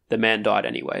him, the man died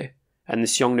anyway, and the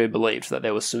Xiongnu believed that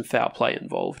there was some foul play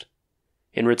involved.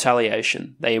 In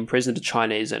retaliation, they imprisoned a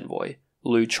Chinese envoy,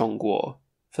 Lu Chongguo,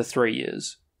 for 3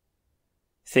 years.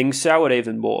 Things soured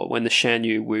even more when the Shan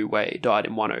Yu Wu Wei died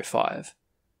in 105,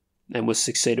 and was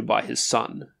succeeded by his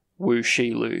son, Wu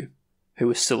Shilu, who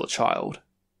was still a child.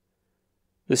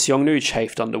 The Xiongnu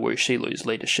chafed under Wu Shilu's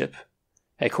leadership.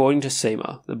 According to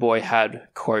Sima, the boy had,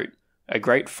 quote, a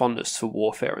great fondness for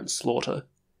warfare and slaughter,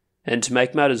 and to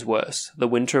make matters worse, the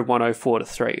winter of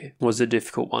 104-3 was a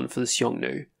difficult one for the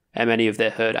Xiongnu, and many of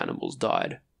their herd animals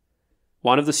died.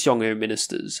 One of the Xiongnu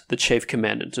ministers, the chief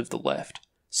commandant of the left,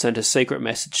 sent a secret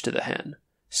message to the Han,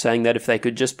 saying that if they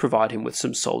could just provide him with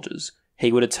some soldiers,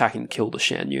 he would attack and kill the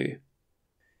Shan Yu.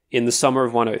 In the summer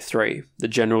of 103, the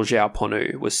General Zhao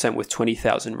Ponu was sent with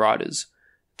 20,000 riders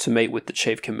to meet with the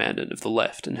chief commandant of the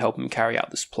left and help him carry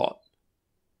out this plot.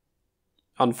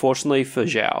 Unfortunately for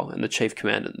Zhao and the chief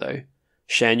commandant though,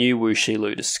 Shan Yu Wu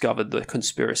Shilu discovered the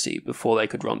conspiracy before they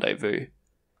could rendezvous.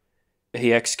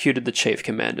 He executed the chief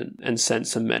commandant and sent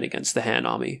some men against the Han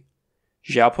army.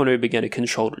 Zhao Ponu began a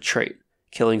controlled retreat,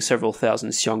 killing several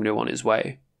thousand Xiongnu on his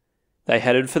way. They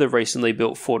headed for the recently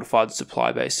built fortified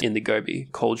supply base in the Gobi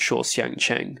called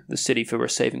Shuoxiangcheng, the city for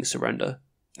receiving surrender.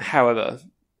 However,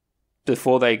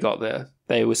 before they got there,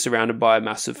 they were surrounded by a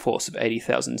massive force of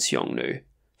 80,000 Xiongnu,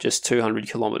 just 200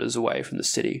 kilometers away from the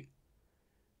city.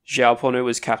 Zhao Ponu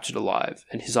was captured alive,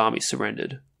 and his army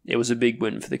surrendered. It was a big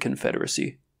win for the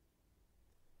Confederacy.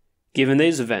 Given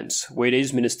these events,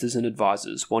 Wudi's ministers and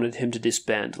advisors wanted him to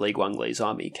disband Li Guangli's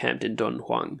army camped in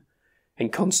Dunhuang,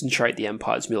 and concentrate the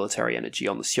empire's military energy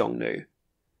on the Xiongnu.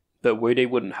 But Wudi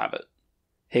wouldn't have it.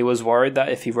 He was worried that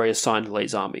if he reassigned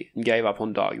Li's army and gave up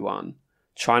on Dayuan,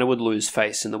 China would lose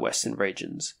face in the western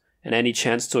regions, and any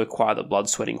chance to acquire the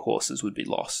blood-sweating horses would be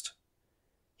lost.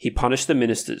 He punished the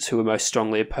ministers who were most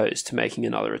strongly opposed to making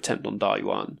another attempt on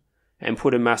Dayuan, and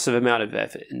put a massive amount of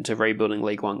effort into rebuilding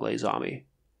Li Guangli's army.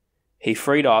 He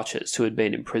freed archers who had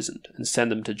been imprisoned and sent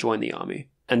them to join the army,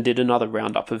 and did another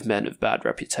roundup of men of bad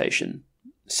reputation.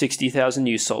 60,000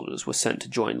 new soldiers were sent to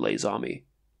join Li's army.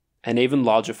 An even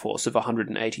larger force of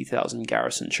 180,000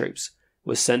 garrison troops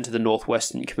was sent to the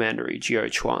northwestern commandery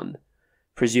Jiuquan,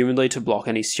 presumably to block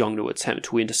any Xiongnu attempt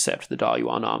to intercept the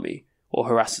Dayuan army or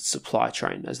harass its supply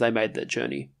train as they made their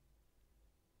journey.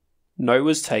 Note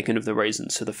was taken of the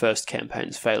reasons for the first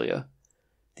campaign's failure.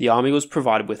 The army was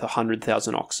provided with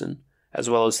 100,000 oxen, as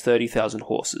well as 30,000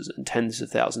 horses and tens of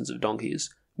thousands of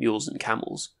donkeys, mules and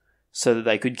camels, so that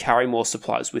they could carry more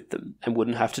supplies with them and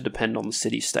wouldn't have to depend on the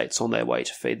city-states on their way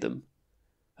to feed them.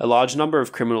 A large number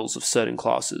of criminals of certain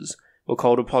classes were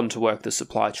called upon to work the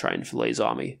supply train for Li's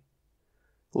army.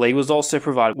 Li was also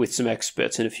provided with some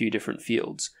experts in a few different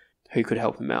fields who could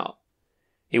help him out.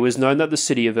 It was known that the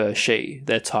city of Ershi,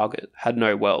 their target, had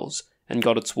no wells and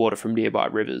got its water from nearby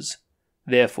rivers.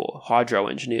 Therefore, hydro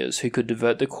engineers who could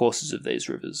divert the courses of these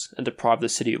rivers and deprive the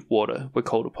city of water were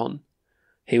called upon.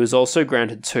 He was also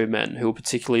granted 2 men who were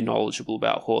particularly knowledgeable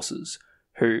about horses,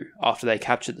 who, after they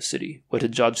captured the city, were to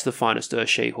judge the finest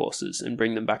Ershi horses and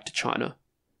bring them back to China.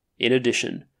 In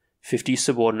addition, 50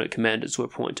 subordinate commanders were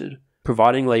appointed,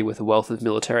 providing Li with a wealth of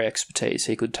military expertise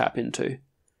he could tap into.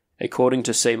 According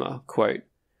to Sima, quote,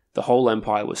 "The whole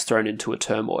empire was thrown into a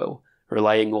turmoil,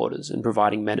 relaying orders and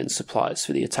providing men and supplies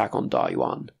for the attack on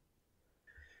Dayuan."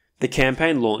 The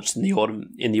campaign launched in the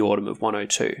autumn of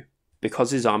 102.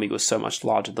 Because his army was so much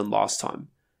larger than last time,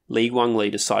 Li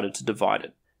Guangli decided to divide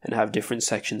it and have different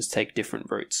sections take different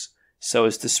routes, so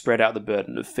as to spread out the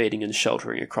burden of feeding and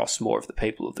sheltering across more of the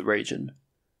people of the region.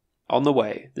 On the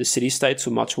way, the city-states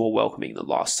were much more welcoming than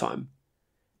last time.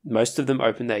 Most of them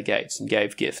opened their gates and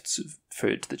gave gifts of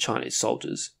food to the Chinese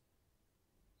soldiers.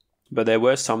 But there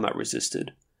were some that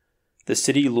resisted. The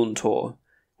city Luntor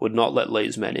would not let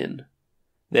Li's men in.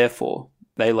 Therefore,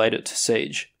 they laid it to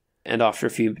siege, and after a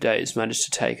few days managed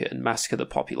to take it and massacre the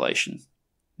population.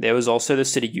 There was also the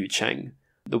city Yucheng,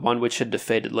 the one which had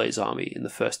defeated Li's army in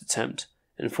the first attempt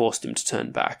and forced him to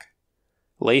turn back.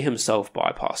 Li himself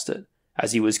bypassed it,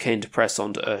 as he was keen to press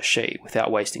on to Ershi without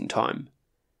wasting time.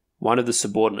 One of the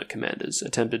subordinate commanders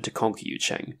attempted to conquer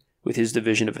Yucheng with his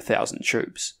division of 1,000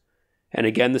 troops, and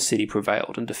again the city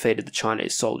prevailed and defeated the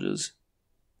Chinese soldiers.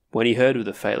 When he heard of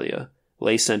the failure,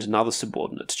 Li sent another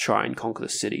subordinate to try and conquer the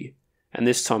city, and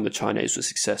this time the Chinese were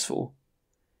successful.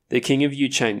 The king of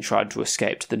Yucheng tried to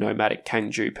escape to the nomadic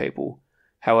Kangju people,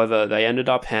 however they ended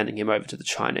up handing him over to the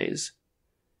Chinese.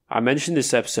 I mention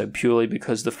this episode purely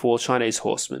because the 4 Chinese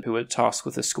horsemen who were tasked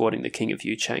with escorting the king of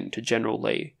Yucheng to General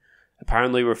Li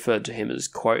apparently referred to him as,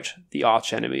 quote, "the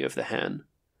arch-enemy of the Han."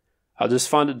 I just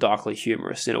find it darkly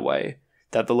humorous, in a way,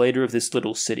 that the leader of this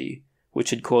little city,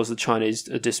 which had caused the Chinese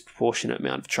a disproportionate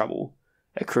amount of trouble,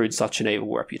 accrued such an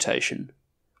evil reputation.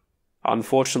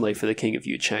 Unfortunately for the king of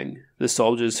Yucheng, the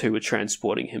soldiers who were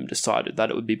transporting him decided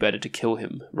that it would be better to kill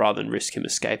him rather than risk him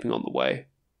escaping on the way.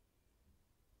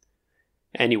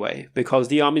 Anyway, because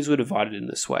the armies were divided in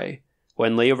this way,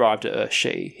 when Li arrived at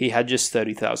Ershi, he had just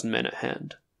 30,000 men at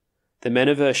hand. The men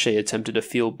of Ershi attempted a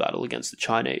field battle against the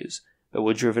Chinese, but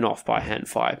were driven off by hand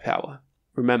firepower.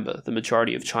 Remember, the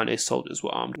majority of Chinese soldiers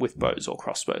were armed with bows or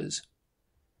crossbows.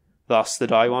 Thus, the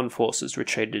Dayuan forces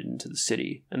retreated into the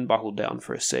city and buckled down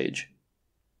for a siege.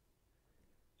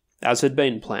 As had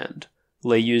been planned,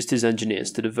 Li used his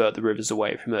engineers to divert the rivers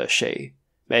away from Ershi,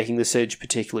 making the siege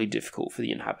particularly difficult for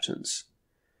the inhabitants.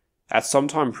 At some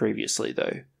time previously,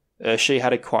 though, Ershi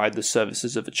had acquired the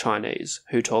services of the Chinese,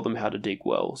 who taught them how to dig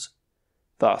wells.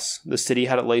 Thus, the city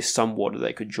had at least some water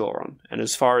they could draw on, and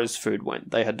as far as food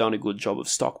went, they had done a good job of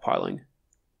stockpiling.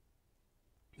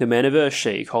 The men of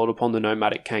Ershi called upon the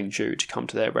nomadic Kangju to come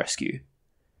to their rescue.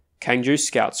 Kangju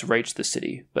scouts reached the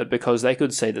city, but because they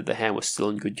could see that the Han was still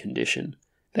in good condition,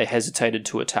 they hesitated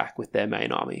to attack with their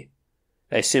main army.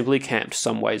 They simply camped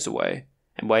some ways away,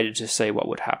 and waited to see what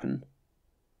would happen.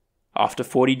 After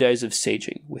 40 days of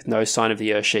sieging, with no sign of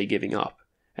the Ershi giving up,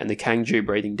 and the Kangju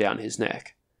breathing down his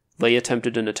neck, Li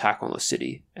attempted an attack on the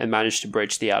city, and managed to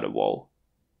breach the outer wall.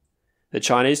 The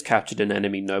Chinese captured an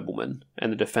enemy nobleman,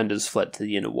 and the defenders fled to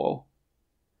the inner wall.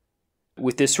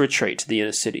 With this retreat to the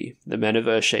inner city, the men of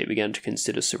Ershi began to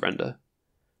consider surrender.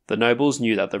 The nobles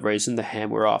knew that the reason the Han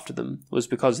were after them was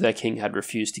because their king had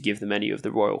refused to give them any of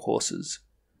the royal horses.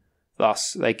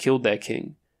 Thus, they killed their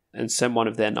king, and sent one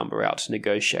of their number out to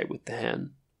negotiate with the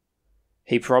Han.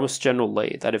 He promised General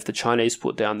Li that if the Chinese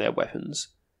put down their weapons,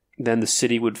 then the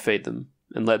city would feed them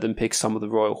and let them pick some of the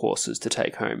royal horses to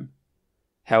take home.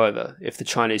 However, if the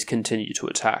Chinese continued to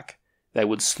attack, they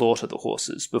would slaughter the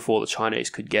horses before the Chinese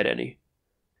could get any.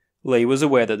 Li was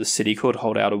aware that the city could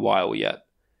hold out a while yet,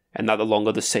 and that the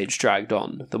longer the siege dragged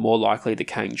on, the more likely the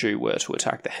Kangju were to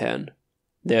attack the Han.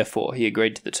 Therefore, he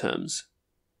agreed to the terms.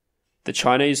 The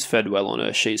Chinese fed well on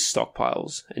Urxi's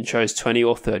stockpiles, and chose 20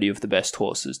 or 30 of the best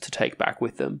horses to take back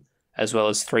with them, as well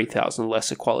as 3,000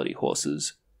 lesser quality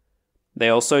horses. They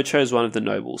also chose one of the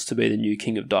nobles to be the new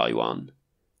king of Dayuan.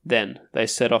 Then, they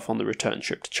set off on the return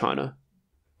trip to China.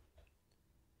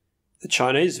 The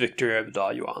Chinese victory over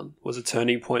Dayuan was a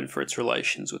turning point for its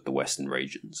relations with the western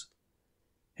regions.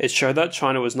 It showed that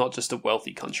China was not just a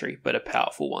wealthy country, but a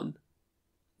powerful one.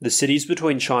 The cities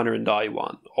between China and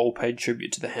Dayuan all paid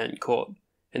tribute to the Han court,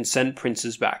 and sent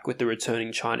princes back with the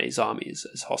returning Chinese armies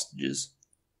as hostages.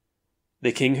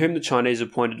 The king whom the Chinese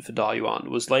appointed for Dayuan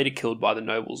was later killed by the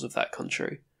nobles of that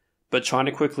country, but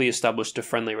China quickly established a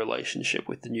friendly relationship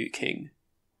with the new king.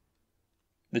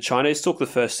 The Chinese took the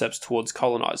first steps towards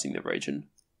colonizing the region.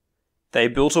 They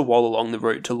built a wall along the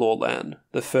route to Luolan,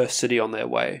 the first city on their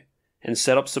way, and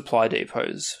set up supply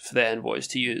depots for their envoys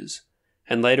to use,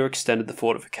 and later extended the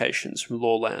fortifications from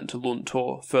Luolan to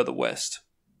Luntor further west.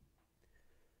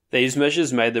 These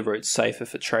measures made the route safer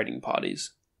for trading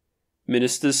parties.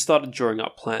 Ministers started drawing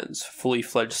up plans for fully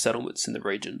fledged settlements in the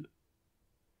region.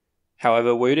 However,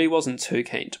 Wudi wasn't too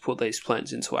keen to put these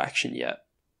plans into action yet.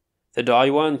 The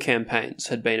Dayuan campaigns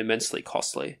had been immensely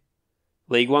costly.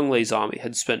 Li Guangli's army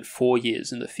had spent 4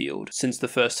 years in the field since the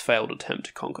first failed attempt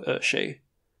to conquer Urxi.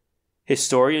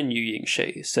 Historian Yu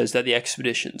Yingshi says that the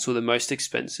expeditions were the most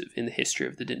expensive in the history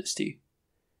of the dynasty.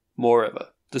 Moreover,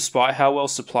 despite how well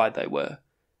supplied they were,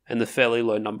 and the fairly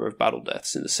low number of battle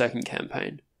deaths in the second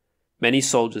campaign, many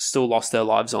soldiers still lost their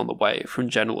lives on the way from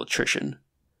general attrition.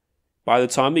 By the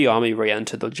time the army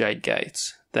re-entered the Jade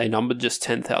Gates, they numbered just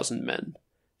 10,000 men,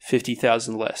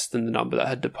 50,000 less than the number that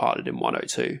had departed in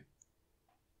 102.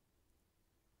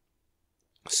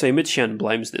 Sima Qian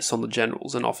blames this on the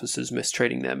generals and officers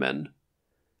mistreating their men.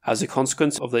 As a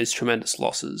consequence of these tremendous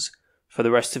losses, for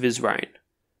the rest of his reign,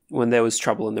 when there was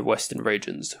trouble in the western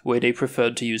regions, Wudi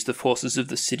preferred to use the forces of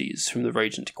the cities from the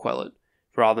region to quell it,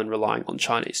 rather than relying on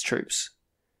Chinese troops.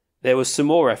 There were some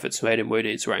more efforts made in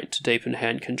Wudi's reign to deepen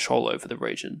Han control over the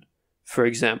region. For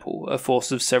example, a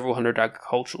force of several hundred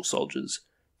agricultural soldiers,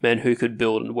 men who could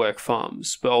build and work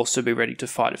farms, but also be ready to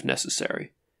fight if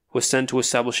necessary, were sent to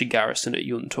establish a garrison at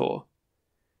Yuntor.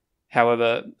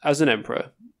 However, as an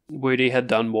emperor, Wudi had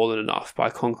done more than enough by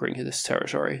conquering this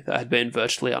territory that had been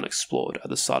virtually unexplored at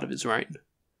the start of his reign.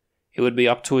 It would be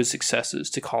up to his successors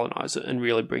to colonize it and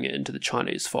really bring it into the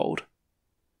Chinese fold.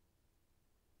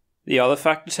 The other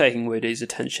factor taking Wudi's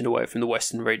attention away from the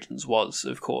western regions was,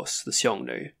 of course, the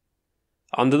Xiongnu.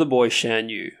 Under the boy Shan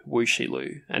Yu, Wu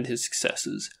Shilu, and his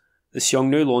successors, the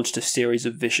Xiongnu launched a series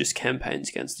of vicious campaigns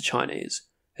against the Chinese,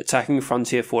 attacking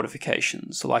frontier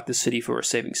fortifications like the city for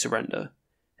receiving surrender,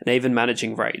 and even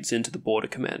managing raids into the border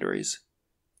commanderies.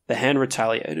 The Han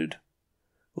retaliated.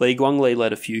 Li Guangli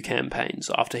led a few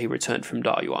campaigns after he returned from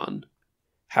Dayuan.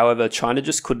 However, China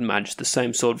just couldn't manage the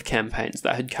same sort of campaigns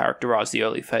that had characterized the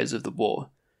early phase of the war,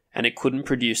 and it couldn't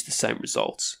produce the same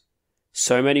results.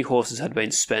 So many horses had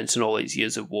been spent in all these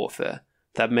years of warfare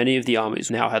that many of the armies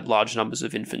now had large numbers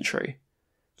of infantry,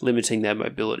 limiting their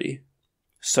mobility.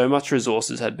 So much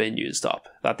resources had been used up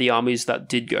that the armies that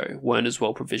did go weren't as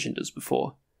well provisioned as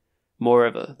before.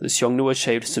 Moreover, the Xiongnu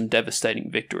achieved some devastating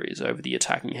victories over the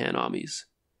attacking Han armies.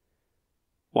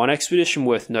 One expedition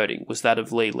worth noting was that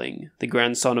of Li Ling, the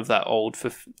grandson of that old,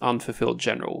 unfulfilled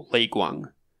general, Li Guang.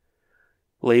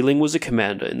 Li Ling was a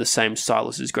commander in the same style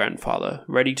as his grandfather,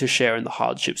 ready to share in the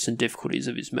hardships and difficulties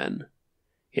of his men.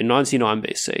 In 99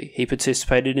 BC, he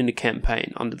participated in a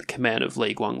campaign under the command of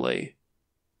Li Guangli.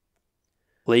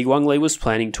 Li Guangli was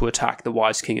planning to attack the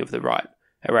Wise King of the Right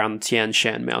around the Tian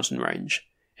Shan mountain range,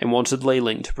 and wanted Li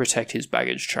Ling to protect his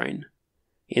baggage train.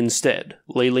 Instead,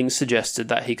 Li Ling suggested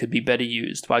that he could be better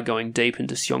used by going deep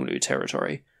into Xiongnu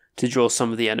territory to draw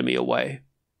some of the enemy away.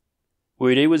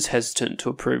 Wudi was hesitant to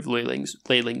approve Li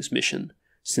Ling's mission,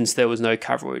 since there was no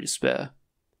cavalry to spare.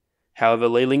 However,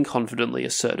 Li Ling confidently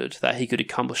asserted that he could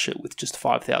accomplish it with just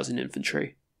 5,000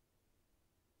 infantry.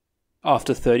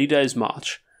 After 30 days'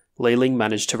 march, Li Ling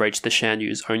managed to reach the Shan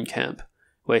Yu's own camp,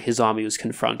 where his army was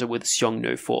confronted with a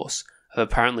Xiongnu force of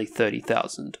apparently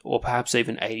 30,000, or perhaps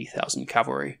even 80,000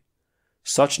 cavalry.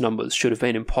 Such numbers should have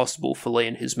been impossible for Li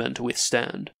and his men to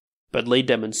withstand, but Li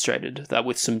demonstrated that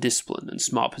with some discipline and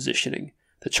smart positioning,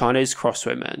 the Chinese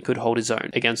crossbowman could hold his own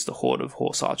against a horde of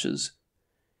horse archers.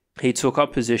 He took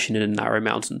up position in a narrow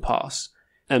mountain pass,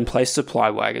 and placed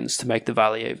supply wagons to make the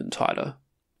valley even tighter.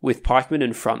 With pikemen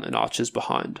in front and archers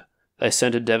behind, they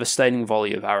sent a devastating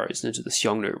volley of arrows into the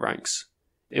Xiongnu ranks.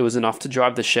 It was enough to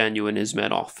drive the Shan Yu and his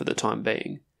men off for the time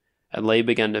being, and Li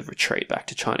began to retreat back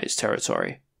to Chinese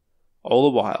territory. All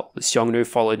the while, the Xiongnu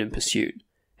followed in pursuit,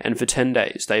 and for 10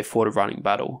 days they fought a running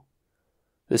battle.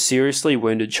 The seriously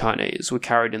wounded Chinese were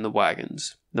carried in the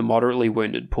wagons, the moderately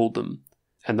wounded pulled them,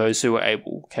 and those who were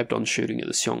able kept on shooting at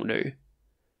the Xiongnu.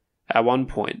 At one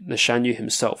point, the Shan Yu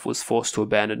himself was forced to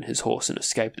abandon his horse and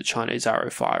escape the Chinese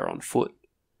arrow fire on foot.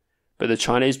 But the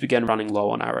Chinese began running low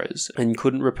on arrows and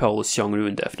couldn't repel the Xiongnu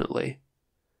indefinitely.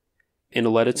 In a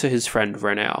letter to his friend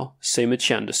Renao, Sima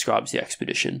Qian describes the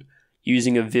expedition,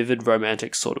 using a vivid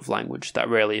romantic sort of language that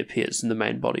rarely appears in the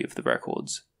main body of the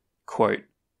records. Quote,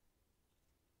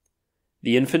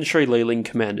 "The infantry Li Ling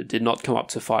commanded did not come up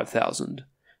to 5,000.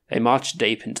 They marched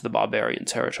deep into the barbarian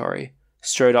territory,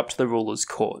 strode up to the ruler's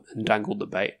court and dangled the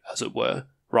bait, as it were,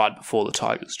 right before the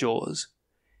tiger's jaws.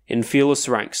 In fearless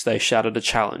ranks they shouted a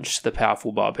challenge to the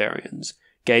powerful barbarians,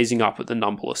 gazing up at the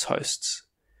numberless hosts.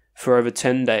 For over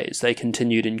 10 days they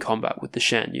continued in combat with the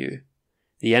Shan Yu.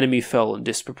 The enemy fell in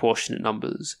disproportionate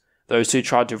numbers. Those who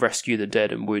tried to rescue the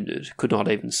dead and wounded could not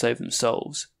even save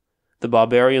themselves. The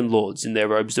barbarian lords in their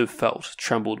robes of felt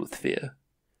trembled with fear.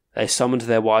 They summoned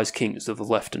their wise kings of the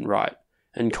left and right,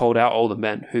 and called out all the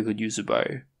men who could use a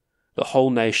bow. The whole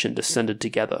nation descended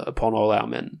together upon all our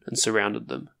men and surrounded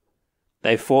them.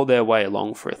 They fought their way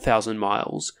along for 1,000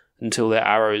 miles, until their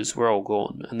arrows were all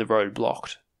gone and the road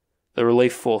blocked. The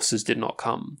relief forces did not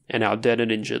come, and our dead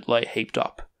and injured lay heaped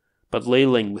up. But Li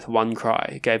Ling with one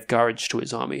cry gave courage to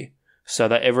his army, so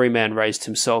that every man raised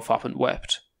himself up and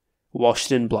wept.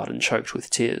 Washed in blood and choked with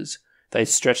tears, they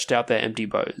stretched out their empty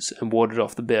bows and warded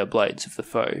off the bare blades of the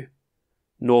foe.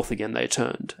 North again they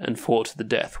turned, and fought to the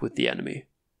death with the enemy."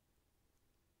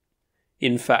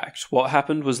 In fact, what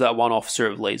happened was that one officer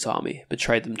of Li's army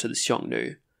betrayed them to the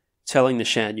Xiongnu, telling the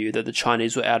Shan Yu that the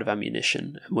Chinese were out of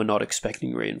ammunition and were not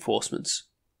expecting reinforcements.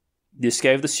 This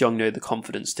gave the Xiongnu the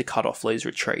confidence to cut off Li's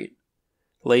retreat.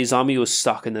 Li's army was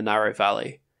stuck in the narrow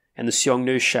valley, and the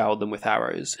Xiongnu showered them with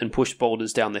arrows and pushed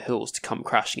boulders down the hills to come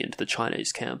crashing into the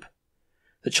Chinese camp.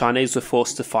 The Chinese were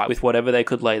forced to fight with whatever they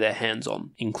could lay their hands on,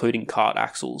 including cart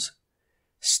axles.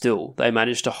 Still, they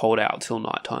managed to hold out till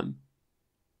night time.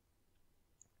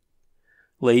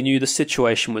 Li knew the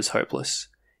situation was hopeless.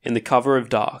 In the cover of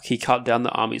dark, he cut down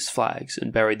the army's flags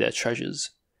and buried their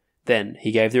treasures. Then,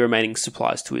 he gave the remaining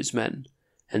supplies to his men,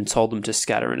 and told them to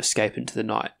scatter and escape into the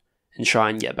night, and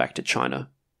try and get back to China.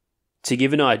 To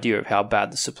give an idea of how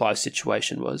bad the supply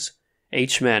situation was,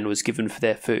 each man was given for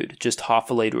their food just half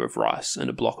a litre of rice and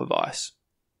a block of ice.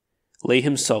 Li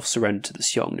himself surrendered to the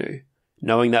Xiongnu,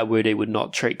 knowing that Wudi would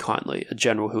not treat kindly a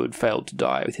general who had failed to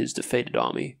die with his defeated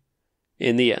army.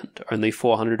 In the end, only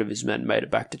 400 of his men made it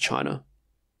back to China.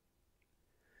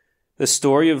 The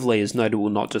story of Li is notable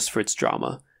not just for its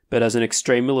drama, but as an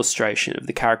extreme illustration of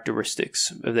the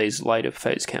characteristics of these later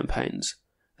phase campaigns: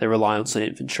 the reliance on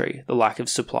infantry, the lack of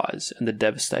supplies, and the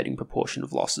devastating proportion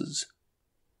of losses.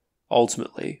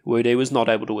 Ultimately, Wudi was not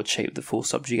able to achieve the full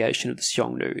subjugation of the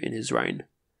Xiongnu in his reign.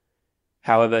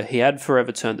 However, he had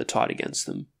forever turned the tide against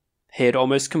them. He had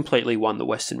almost completely won the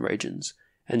western regions,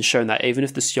 and shown that even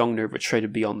if the Xiongnu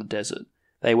retreated beyond the desert,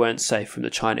 they weren't safe from the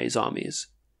Chinese armies.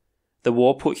 The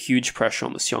war put huge pressure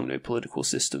on the Xiongnu political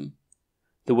system.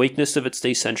 The weakness of its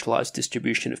decentralized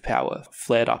distribution of power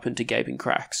flared up into gaping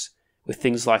cracks, with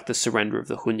things like the surrender of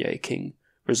the Hunye king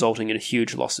resulting in a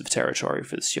huge loss of territory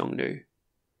for the Xiongnu,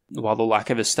 while the lack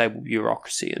of a stable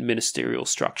bureaucracy and ministerial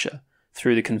structure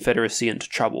threw the Confederacy into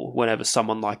trouble whenever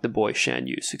someone like the boy Shan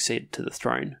Yu succeeded to the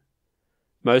throne.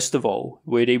 Most of all,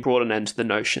 Wudi brought an end to the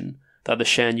notion that the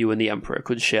Shan Yu and the Emperor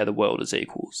could share the world as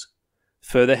equals.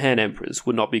 Further Han emperors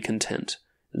would not be content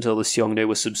until the Xiongnu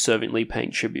were subserviently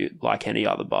paying tribute like any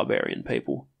other barbarian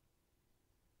people.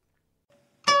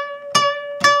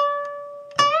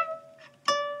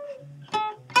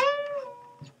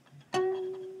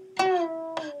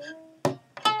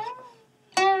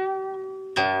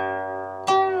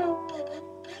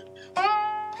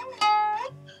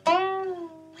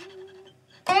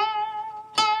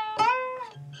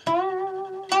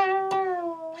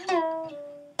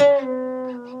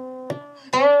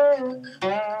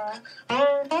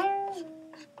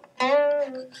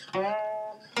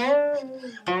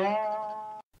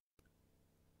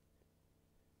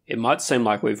 It might seem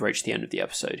like we've reached the end of the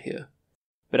episode here,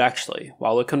 but actually,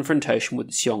 while the confrontation with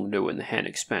the Xiongnu and the Han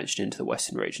expansion into the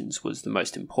western regions were the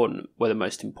most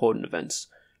important events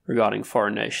regarding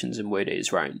foreign nations in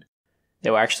Wudi's reign,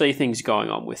 There were actually things going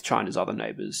on with China's other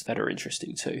neighbours that are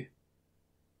interesting too.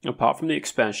 Apart from the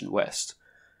expansion west,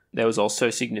 there was also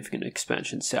significant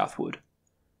expansion southward.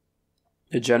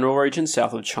 The general region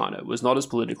south of China was not as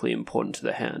politically important to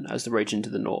the Han as the region to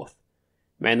the north,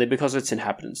 mainly because its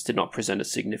inhabitants did not present a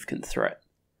significant threat.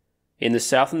 In the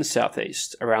south and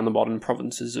southeast, around the modern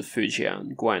provinces of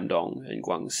Fujian, Guangdong, and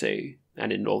Guangxi,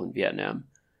 and in northern Vietnam,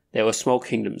 there were small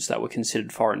kingdoms that were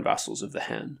considered foreign vassals of the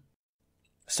Han.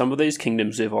 Some of these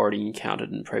kingdoms we've already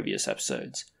encountered in previous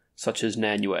episodes, such as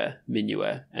Nanyue,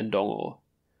 Minyue, and Dongor.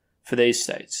 For these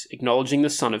states, acknowledging the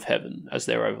Son of Heaven as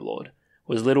their overlord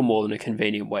was little more than a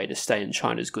convenient way to stay in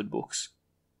China's good books.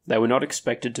 They were not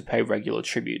expected to pay regular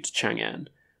tribute to Chang'an,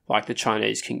 like the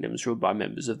Chinese kingdoms ruled by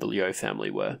members of the Liu family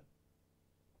were.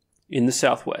 In the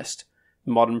southwest,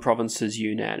 the modern provinces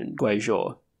Yunnan and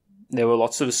Guizhou, there were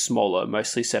lots of smaller,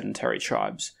 mostly sedentary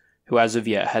tribes, who as of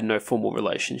yet had no formal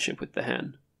relationship with the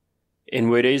Han. In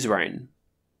Wudi's reign,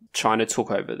 China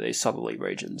took over these southerly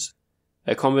regions.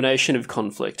 A combination of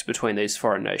conflict between these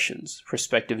foreign nations,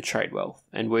 prospective trade wealth,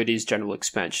 and Wudi's general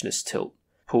expansionist tilt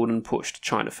pulled and pushed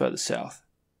China further south.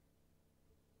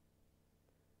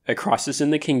 A crisis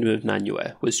in the kingdom of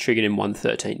Nanyue was triggered in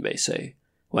 113 BC,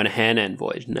 when a Han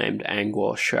envoy named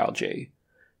Anguo Shaoji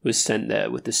was sent there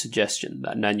with the suggestion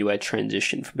that Nanyue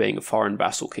transition from being a foreign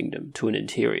vassal kingdom to an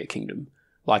interior kingdom,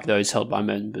 like those held by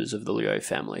members of the Liu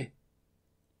family.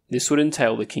 This would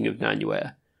entail the king of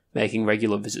Nanyue making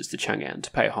regular visits to Chang'an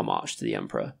to pay homage to the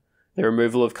emperor, the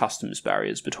removal of customs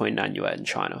barriers between Nanyue and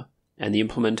China, and the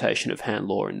implementation of Han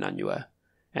law in Nanyue,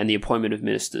 and the appointment of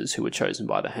ministers who were chosen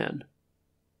by the Han.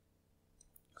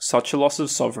 Such a loss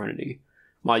of sovereignty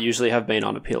might usually have been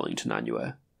unappealing to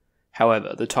Nanyue.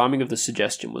 However, the timing of the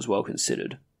suggestion was well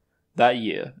considered. That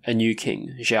year, a new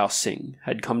king, Zhao Xing,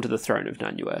 had come to the throne of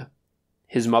Nanyue.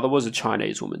 His mother was a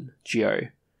Chinese woman, Jiao,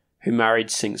 who married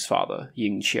Xing's father,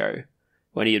 Ying Qiu,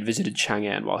 when he had visited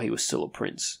Chang'an while he was still a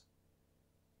prince.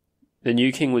 The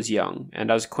new king was young, and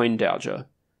as Queen Dowager,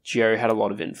 Jiao had a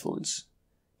lot of influence.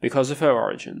 Because of her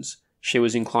origins, she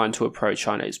was inclined to a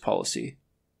pro-Chinese policy.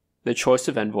 The choice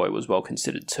of envoy was well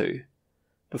considered too.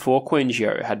 Before Queen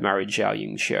Jiao had married Zhao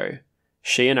Yingqiu,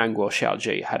 she and Anguo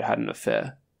Shaoji had had an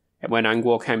affair, and when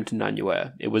Anguo came to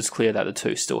Nanyue, it was clear that the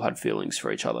two still had feelings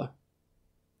for each other.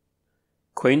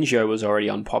 Queen Zhou was already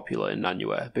unpopular in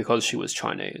Nanyue because she was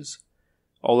Chinese.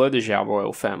 Although the Zhao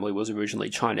royal family was originally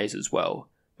Chinese as well,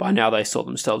 by now they saw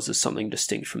themselves as something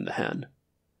distinct from the Han.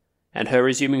 And her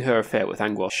resuming her affair with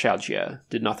Anguo Shaojie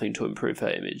did nothing to improve her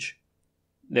image.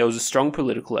 There was a strong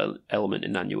political element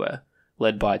in Nanyue,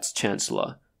 led by its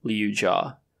chancellor, Liu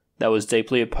Jia, that was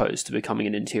deeply opposed to becoming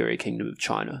an interior kingdom of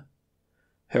China.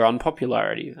 Her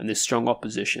unpopularity and this strong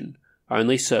opposition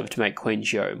only served to make Queen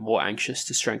Zhou more anxious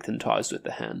to strengthen ties with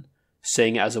the Han,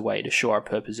 seeing it as a way to shore up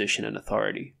her position and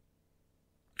authority.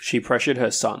 She pressured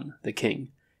her son, the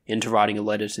king, into writing a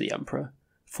letter to the emperor,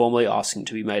 formally asking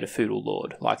to be made a feudal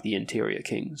lord like the interior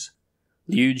kings.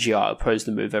 Liu Jia opposed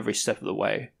the move every step of the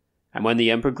way, and when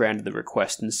the emperor granted the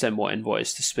request and sent more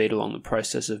envoys to speed along the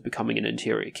process of becoming an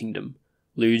interior kingdom,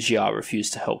 Liu Jia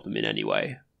refused to help them in any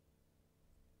way.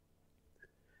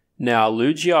 Now,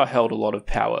 Liu Jia held a lot of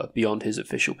power beyond his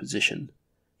official position.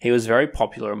 He was very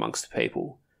popular amongst the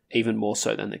people, even more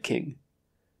so than the king.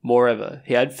 Moreover,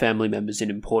 he had family members in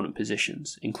important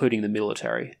positions, including the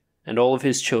military, and all of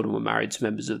his children were married to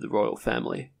members of the royal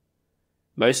family.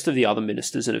 Most of the other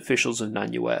ministers and officials of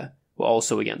Nanyue were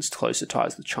also against closer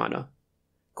ties with China.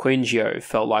 Queen Zhou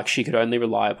felt like she could only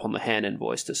rely upon the Han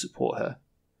envoys to support her.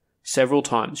 Several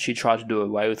times she tried to do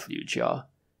away with Liu Jia,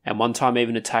 and one time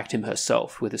even attacked him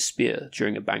herself with a spear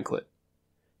during a banquet.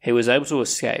 He was able to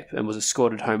escape and was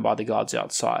escorted home by the guards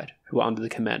outside, who were under the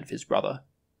command of his brother.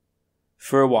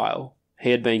 For a while,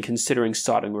 he had been considering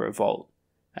starting a revolt,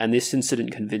 and this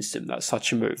incident convinced him that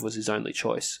such a move was his only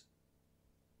choice.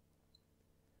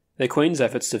 The Queen's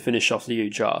efforts to finish off Liu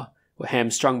Jia were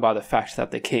hamstrung by the fact that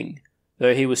the king,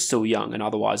 though he was still young and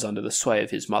otherwise under the sway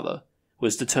of his mother,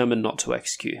 was determined not to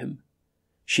execute him.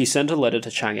 She sent a letter to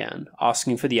Chang'an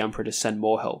asking for the emperor to send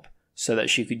more help so that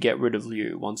she could get rid of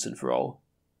Liu once and for all.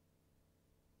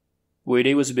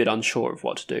 Wudi was a bit unsure of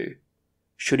what to do.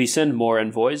 Should he send more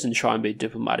envoys and try and be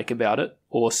diplomatic about it,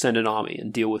 or send an army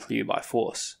and deal with Liu by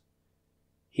force?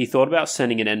 He thought about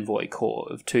sending an envoy corps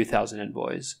of 2,000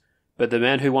 envoys, but the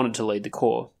man who wanted to lead the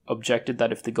corps objected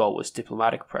that if the goal was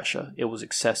diplomatic pressure, it was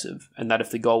excessive, and that if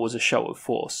the goal was a show of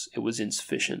force, it was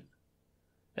insufficient.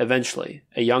 Eventually,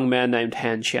 a young man named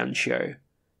Han Qianxiu,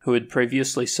 who had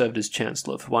previously served as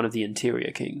chancellor for one of the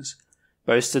interior kings,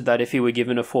 boasted that if he were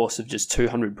given a force of just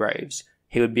 200 braves,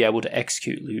 he would be able to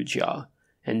execute Liu Jia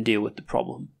and deal with the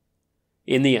problem.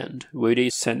 In the end, Wudi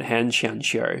sent Han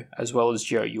Qianxiu, as well as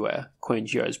Zhou Yue, Queen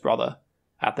Zhou's brother,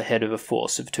 at the head of a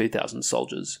force of 2,000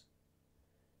 soldiers.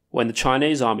 When the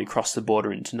Chinese army crossed the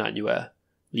border into Nanyue,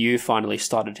 Liu finally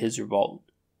started his revolt.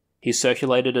 He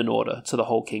circulated an order to the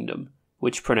whole kingdom,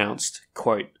 which pronounced,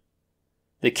 quote,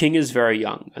 "The king is very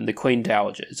young, and the queen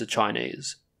dowager is a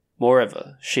Chinese.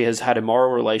 Moreover, she has had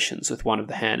immoral relations with one of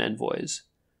the Han envoys.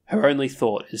 Her only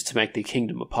thought is to make the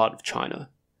kingdom a part of China.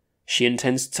 She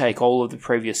intends to take all of the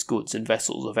previous goods and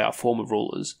vessels of our former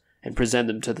rulers and present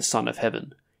them to the Son of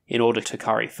Heaven, in order to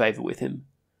curry favour with him.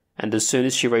 And as soon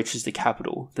as she reaches the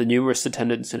capital, the numerous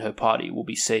attendants in her party will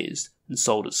be seized and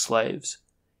sold as slaves.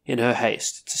 In her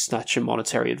haste to snatch a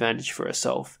monetary advantage for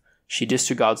herself, she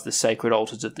disregards the sacred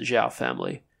altars of the Zhao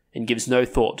family and gives no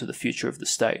thought to the future of the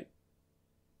state."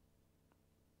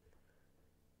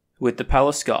 With the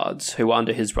palace guards, who were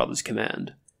under his brother's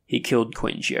command, he killed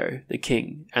Queen Zhou, the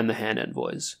king, and the Han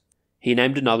envoys. He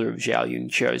named another of Zhao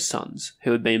Yunqiu's sons,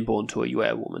 who had been born to a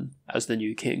Yue woman, as the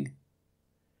new king.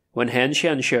 When Han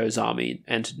Qianxiu's army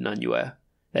entered Nanyue,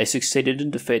 they succeeded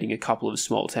in defeating a couple of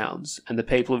small towns, and the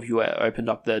people of Yue opened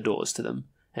up their doors to them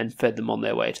and fed them on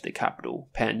their way to the capital,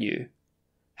 Panyu.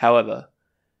 However,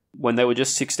 when they were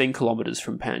just 16 kilometers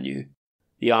from Panyu,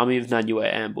 the army of Nanyue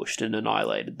ambushed and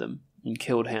annihilated them, and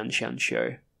killed Han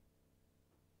Qianxiu.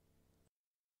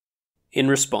 In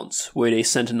response, Wudi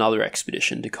sent another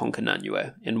expedition to conquer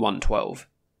Nanyue in 112.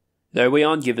 Though we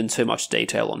aren't given too much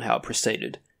detail on how it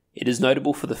proceeded, it is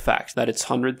notable for the fact that its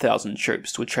 100,000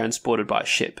 troops were transported by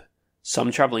ship, some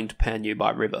travelling to Panyu by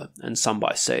river and some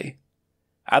by sea.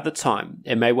 At the time,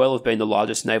 it may well have been the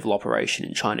largest naval operation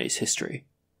in Chinese history.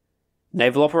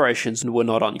 Naval operations were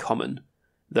not uncommon,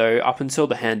 though up until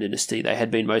the Han Dynasty they had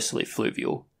been mostly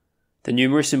fluvial. The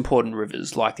numerous important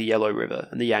rivers like the Yellow River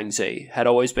and the Yangtze had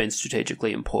always been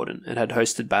strategically important and had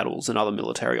hosted battles and other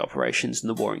military operations in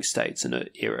the Warring States in an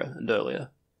era and earlier.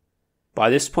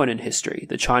 By this point in history,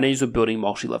 the Chinese were building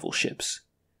multi-level ships.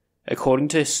 According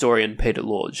to historian Peter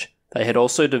Lorge, they had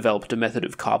also developed a method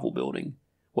of carvel building,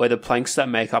 where the planks that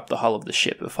make up the hull of the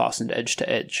ship are fastened edge to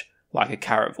edge, like a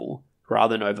caravel,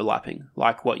 rather than overlapping,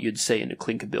 like what you'd see in a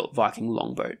clinker-built Viking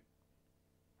longboat.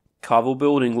 Carvel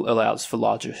building allows for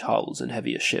larger hulls and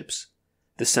heavier ships.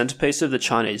 The centerpiece of the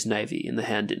Chinese navy in the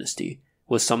Han Dynasty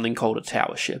was something called a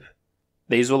tower ship.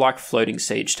 These were like floating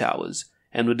siege towers,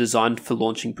 and were designed for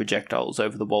launching projectiles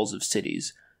over the walls of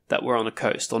cities that were on a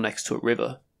coast or next to a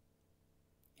river.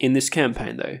 In this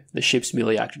campaign, though, the ships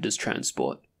merely acted as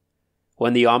transport.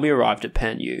 When the army arrived at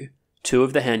Panyu, two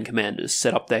of the Han commanders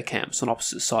set up their camps on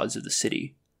opposite sides of the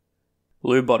city.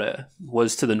 Liu Bode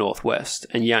was to the northwest,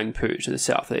 and Yang Pu to the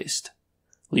southeast.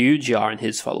 Liu Jia and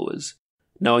his followers,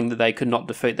 knowing that they could not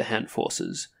defeat the Han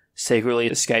forces, secretly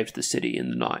escaped the city in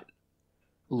the night.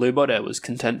 Liu Bode was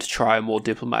content to try a more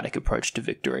diplomatic approach to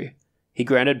victory. He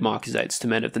granted marquisates to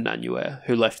men of the Nanyue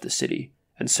who left the city,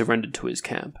 and surrendered to his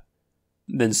camp,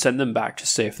 then sent them back to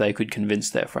see if they could convince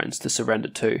their friends to surrender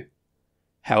too.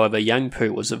 However, Yang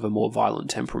Pu was of a more violent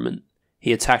temperament.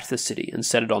 He attacked the city and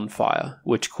set it on fire,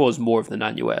 which caused more of the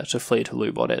Nanyue to flee to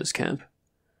Liu Bode's camp.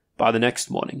 By the next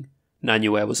morning,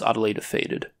 Nanyue was utterly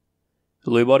defeated.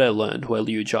 Liu Bode learned where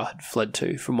Liu Jia had fled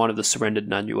to from one of the surrendered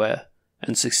Nanyue,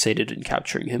 and succeeded in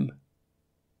capturing him.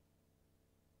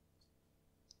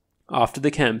 After the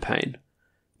campaign,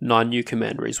 9 new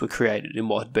commanderies were created in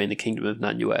what had been the Kingdom of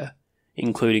Nanyue,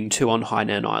 including 2 on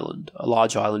Hainan Island, a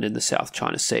large island in the South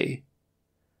China Sea.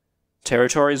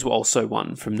 Territories were also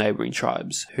won from neighbouring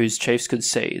tribes, whose chiefs could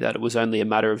see that it was only a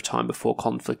matter of time before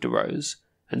conflict arose,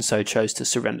 and so chose to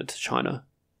surrender to China.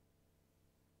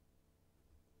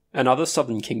 Another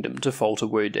southern kingdom to fall to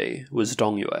Wudi was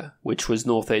Dongyue, which was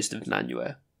northeast of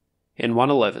Nanyue. In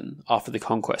 111, after the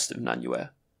conquest of Nanyue,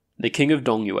 the king of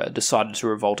Dongyue decided to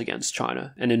revolt against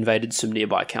China and invaded some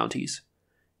nearby counties.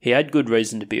 He had good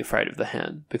reason to be afraid of the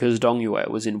Han, because Dongyue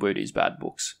was in Wudi's bad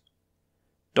books.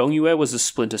 Dongyue was a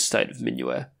splinter state of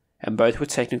Minyue, and both were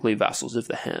technically vassals of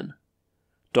the Han.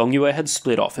 Dongyue had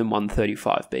split off in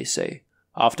 135 BC,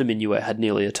 after Minyue had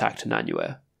nearly attacked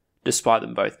Nanyue, despite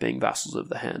them both being vassals of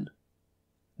the Han.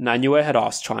 Nanyue had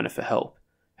asked China for help,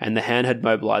 and the Han had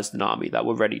mobilized an army that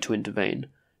were ready to intervene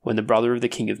when the brother of the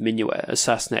king of Minyue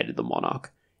assassinated the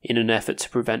monarch in an effort to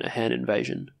prevent a Han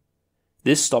invasion.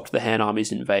 This stopped the Han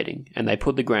armies invading, and they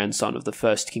put the grandson of the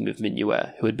first king of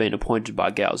Minyue, who had been appointed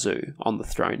by Gaozu, on the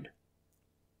throne.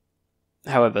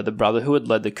 However, the brother who had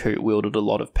led the coup wielded a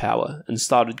lot of power, and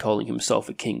started calling himself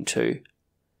a king too.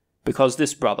 Because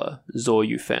this brother, Zhou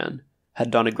Yufan, had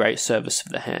done a great service for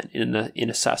the Han in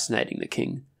assassinating the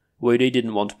king, Wudi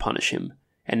didn't want to punish him,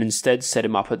 and instead set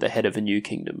him up at the head of a new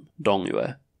kingdom,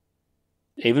 Dongyue.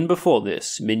 Even before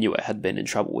this, Minyue had been in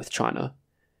trouble with China.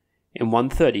 In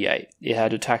 138, it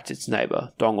had attacked its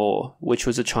neighbour, Dongor, which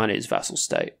was a Chinese vassal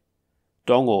state.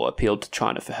 Dongor appealed to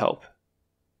China for help.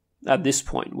 At this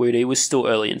point, Wudi was still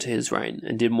early into his reign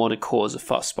and didn't want to cause a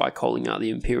fuss by calling out the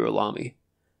imperial army.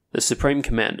 The supreme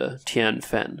commander, Tian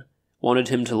Fen, wanted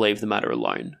him to leave the matter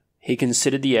alone. He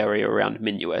considered the area around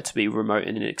Minyue to be remote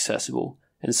and inaccessible,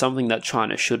 and something that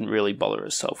China shouldn't really bother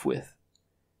herself with.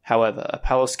 However, a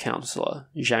palace councillor,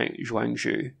 Zhang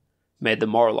Zhuangzhu, made the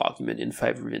moral argument in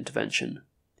favour of intervention.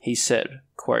 He said,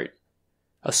 quote,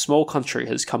 "A small country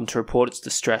has come to report its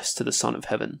distress to the Son of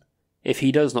Heaven. If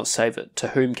he does not save it, to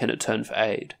whom can it turn for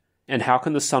aid? And how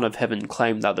can the Son of Heaven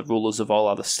claim that the rulers of all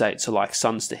other states are like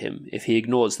sons to him if he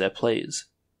ignores their pleas?"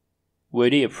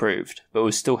 Wudi approved, but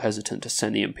was still hesitant to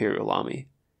send the imperial army.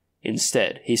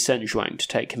 Instead, he sent Zhuang to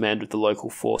take command of the local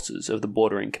forces of the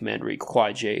bordering commandery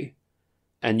Kuaiji,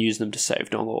 and use them to save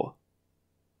Dongor.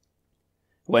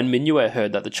 When Minyue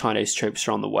heard that the Chinese troops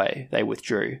were on the way, they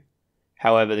withdrew.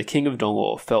 However, the king of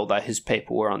Dongor felt that his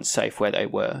people were unsafe where they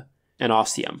were, and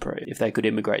asked the emperor if they could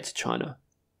immigrate to China.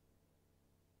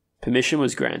 Permission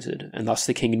was granted, and thus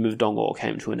the kingdom of Dongor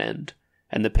came to an end,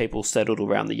 and the people settled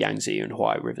around the Yangtze and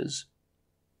Huai rivers.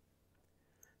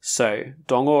 So,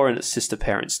 Dongor and its sister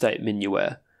parent state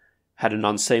Minyue had an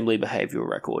unseemly behavioural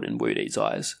record in Wudi's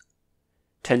eyes.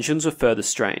 Tensions were further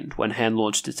strained when Han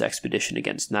launched its expedition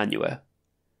against Nanyue.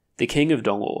 The king of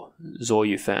Dongor, Zhou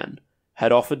Yufan,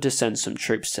 had offered to send some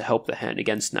troops to help the Han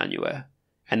against Nanyue,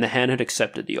 and the Han had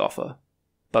accepted the offer.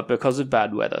 But because of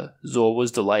bad weather, Zhou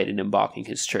was delayed in embarking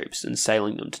his troops and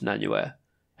sailing them to Nanyue,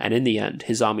 and in the end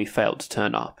his army failed to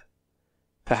turn up.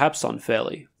 Perhaps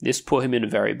unfairly, this put him in a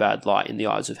very bad light in the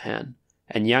eyes of Han,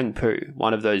 and Yang Pu,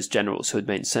 one of those generals who had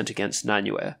been sent against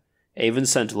Nanyue, even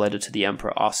sent a letter to the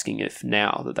emperor asking if,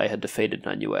 now that they had defeated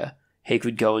Nanyue, he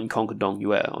could go and conquer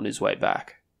Dongyue on his way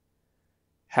back.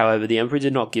 However, the emperor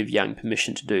did not give Yang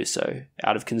permission to do so,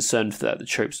 out of concern that the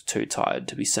troops were too tired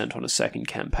to be sent on a second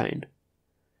campaign.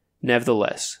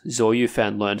 Nevertheless, Zhou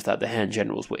Yufan learned that the Han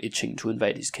generals were itching to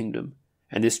invade his kingdom,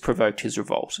 and this provoked his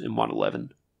revolt in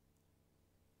 111.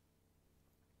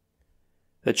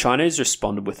 The Chinese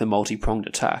responded with a multi-pronged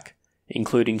attack,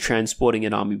 including transporting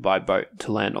an army by boat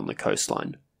to land on the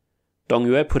coastline.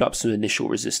 Dongyue put up some initial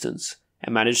resistance,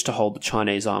 and managed to hold the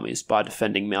Chinese armies by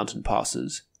defending mountain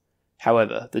passes.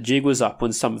 However, the jig was up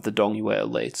when some of the Dongyue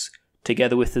elites,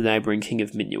 together with the neighbouring king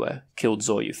of Minyue, killed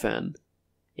Zhou Yufan.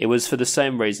 It was for the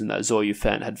same reason that Zhou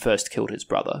Yufan had first killed his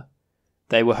brother.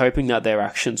 They were hoping that their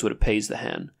actions would appease the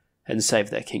Han, and save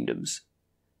their kingdoms.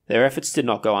 Their efforts did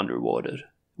not go unrewarded.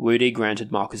 Wudi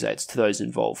granted marquisates to those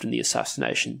involved in the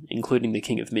assassination, including the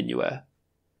king of Minyue.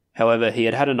 However, he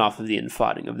had had enough of the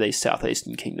infighting of these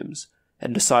southeastern kingdoms,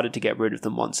 and decided to get rid of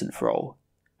them once and for all.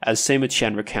 As Sima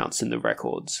Qian recounts in the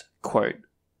records, quote,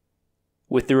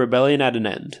 "With the rebellion at an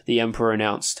end, the emperor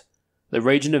announced, 'The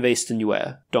region of eastern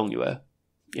Yue, Dongyue,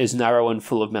 is narrow and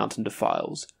full of mountain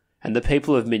defiles, and the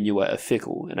people of Minyue are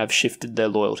fickle and have shifted their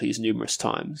loyalties numerous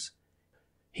times.'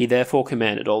 He therefore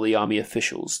commanded all the army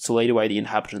officials to lead away the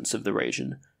inhabitants of the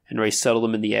region and resettle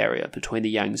them in the area between the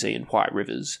Yangtze and Huai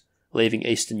rivers, leaving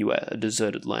eastern Yue a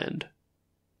deserted land."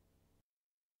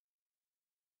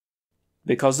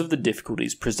 Because of the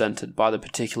difficulties presented by the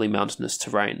particularly mountainous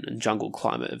terrain and jungle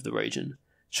climate of the region,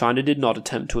 China did not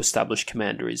attempt to establish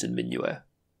commanderies in Minyue.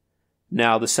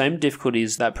 Now, the same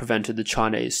difficulties that prevented the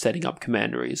Chinese setting up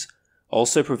commanderies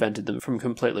also prevented them from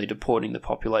completely deporting the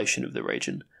population of the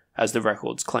region, as the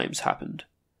records claims happened.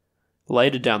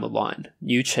 Later down the line,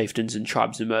 new chieftains and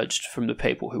tribes emerged from the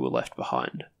people who were left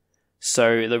behind.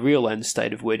 So, the real end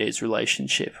state of Wudi's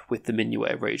relationship with the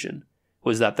Minyue region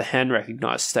was that the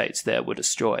Han-recognized states there were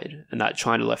destroyed, and that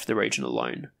China left the region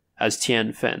alone, as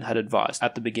Tian Fen had advised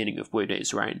at the beginning of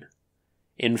Wudi's reign.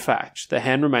 In fact, the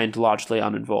Han remained largely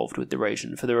uninvolved with the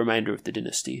region for the remainder of the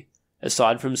dynasty,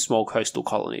 aside from small coastal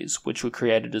colonies which were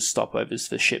created as stopovers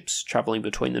for ships travelling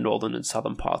between the northern and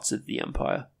southern parts of the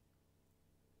empire.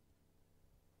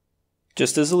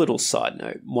 Just as a little side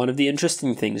note, one of the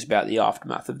interesting things about the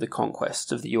aftermath of the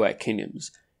conquest of the Yue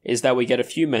kingdoms is that we get a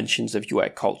few mentions of Yue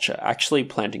culture actually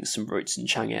planting some roots in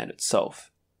Chang'an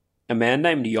itself. A man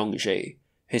named Yongzhi,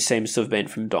 who seems to have been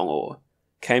from Dongor,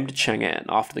 came to Chang'an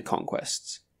after the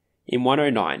conquests. In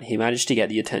 109, he managed to get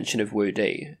the attention of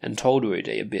Wudi and told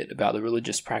Wudi a bit about the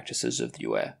religious practices of the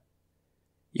Yue.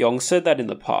 Yong said that in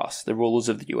the past, the rulers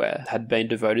of the Yue had been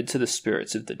devoted to the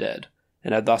spirits of the dead,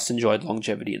 and had thus enjoyed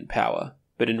longevity and power,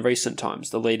 but in recent times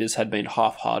the leaders had been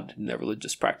half-hearted in their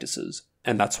religious practices,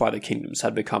 and that's why the kingdoms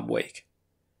had become weak.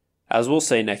 As we'll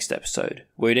see next episode,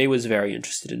 Wudi was very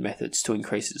interested in methods to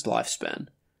increase his lifespan.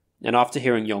 and after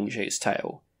hearing Yongzhi's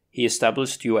tale, he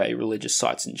established Yue religious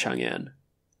sites in Chang'an.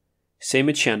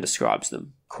 Sima Qian describes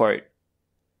them, quote,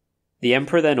 "The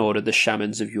emperor then ordered the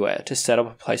shamans of Yue to set up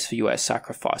a place for Yue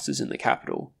sacrifices in the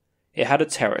capital. It had a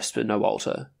terrace but no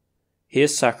altar. Here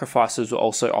sacrifices were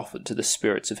also offered to the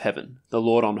spirits of heaven, the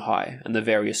Lord on high, and the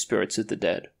various spirits of the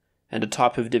dead, and a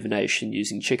type of divination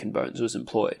using chicken bones was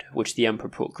employed, which the emperor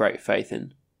put great faith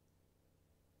in."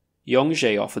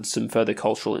 Yongzhi offered some further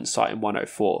cultural insight in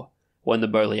 104, when the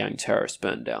Boliang Terrace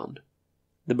burned down.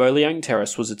 The Boliang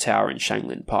Terrace was a tower in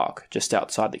Shanglin Park, just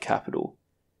outside the capital.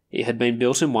 It had been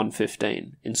built in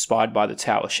 115, inspired by the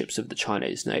tower ships of the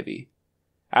Chinese Navy.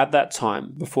 At that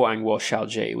time, before Angwo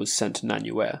Shaoji was sent to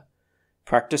Nanyue,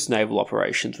 practice naval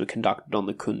operations were conducted on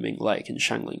the Kunming Lake in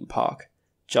Shanglin Park,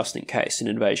 just in case an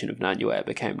invasion of Nanyue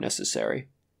became necessary.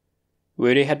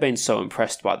 Wudi had been so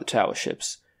impressed by the tower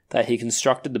ships that he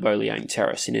constructed the Boliang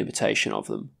Terrace in imitation of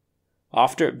them.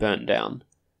 After it burnt down,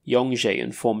 Yongzhi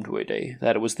informed Wudi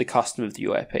that it was the custom of the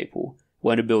Yue people,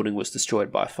 when a building was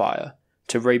destroyed by fire,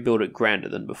 to rebuild it grander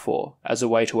than before, as a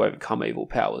way to overcome evil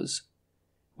powers.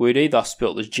 Wudi thus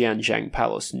built the Jianjiang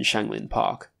Palace in Shanglin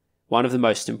Park, one of the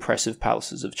most impressive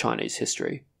palaces of Chinese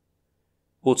history.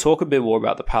 We'll talk a bit more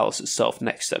about the palace itself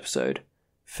next episode.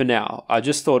 For now, I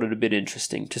just thought it a bit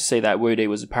interesting to see that Wudi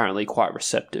was apparently quite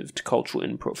receptive to cultural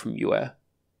input from Yue.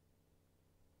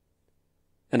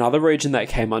 Another region that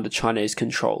came under Chinese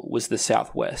control was the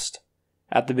southwest.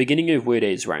 At the beginning of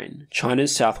Wudi's reign,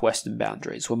 China's southwestern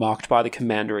boundaries were marked by the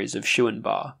commanderies of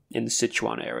Xuanba in the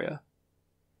Sichuan area.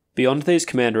 Beyond these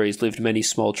commanderies lived many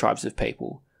small tribes of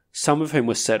people, some of whom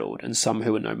were settled and some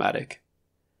who were nomadic.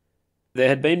 There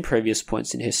had been previous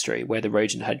points in history where the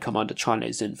region had come under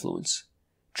Chinese influence.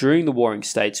 During the Warring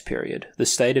States period, the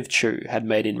state of Chu had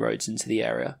made inroads into the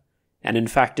area, and in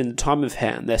fact in the time of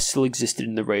Han there still existed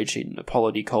in the region a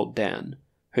polity called Dan,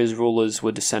 whose rulers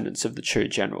were descendants of the Chu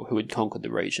general who had conquered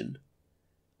the region.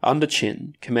 Under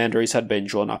Qin, commanderies had been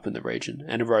drawn up in the region,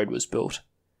 and a road was built.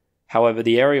 However,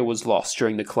 the area was lost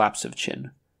during the collapse of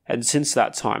Qin, and since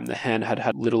that time the Han had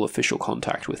had little official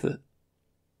contact with it.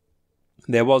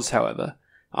 There was, however,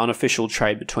 unofficial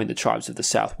trade between the tribes of the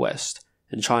southwest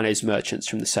and Chinese merchants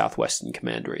from the southwestern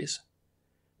commanderies.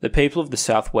 The people of the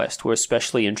southwest were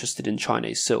especially interested in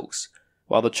Chinese silks,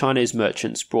 while the Chinese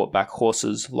merchants brought back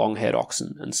horses, long-haired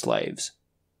oxen, and slaves.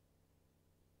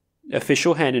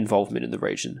 Official Han involvement in the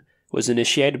region was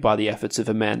initiated by the efforts of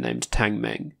a man named Tang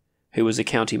Meng, who was a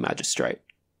county magistrate.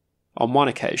 On one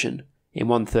occasion, in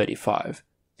 135,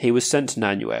 he was sent to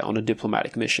Nanyue on a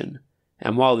diplomatic mission,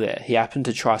 and while there he happened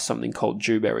to try something called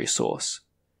dewberry sauce.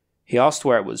 He asked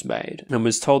where it was made, and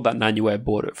was told that Nanyue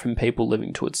bought it from people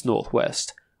living to its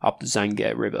northwest, up the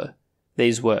Zhangge River.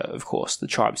 These were, of course, the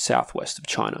tribes southwest of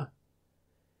China.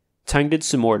 Tang did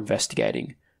some more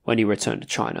investigating when he returned to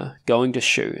China, going to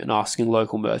Shu and asking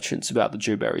local merchants about the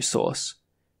dewberry sauce.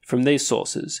 From these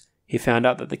sources, he found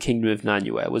out that the kingdom of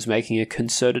Nanyue was making a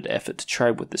concerted effort to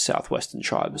trade with the southwestern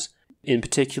tribes, in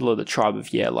particular the tribe of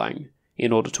Yelang,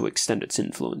 in order to extend its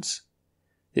influence.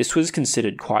 This was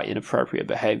considered quite inappropriate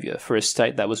behaviour for a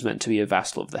state that was meant to be a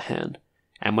vassal of the Han,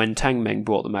 and when Tang Meng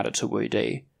brought the matter to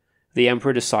Wudi, the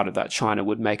emperor decided that China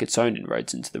would make its own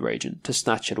inroads into the region to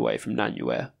snatch it away from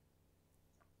Nanyue.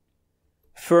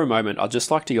 For a moment, I'd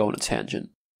just like to go on a tangent.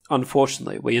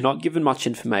 Unfortunately, we are not given much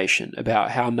information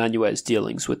about how Nanyue's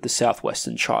dealings with the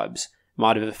southwestern tribes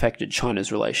might have affected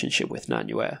China's relationship with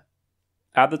Nanyue.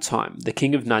 At the time, the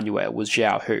king of Nanyue was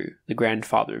Zhao Hu, the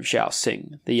grandfather of Zhao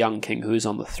Xing, the young king who was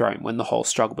on the throne when the whole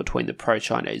struggle between the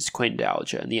pro-Chinese Queen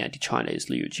Dowager and the anti-Chinese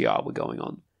Liu Jia were going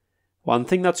on. One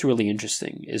thing that's really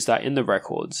interesting is that in the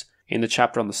records, in the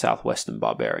chapter on the southwestern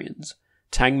barbarians,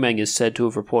 Tang Meng is said to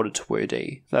have reported to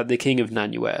Wudi that the king of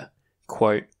Nanyue,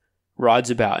 quote,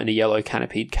 rides about in a yellow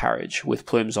canopied carriage with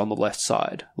plumes on the left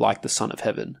side, like the son of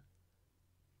heaven.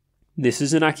 This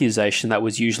is an accusation that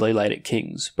was usually laid at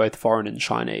kings, both foreign and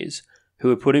Chinese, who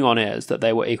were putting on airs that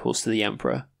they were equals to the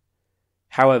emperor.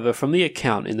 However, from the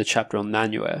account in the chapter on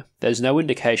Nanyue, there's no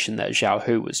indication that Zhao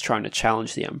Hu was trying to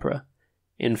challenge the emperor.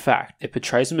 In fact, it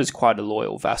portrays him as quite a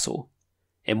loyal vassal.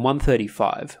 In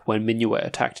 135, when Mingyue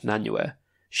attacked Nanyue,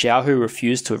 Zhao Hu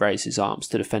refused to raise his arms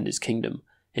to defend his kingdom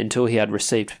until he had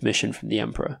received permission from the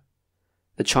emperor.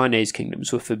 The Chinese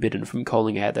kingdoms were forbidden from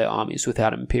calling out their armies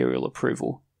without imperial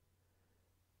approval.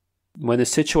 When the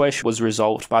situation was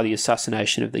resolved by the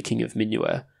assassination of the king of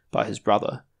Mingyue by his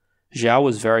brother, Zhao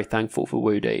was very thankful for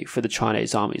Wudi for the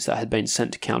Chinese armies that had been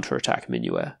sent to counterattack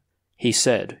Mingyue. He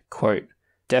said, quote,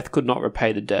 "Death could not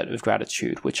repay the debt of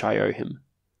gratitude which I owe him."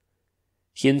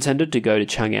 He intended to go to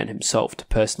Chang'an himself to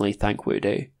personally thank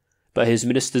Wudi, but his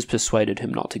ministers persuaded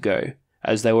him not to go,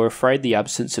 as they were afraid the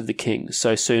absence of the king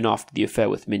so soon after the affair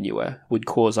with Mingyue would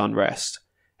cause unrest,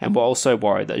 and were also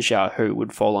worried that Zhao Hu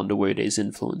would fall under Wudi's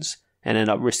influence and end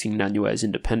up risking Nanyue's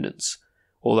independence,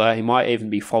 although he might even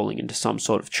be falling into some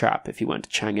sort of trap if he went to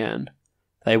Chang'an.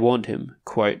 They warned him,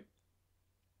 quote,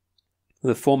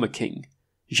 "The former king,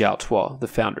 Zhao Tuo, the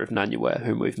founder of Nanyue,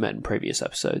 whom we've met in previous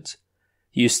episodes,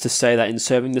 used to say that in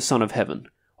serving the Son of Heaven,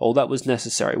 all that was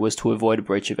necessary was to avoid a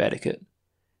breach of etiquette.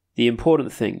 The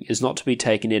important thing is not to be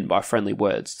taken in by friendly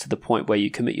words to the point where you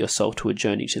commit yourself to a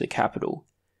journey to the capital.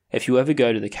 If you ever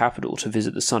go to the capital to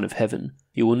visit the Son of Heaven,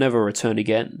 you will never return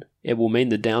again. It will mean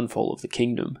the downfall of the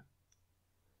kingdom."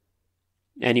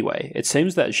 Anyway, it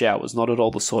seems that Zhao was not at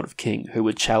all the sort of king who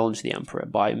would challenge the emperor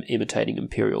by imitating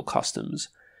imperial customs,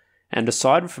 and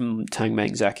aside from Tang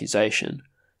Meng's accusation,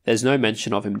 there's no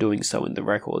mention of him doing so in the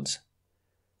records.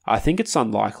 I think it's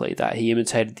unlikely that he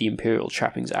imitated the imperial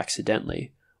trappings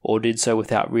accidentally, or did so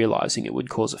without realizing it would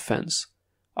cause offense.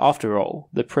 After all,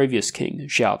 the previous king,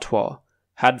 Zhao Tuo,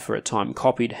 had for a time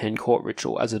copied hen court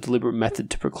ritual as a deliberate method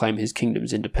to proclaim his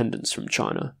kingdom's independence from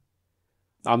China.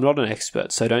 I'm not an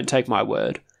expert, so don't take my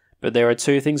word, but there are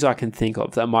two things I can think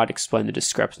of that might explain the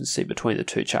discrepancy between the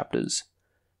two chapters.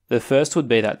 The first would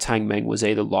be that Tang Meng was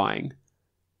either lying,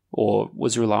 or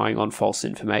was relying on false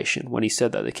information when he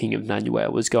said that the king of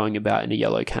Nanyue was going about in a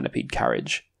yellow canopied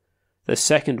carriage. The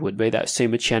second would be that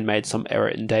Sima Qian made some error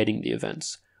in dating the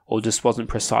events, or just wasn't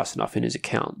precise enough in his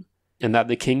account, and that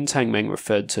the king Tang Meng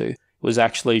referred to was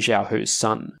actually Zhao Hu's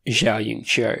son, Zhao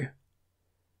Yingqiu.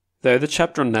 Though the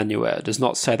chapter on Nanyue does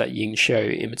not say that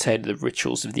Yingqiu imitated the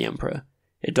rituals of the emperor,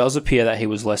 it does appear that he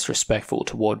was less respectful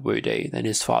toward Wudi than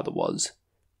his father was.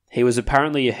 He was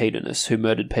apparently a hedonist who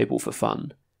murdered people for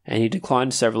fun, and he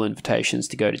declined several invitations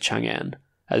to go to Chang'an,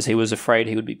 as he was afraid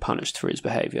he would be punished for his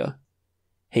behaviour.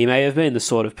 He may have been the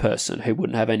sort of person who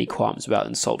wouldn't have any qualms about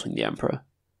insulting the emperor.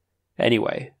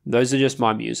 Anyway, those are just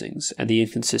my musings, and the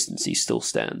inconsistency still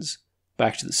stands.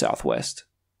 Back to the southwest.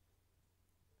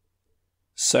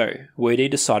 So, Wudi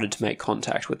decided to make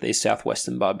contact with these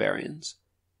southwestern barbarians.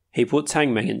 He put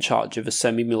Tang Meng in charge of a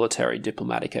semi-military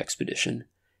diplomatic expedition,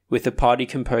 with a party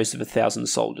composed of 1,000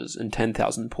 soldiers and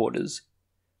 10,000 porters.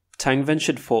 Tang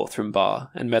ventured forth from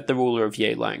Ba and met the ruler of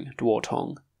Yelang,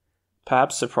 Duotong.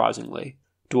 Perhaps surprisingly,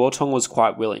 Duotong was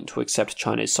quite willing to accept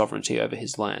Chinese sovereignty over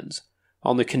his lands,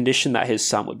 on the condition that his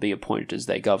son would be appointed as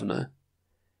their governor.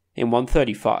 In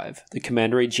 135, the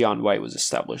commandery Jianwei was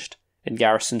established, and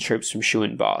garrison troops from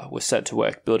Shuinba were set to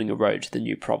work building a road to the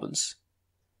new province.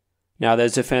 Now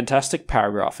there's a fantastic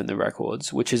paragraph in the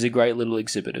records, which is a great little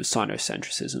exhibit of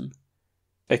Sinocentrism.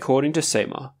 According to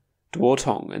Sima,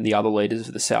 Duotong and the other leaders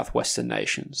of the southwestern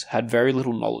nations had very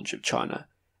little knowledge of China,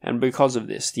 and because of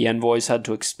this the envoys had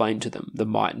to explain to them the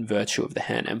might and virtue of the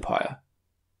Han Empire.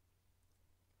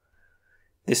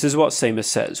 This is what Sima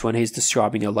says when he's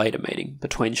describing a later meeting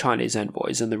between Chinese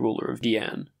envoys and the ruler of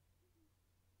Dian.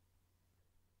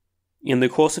 In the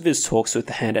course of his talks with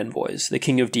the Han envoys, the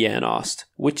king of Dian asked,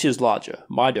 "Which is larger,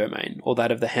 my domain or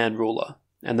that of the Han ruler?"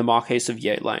 And the Marquis of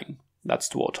Yelang, that's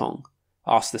Duotong,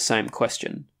 asked the same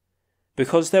question.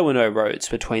 Because there were no roads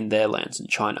between their lands and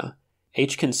China,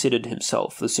 each considered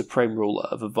himself the supreme ruler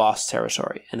of a vast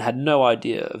territory and had no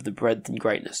idea of the breadth and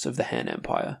greatness of the Han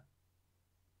Empire.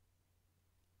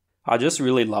 I just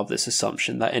really love this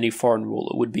assumption that any foreign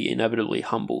ruler would be inevitably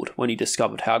humbled when he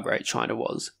discovered how great China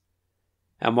was.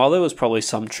 And while there was probably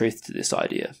some truth to this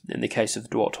idea, in the case of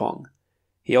Duotong,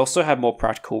 he also had more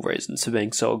practical reasons for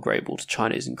being so agreeable to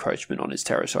Chinese encroachment on his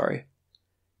territory.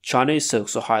 Chinese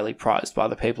silks were highly prized by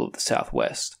the people of the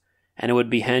southwest, and it would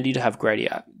be handy to have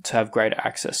greater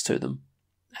access to them.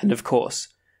 And of course,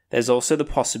 there's also the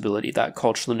possibility that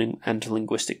cultural and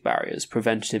linguistic barriers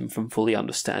prevented him from fully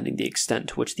understanding the extent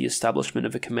to which the establishment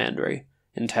of a commandery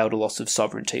entailed a loss of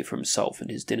sovereignty for himself and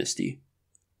his dynasty.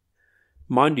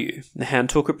 Mind you, the Han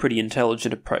took a pretty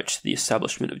intelligent approach to the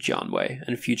establishment of Jianwei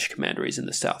and future commanderies in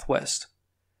the southwest.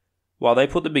 While they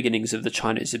put the beginnings of the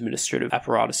Chinese administrative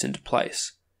apparatus into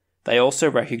place, they also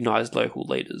recognized local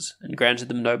leaders and granted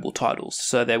them noble titles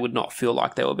so they would not feel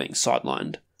like they were being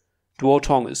sidelined.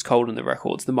 Duotong is called in the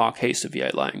records the Marquis of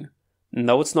Yelang, and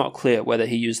though it's not clear whether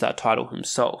he used that title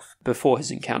himself before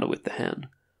his encounter with the Han,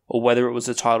 or whether it was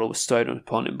a title bestowed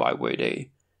upon him by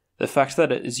Wudi, the fact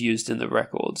that it is used in the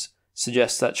records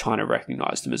suggests that China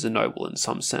recognized him as a noble in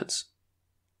some sense.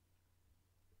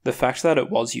 The fact that it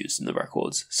was used in the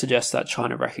records suggests that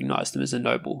China recognized him as a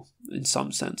noble in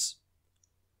some sense.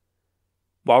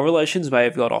 While relations may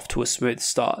have got off to a smooth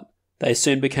start, they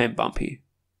soon became bumpy.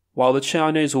 While the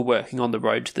Chinese were working on the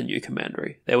road to the new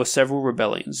commandery, there were several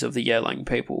rebellions of the Yelang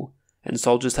people, and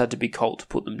soldiers had to be culled to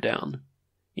put them down.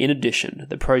 In addition,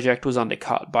 the project was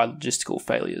undercut by logistical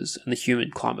failures and the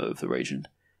humid climate of the region,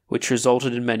 which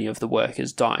resulted in many of the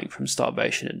workers dying from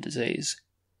starvation and disease.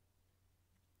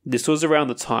 This was around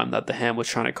the time that the Han were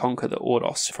trying to conquer the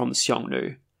Ordos from the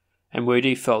Xiongnu, and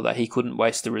Wudi felt that he couldn't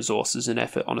waste the resources and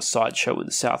effort on a sideshow in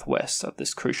the southwest at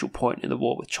this crucial point in the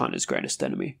war with China's greatest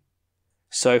enemy.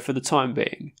 So, for the time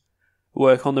being,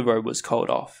 work on the road was called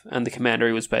off, and the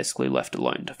commandery was basically left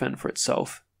alone to fend for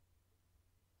itself.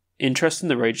 Interest in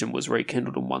the region was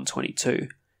rekindled in 122,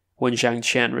 when Zhang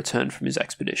Qian returned from his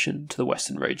expedition to the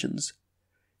western regions.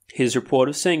 His report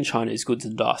of seeing Chinese goods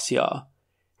in Daxia,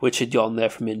 which had gone there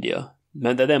from India,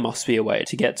 meant that there must be a way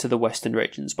to get to the western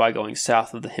regions by going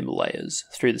south of the Himalayas,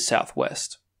 through the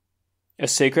southwest. A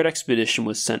secret expedition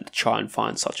was sent to try and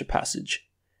find such a passage.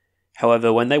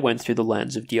 However, when they went through the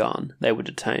lands of Dian, they were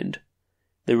detained.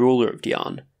 The ruler of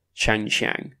Dian, Chang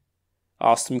Xiang,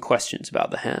 asked them questions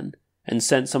about the Han, and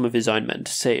sent some of his own men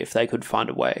to see if they could find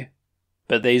a way.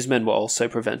 But these men were also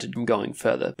prevented from going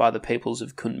further by the peoples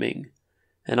of Kunming,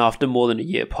 and after more than a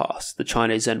year passed, the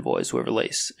Chinese envoys were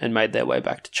released and made their way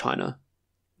back to China.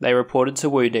 They reported to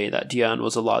Wudi that Dian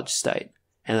was a large state,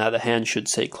 and that the Han should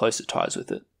seek closer ties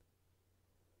with it.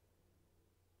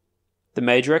 The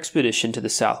major expedition to the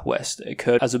southwest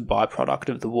occurred as a byproduct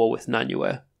of the war with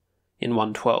Nanyue in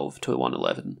 112 to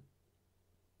 111.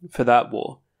 For that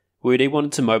war, Wudi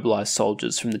wanted to mobilize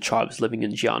soldiers from the tribes living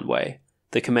in Jianwei,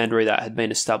 the commandery that had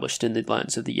been established in the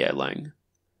lands of the Yelang.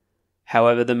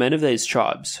 However, the men of these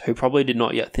tribes, who probably did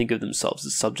not yet think of themselves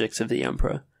as subjects of the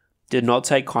emperor, did not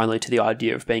take kindly to the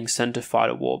idea of being sent to fight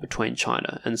a war between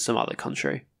China and some other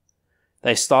country.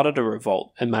 They started a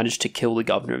revolt and managed to kill the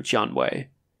governor of Jianwei.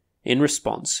 In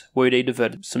response, Wudi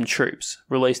diverted some troops,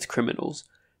 released criminals,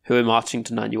 who were marching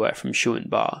to Nanyue from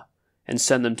Xuanba, and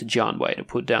sent them to Jianwei to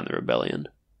put down the rebellion.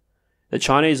 The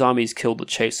Chinese armies killed the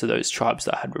chiefs of those tribes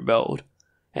that had rebelled,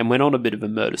 and went on a bit of a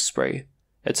murder spree,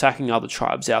 attacking other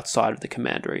tribes outside of the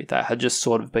commandery that had just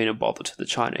sort of been a bother to the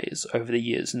Chinese over the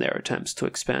years in their attempts to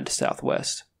expand to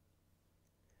southwest.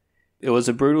 It was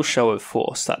a brutal show of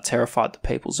force that terrified the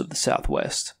peoples of the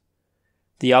southwest.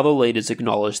 The other leaders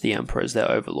acknowledged the emperor as their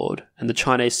overlord, and the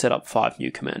Chinese set up 5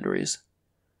 new commanderies.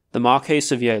 The Marquis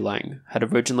of Yelang had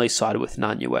originally sided with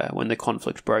Nanyue when the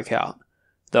conflict broke out,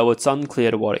 though it's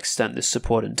unclear to what extent this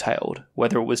support entailed,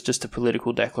 whether it was just a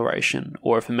political declaration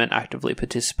or if it meant actively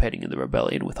participating in the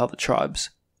rebellion with other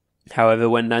tribes. However,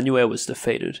 when Nanyue was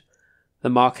defeated, the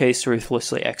Marquis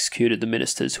ruthlessly executed the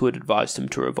ministers who had advised him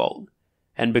to revolt,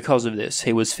 and because of this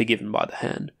he was forgiven by the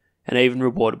Han, and even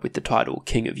rewarded with the title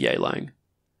King of Yelang.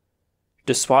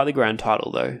 Despite the grand title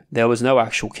though, there was no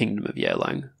actual kingdom of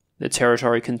Yelang. The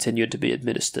territory continued to be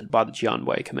administered by the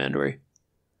Jianwei commandery.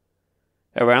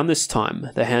 Around this time,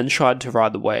 the Han tried to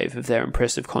ride the wave of their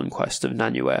impressive conquest of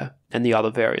Nanyue and the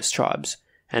other various tribes,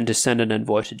 and to send an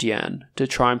envoy to Dian to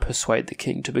try and persuade the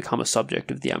king to become a subject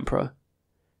of the emperor.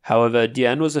 However,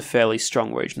 Dian was a fairly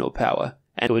strong regional power,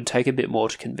 and it would take a bit more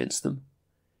to convince them.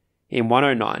 In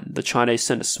 109, the Chinese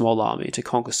sent a small army to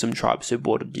conquer some tribes who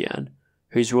bordered Dian,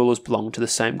 whose rulers belonged to the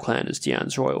same clan as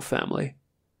Dian's royal family.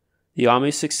 The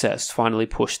army's success finally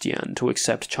pushed Dian to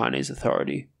accept Chinese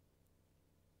authority.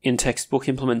 In textbook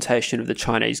implementation of the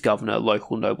Chinese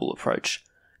governor-local noble approach,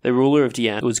 the ruler of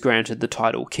Dian was granted the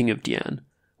title King of Dian,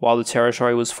 while the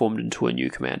territory was formed into a new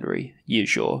commandery,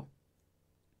 Yizhou.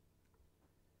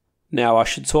 Now I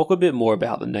should talk a bit more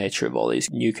about the nature of all these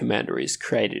new commanderies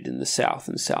created in the south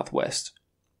and southwest.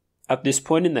 At this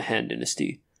point in the Han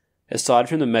dynasty, aside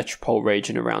from the metropole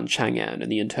region around Chang'an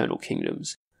and the internal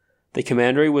kingdoms, the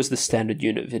commandery was the standard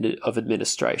unit of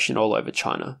administration all over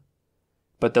China.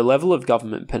 But the level of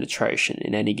government penetration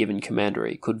in any given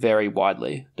commandery could vary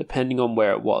widely, depending on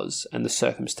where it was and the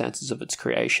circumstances of its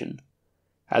creation.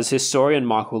 As historian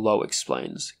Michael Lowe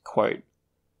explains, quote,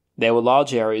 "There were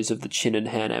large areas of the Qin and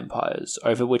Han empires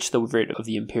over which the writ of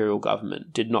the imperial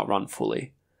government did not run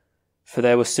fully, for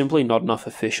there were simply not enough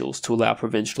officials to allow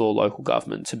provincial or local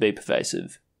government to be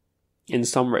pervasive. In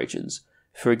some regions,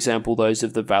 for example those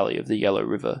of the valley of the Yellow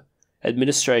River,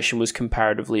 administration was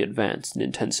comparatively advanced and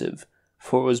intensive,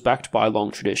 for it was backed by a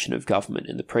long tradition of government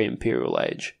in the pre-imperial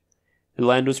age. The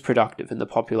land was productive and the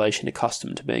population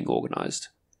accustomed to being organised.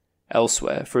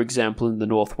 Elsewhere, for example in the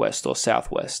northwest or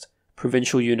southwest,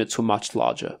 provincial units were much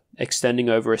larger, extending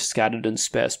over a scattered and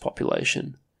sparse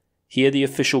population. Here the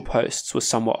official posts were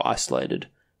somewhat isolated,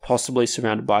 possibly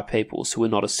surrounded by peoples who were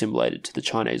not assimilated to the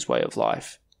Chinese way of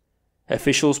life.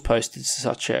 Officials posted to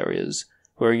such areas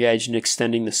were engaged in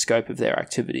extending the scope of their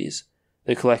activities,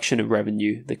 the collection of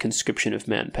revenue, the conscription of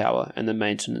manpower, and the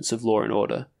maintenance of law and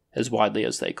order, as widely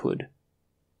as they could.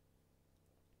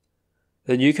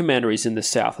 The new commanderies in the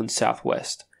south and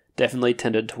southwest definitely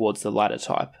tended towards the latter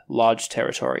type, large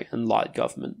territory and light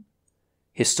government.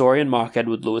 Historian Mark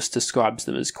Edward Lewis describes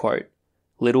them as, quote,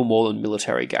 little more than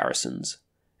military garrisons,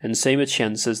 and Sima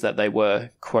Qian says that they were,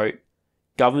 quote,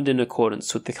 governed in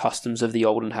accordance with the customs of the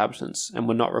old inhabitants and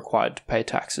were not required to pay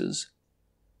taxes.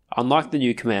 Unlike the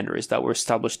new commanderies that were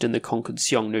established in the conquered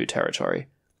Xiongnu territory,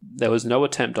 there was no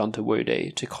attempt under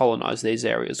Wudi to colonize these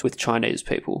areas with Chinese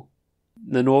people.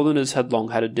 The northerners had long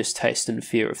had a distaste and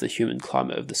fear of the humid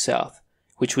climate of the south,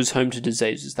 which was home to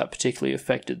diseases that particularly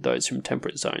affected those from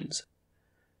temperate zones.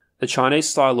 The Chinese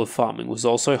style of farming was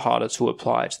also harder to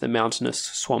apply to the mountainous,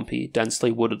 swampy,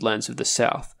 densely wooded lands of the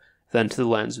south than to the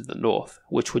lands of the north,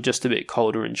 which were just a bit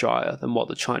colder and drier than what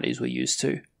the Chinese were used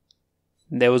to.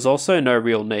 There was also no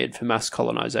real need for mass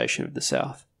colonization of the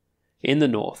south. In the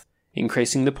north,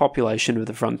 increasing the population of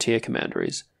the frontier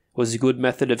commanderies was a good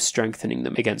method of strengthening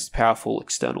them against powerful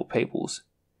external peoples.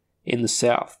 In the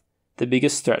south, the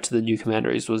biggest threat to the new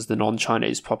commanderies was the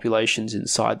non-Chinese populations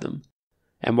inside them,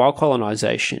 and while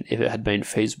colonization, if it had been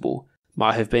feasible,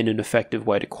 might have been an effective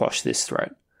way to quash this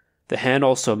threat, the Han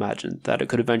also imagined that it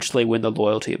could eventually win the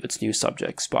loyalty of its new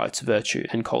subjects by its virtue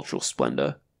and cultural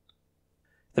splendor.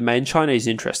 The main Chinese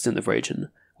interest in the region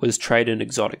was trade in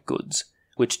exotic goods,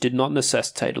 which did not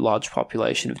necessitate a large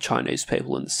population of Chinese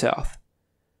people in the south.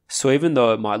 So even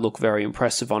though it might look very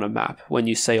impressive on a map when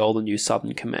you see all the new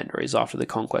southern commanderies after the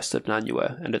conquest of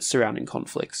Nanyue and its surrounding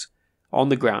conflicts, on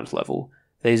the ground level,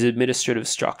 these administrative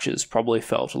structures probably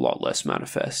felt a lot less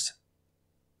manifest.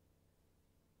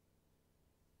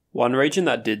 One region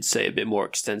that did see a bit more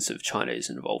extensive Chinese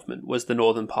involvement was the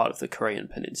northern part of the Korean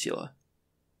peninsula.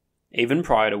 Even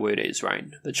prior to Wudi's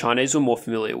reign, the Chinese were more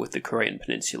familiar with the Korean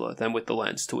peninsula than with the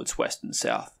lands to its west and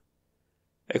south.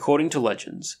 According to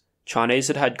legends, Chinese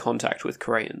had had contact with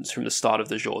Koreans from the start of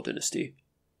the Zhou dynasty.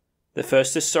 The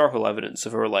first historical evidence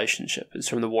of a relationship is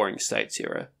from the Warring States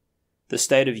era. The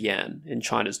state of Yan, in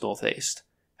China's northeast,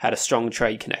 had a strong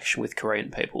trade connection with Korean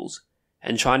peoples,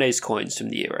 and Chinese coins from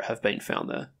the era have been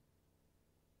found there.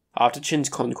 After Qin's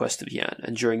conquest of Yan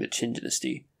and during the Qin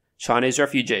dynasty, Chinese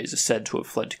refugees are said to have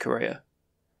fled to Korea.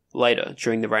 Later,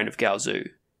 during the reign of Gaozu,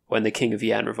 when the king of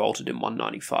Yan revolted in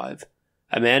 195,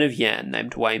 a man of Yan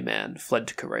named VIII fled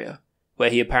to Korea, where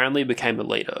he apparently became a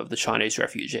leader of the Chinese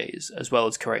refugees as well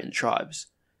as Korean tribes,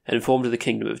 and formed the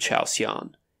kingdom of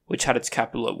Chaosian, which had its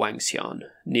capital at Wangxian,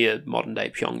 near modern-day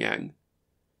Pyongyang.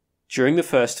 During the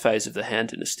first phase of the Han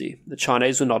dynasty, the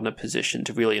Chinese were not in a position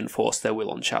to really enforce their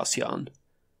will on Chaosian.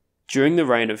 During the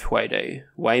reign of Wudi,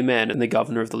 VIII and the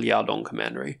governor of the Liaodong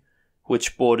commandery,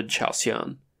 which bordered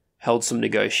Chaosian, held some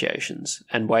negotiations,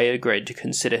 and Wei agreed to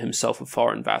consider himself a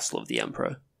foreign vassal of the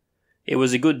emperor. It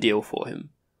was a good deal for him.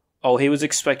 All he was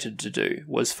expected to do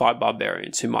was fight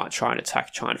barbarians who might try and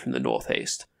attack China from the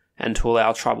northeast, and to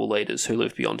allow tribal leaders who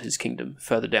lived beyond his kingdom,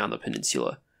 further down the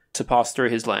peninsula, to pass through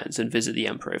his lands and visit the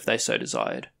emperor if they so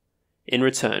desired. In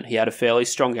return, he had a fairly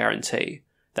strong guarantee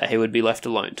that he would be left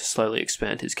alone to slowly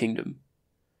expand his kingdom.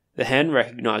 The Han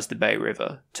recognised the Bei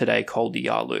River, today called the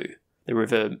Yalu, the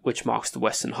river which marks the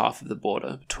western half of the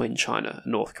border between China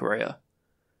and North Korea,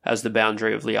 as the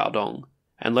boundary of Liaodong,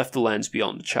 and left the lands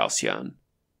beyond Chaosian.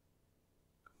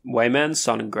 Weiman's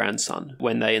son and grandson,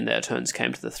 when they in their turns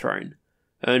came to the throne,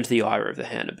 earned the ire of the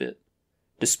Han a bit.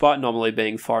 Despite nominally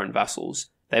being foreign vassals,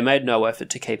 they made no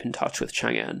effort to keep in touch with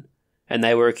Chang'an, and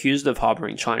they were accused of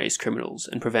harbouring Chinese criminals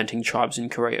and preventing tribes in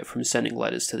Korea from sending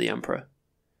letters to the emperor.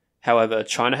 However,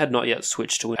 China had not yet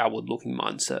switched to an outward-looking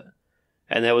mindset,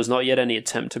 and there was not yet any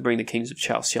attempt to bring the kings of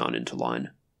Chaosian into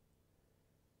line.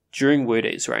 During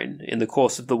Wudi's reign, in the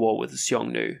course of the war with the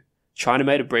Xiongnu, China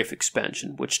made a brief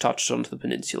expansion which touched onto the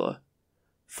peninsula.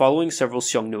 Following several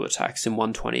Xiongnu attacks in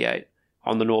 128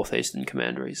 on the northeastern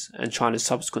commanderies, and China's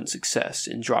subsequent success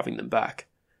in driving them back,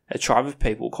 a tribe of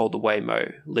people called the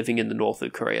Wei-Mo, living in the north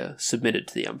of Korea, submitted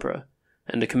to the emperor,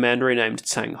 and a commandery named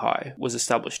Shanghai was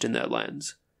established in their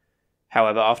lands.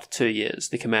 However, after 2 years,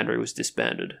 the commandery was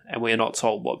disbanded, and we are not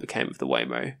told what became of the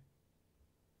Wei-Mo.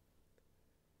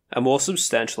 A more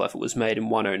substantial effort was made in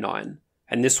 109,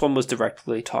 and this one was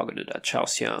directly targeted at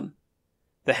Chaosian.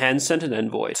 The Han sent an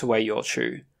envoy to Wei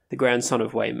Yaochu, the grandson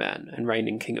of Wei Man and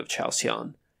reigning king of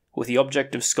Chaosian, with the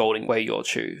object of scolding Wei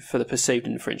Yaochu for the perceived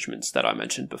infringements that I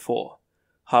mentioned before,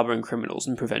 harbouring criminals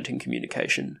and preventing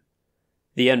communication.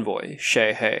 The envoy,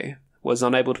 She He, was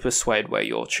unable to persuade Wei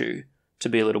Yaochu to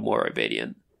be a little more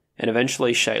obedient, and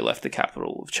eventually She left the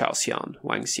capital of Chaosian,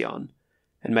 Wangxian,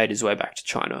 and made his way back to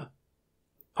China.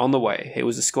 On the way, he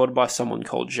was escorted by someone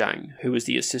called Zhang, who was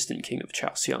the assistant king of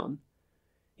Chaosian.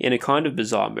 In a kind of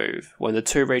bizarre move, when the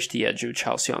two reached the edge of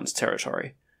Chaosian's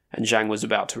territory, and Zhang was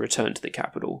about to return to the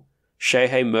capital,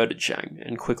 Shehe murdered Zhang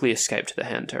and quickly escaped to the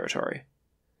Han territory.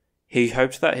 He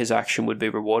hoped that his action would be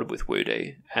rewarded with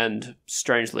Wudi, and,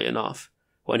 strangely enough,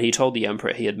 when he told the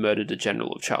emperor he had murdered a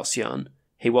general of Chaoxian,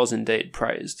 he was indeed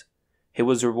praised. He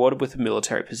was rewarded with a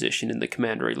military position in the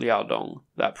commandery Liaodong,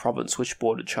 that province which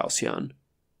bordered Chaoxian.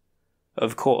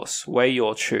 Of course, Wei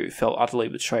felt utterly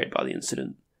betrayed by the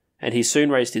incident, and he soon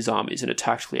raised his armies and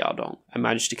attacked Liaodong and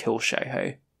managed to kill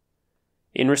Shehe.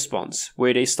 In response,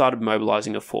 Wudi started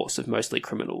mobilizing a force of mostly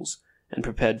criminals and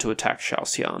prepared to attack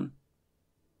Chaoxian.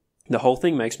 The whole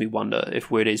thing makes me wonder if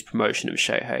Wudi's promotion of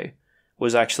Shehe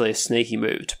was actually a sneaky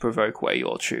move to provoke Wei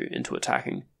into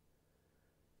attacking.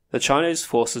 The Chinese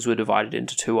forces were divided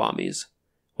into two armies.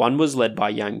 One was led by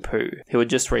Yang Pu, who had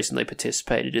just recently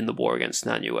participated in the war against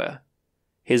Nanyue.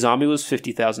 His army was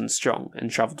 50,000 strong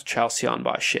and travelled to Chaoxian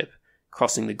by ship,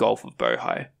 crossing the Gulf of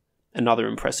Bohai, another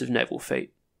impressive naval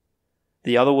feat.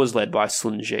 The other was led by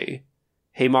Sun Ji.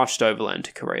 He marched overland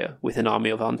to Korea with an army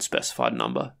of unspecified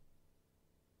number.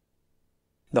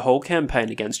 The whole campaign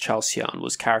against Chaoxian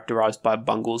was characterized by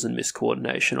bungles and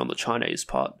miscoordination on the Chinese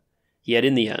part, yet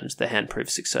in the end the Han proved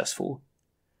successful.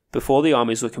 Before the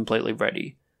armies were completely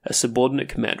ready, a subordinate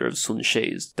commander of Sun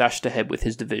Shi's dashed ahead with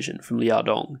his division from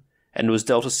Liaodong and was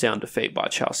dealt a sound defeat by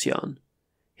Chaoxian.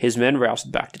 His men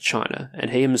routed back to China,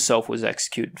 and he himself was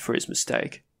executed for his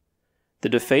mistake. The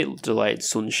defeat delayed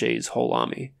Sun Shi's whole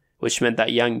army, which meant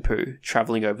that Yang Pu,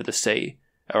 travelling over the sea,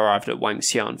 arrived at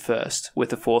Wangxian first,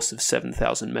 with a force of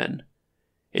 7,000 men.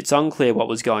 It's unclear what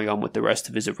was going on with the rest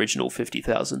of his original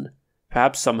 50,000.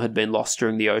 Perhaps some had been lost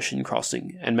during the ocean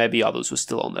crossing, and maybe others were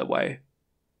still on their way.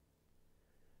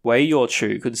 Wei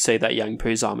could see that Yang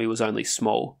Pu's army was only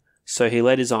small, so he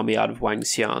led his army out of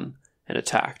Wangxian and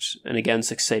attacked, and again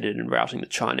succeeded in routing the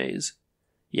Chinese.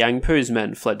 Yang Pu's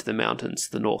men fled to the mountains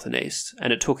to the north and east,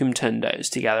 and it took him 10 days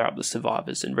to gather up the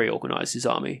survivors and reorganize his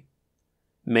army.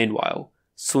 Meanwhile,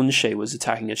 Sun Shi was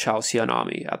attacking a Chaoxian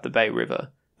army at the Bei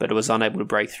River, but it was unable to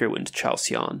break through into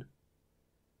Chaoxian.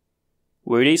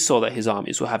 Wudi saw that his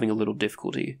armies were having a little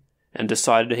difficulty, and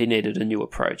decided he needed a new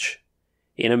approach.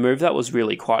 In a move that was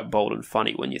really quite bold and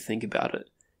funny when you think about it,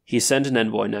 he sent an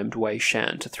envoy named Wei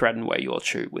Shan to threaten Wei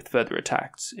with further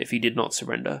attacks if he did not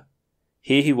surrender.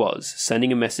 Here he was,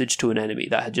 sending a message to an enemy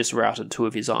that had just routed 2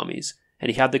 of his armies, and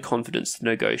he had the confidence to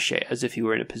negotiate as if he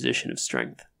were in a position of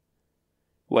strength.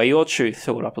 Wei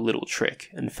thought up a little trick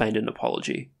and feigned an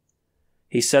apology.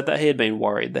 He said that he had been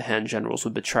worried the Han generals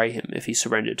would betray him if he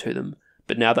surrendered to them,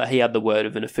 but now that he had the word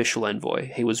of an official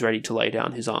envoy, he was ready to lay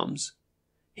down his arms.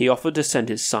 He offered to send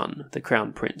his son, the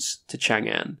Crown Prince, to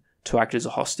Chang'an to act as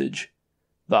a hostage.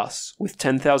 Thus, with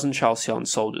 10,000 Chaoxian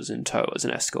soldiers in tow as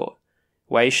an escort,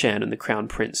 Wei Shan and the Crown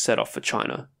Prince set off for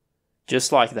China.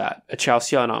 Just like that, a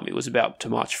Chaoxian army was about to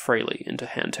march freely into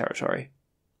Han territory.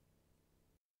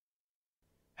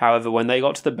 However, when they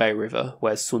got to the Bei River,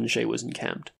 where Sun Ji was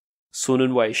encamped, Sun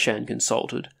and Wei Shan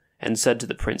consulted, and said to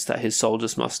the prince that his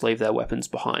soldiers must leave their weapons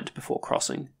behind before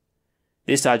crossing.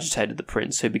 This agitated the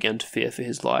prince, who began to fear for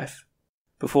his life.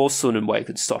 Before Sun and Wei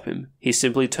could stop him, he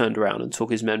simply turned around and took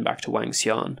his men back to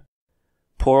Wangxian.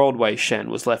 Poor old Wei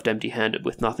Shan was left empty-handed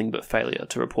with nothing but failure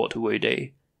to report to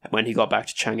Wudi, and when he got back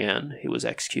to Chang'an, he was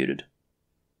executed.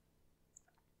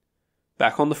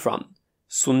 Back on the front,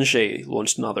 Sun Ji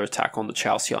launched another attack on the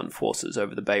Chaoxian forces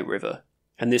over the Bei River,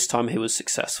 and this time he was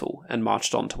successful and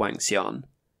marched on to Wangxian.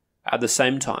 At the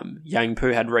same time, Yang Pu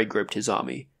had regrouped his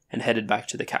army and headed back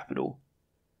to the capital.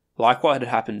 Like what had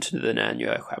happened to the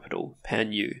Nanyue capital,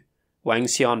 Panyu,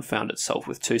 Wangxian found itself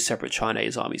with 2 separate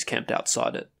Chinese armies camped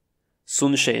outside it.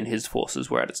 Sun Shi and his forces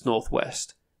were at its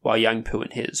northwest, while Yang Pu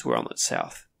and his were on its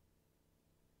south.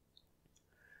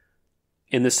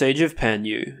 In the siege of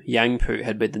Panyu, Yang Pu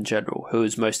had been the general who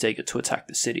was most eager to attack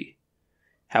the city.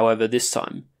 However, this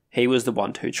time, he was the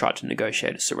one who tried to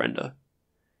negotiate a surrender.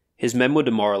 His men were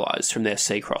demoralized from their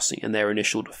sea crossing and their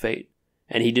initial defeat,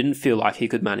 and he didn't feel like he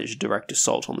could manage a direct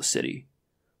assault on the city.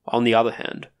 On the other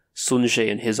hand, Sun Ji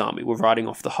and his army were riding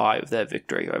off the high of their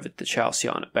victory over the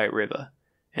Chaoxian at Bei River,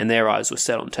 and their eyes were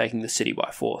set on taking the city by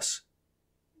force.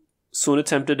 Sun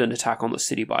attempted an attack on the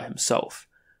city by himself,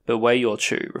 but Wei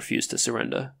refused to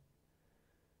surrender.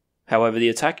 However, the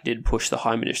attack did push the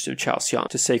High Minister of Chaoxian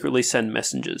to secretly send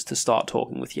messengers to start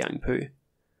talking with Yang Pu.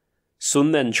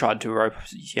 Sun then tried to rope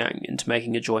Yang into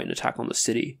making a joint attack on the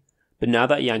city, but now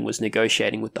that Yang was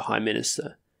negotiating with the High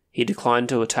Minister, he declined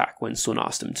to attack when Sun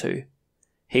asked him to.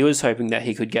 He was hoping that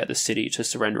he could get the city to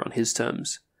surrender on his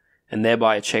terms, and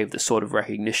thereby achieve the sort of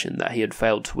recognition that he had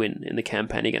failed to win in the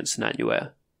campaign against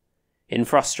Nanyue. In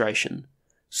frustration,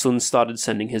 Sun started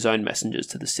sending his own messengers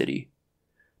to the city.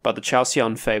 but the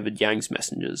Chalcian favoured Yang's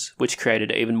messengers, which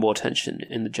created even more tension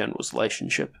in the generals'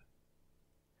 relationship.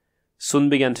 Sun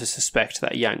began to suspect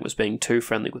that Yang was being too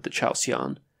friendly with the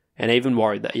Chalcian, and even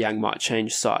worried that Yang might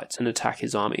change sides and attack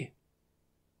his army.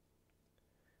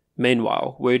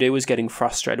 Meanwhile, Wudi was getting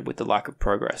frustrated with the lack of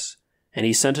progress, and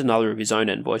he sent another of his own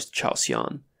envoys to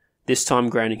Chalcian, this time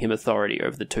granting him authority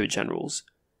over the two generals.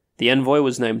 The envoy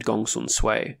was named Gongsun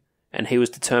Sui, and he was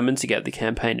determined to get the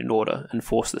campaign in order and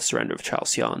force the surrender of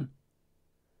Chalcian.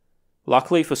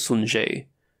 Luckily for Sun Ji,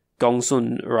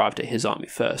 Gongsun arrived at his army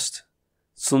first.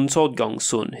 Sun told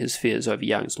Gongsun his fears over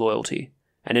Yang's loyalty,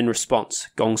 and in response,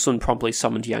 Gongsun promptly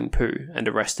summoned Yang Pu and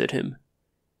arrested him.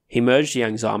 He merged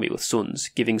Yang's army with Sun's,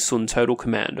 giving Sun total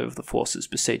command over the forces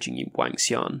besieging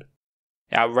Wangxian.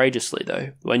 Outrageously,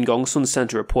 though, when Gongsun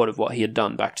sent a report of what he had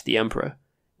done back to the emperor,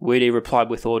 Wudi replied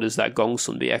with orders that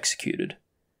Gongsun be executed.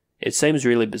 It seems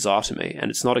really bizarre to me,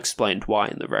 and it's not explained why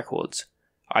in the records.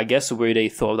 I guess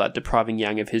Wudi thought that depriving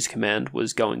Yang of his command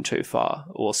was going too far,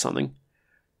 or something.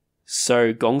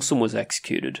 So Gongsun was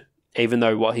executed, even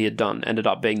though what he had done ended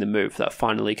up being the move that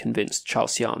finally convinced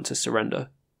Chalcian to surrender.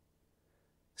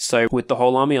 So, with the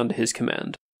whole army under his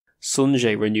command, Sun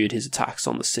Ji renewed his attacks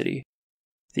on the city.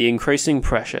 The increasing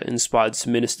pressure inspired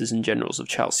some ministers and generals of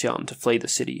Chalcian to flee the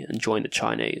city and join the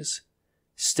Chinese.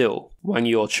 Still, Wang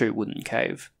Yuochu wouldn't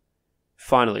cave.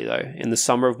 Finally, though, in the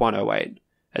summer of 108,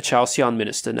 a Chalcian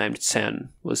minister named San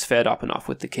was fed up enough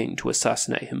with the king to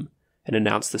assassinate him and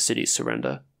announce the city's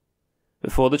surrender.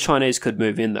 Before the Chinese could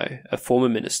move in, though, a former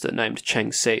minister named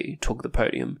Cheng Si took the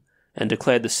podium and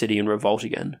declared the city in revolt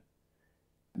again.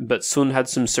 But Sun had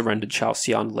some surrendered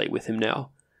Chalcian elite with him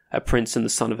now, a prince and the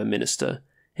son of a minister,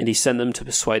 and he sent them to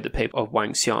persuade the people of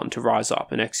Wangxian to rise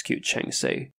up and execute Cheng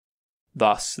Si.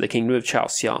 Thus, the kingdom of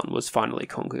Chalcian was finally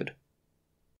conquered.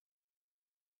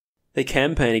 The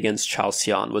campaign against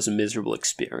Chalcian was a miserable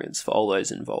experience for all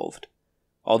those involved.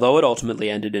 Although it ultimately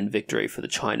ended in victory for the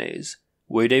Chinese,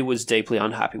 Wudi was deeply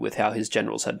unhappy with how his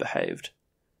generals had behaved.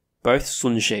 Both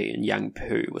Sun Ji and Yang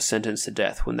Pu were sentenced to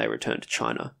death when they returned to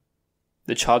China.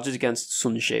 The charges against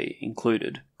Sun Ji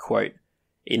included, quote,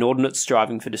 inordinate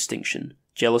striving for distinction,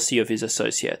 jealousy of his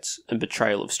associates, and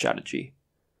betrayal of strategy.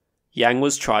 Yang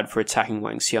was tried for attacking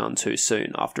Wangxian too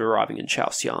soon after arriving in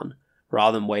Chalcian,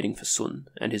 rather than waiting for Sun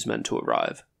and his men to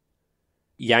arrive.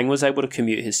 Yang was able to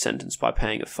commute his sentence by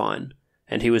paying a fine,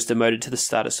 and he was demoted to the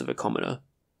status of a commoner.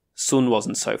 Sun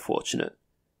wasn't so fortunate.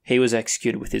 He was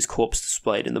executed with his corpse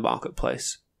displayed in the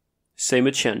marketplace. Sima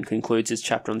Qian concludes his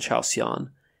chapter on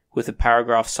Chalcian with a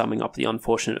paragraph summing up the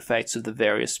unfortunate fates of the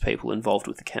various people involved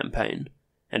with the campaign,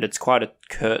 and it's quite a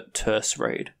curt, terse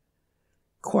read.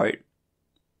 Quote,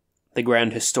 the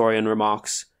grand historian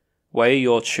remarks, Wei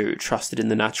Yuochu trusted in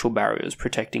the natural barriers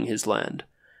protecting his land,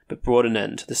 but brought an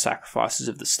end to the sacrifices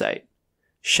of the state.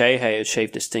 Shi He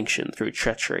achieved distinction through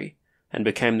treachery, and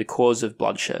became the cause of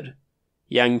bloodshed.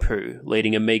 Yang Pu,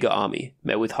 leading a meagre army,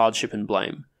 met with hardship and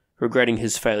blame. Regretting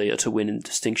his failure to win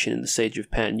distinction in the siege of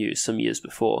Panyu some years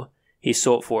before, he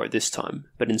sought for it this time,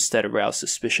 but instead aroused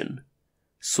suspicion.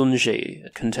 Sun Ji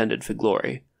contended for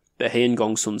glory, but he and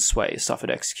Gongsun Sui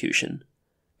suffered execution.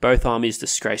 Both armies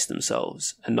disgraced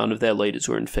themselves, and none of their leaders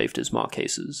were enfeoffed as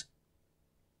marquises.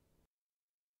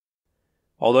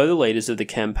 Although the leaders of the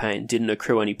campaign didn't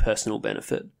accrue any personal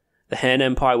benefit, the Han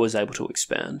Empire was able to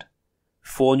expand.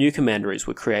 4 new commanderies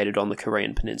were created on the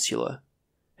Korean peninsula.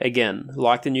 Again,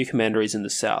 like the new commanderies in the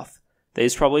south,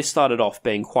 these probably started off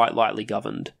being quite lightly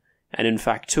governed, and in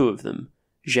fact 2 of them,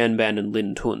 Zhenban and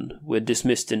Lin Tun, were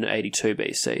dismissed in 82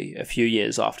 BC, a few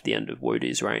years after the end of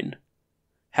Wudi's reign.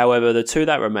 However, the 2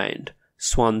 that remained,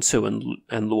 Xuan Tu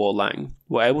and Luo Lang,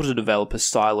 were able to develop a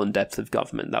style and depth of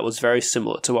government that was very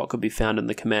similar to what could be found in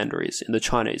the commanderies in the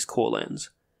Chinese core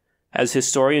lands. As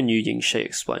historian Yu Yingxi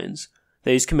explains,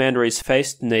 these commanderies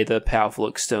faced neither powerful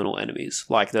external enemies,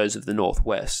 like those of the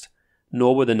northwest,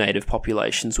 nor were the native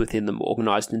populations within them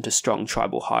organised into strong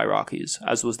tribal hierarchies,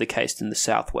 as was the case in the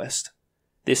southwest.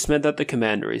 This meant that the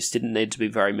commanderies didn't need to be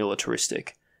very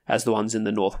militaristic, as the ones in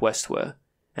the northwest were,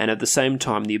 and at the same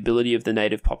time the ability of the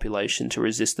native population to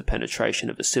resist the penetration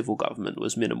of a civil government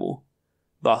was minimal.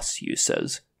 Thus, Yu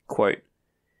says, quote,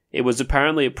 it was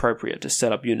apparently appropriate to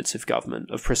set up units of government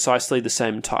of precisely the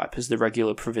same type as the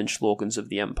regular provincial organs of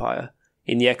the empire,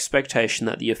 in the expectation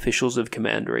that the officials of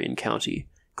commandery and county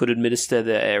could administer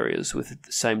their areas with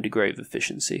the same degree of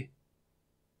efficiency.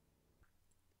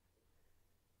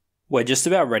 We're just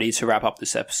about ready to wrap up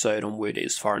this episode on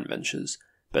Wudi's foreign ventures,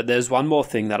 but there's one more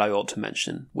thing that I ought to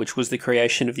mention, which was the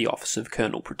creation of the office of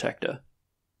Colonel Protector.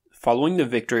 Following the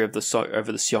victory of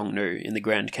over the Xiongnu in the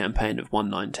Grand Campaign of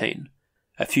 119,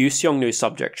 A few Xiongnu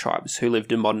subject tribes who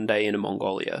lived in modern-day Inner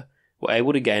Mongolia were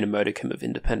able to gain a modicum of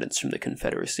independence from the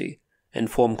Confederacy and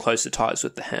form closer ties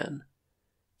with the Han.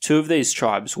 Two of these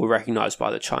tribes were recognised by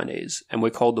the Chinese and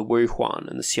were called the Wuhuan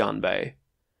and the Xianbei.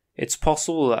 It's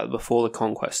possible that before the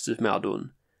conquest of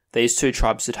Maodun, these two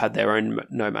tribes had had their own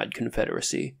nomad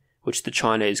confederacy, which the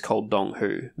Chinese called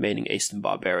Donghu, meaning Eastern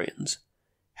Barbarians.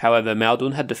 However,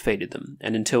 Maodun had defeated them,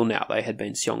 and until now they had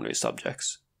been Xiongnu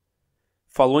subjects.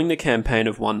 Following the campaign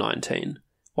of 119,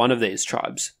 one of these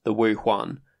tribes, the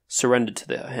Wuhuan, surrendered to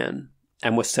the Han,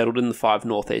 and were settled in the 5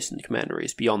 northeastern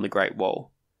commanderies beyond the Great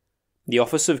Wall. The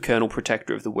office of Colonel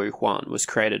Protector of the Wuhuan was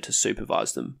created to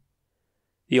supervise them.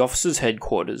 The office's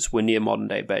headquarters were near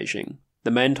modern-day Beijing.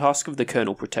 The main task of the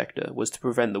Colonel Protector was to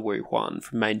prevent the Wuhuan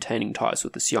from maintaining ties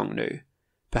with the Xiongnu.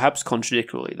 Perhaps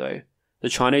contradictorily, though, the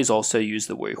Chinese also used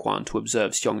the Wuhuan to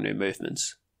observe Xiongnu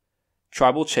movements.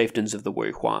 Tribal chieftains of the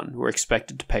Wuhuan were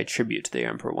expected to pay tribute to the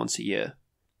emperor once a year,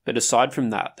 but aside from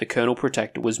that, the Colonel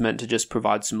Protector was meant to just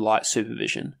provide some light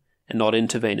supervision and not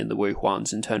intervene in the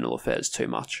Wuhuan's internal affairs too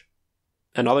much.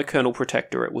 Another Colonel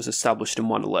Protectorate was established in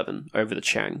 111 over the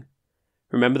Qiang.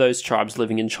 Remember those tribes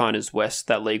living in China's west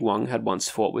that Li Guang had once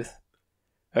fought with?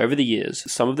 Over the years,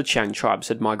 some of the Qiang tribes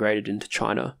had migrated into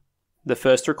China. The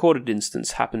first recorded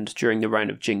instance happened during the reign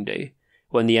of Jingdi,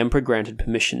 when the emperor granted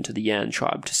permission to the Yan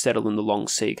tribe to settle in the Long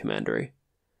Sea Commandery.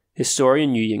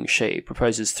 Historian Yu Yingxi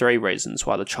proposes 3 reasons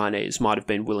why the Chinese might have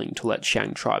been willing to let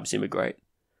Qiang tribes immigrate.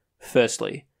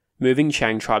 Firstly, moving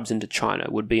Qiang tribes into China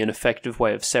would be an effective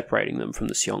way of separating them from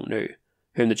the Xiongnu,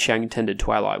 whom the Qiang tended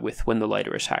to ally with when the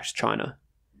latter attacked China.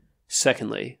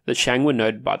 Secondly, the Qiang were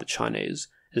noted by the Chinese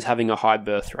as having a high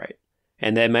birth rate,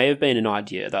 and there may have been an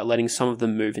idea that letting some of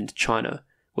them move into China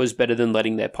was better than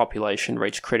letting their population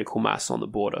reach critical mass on the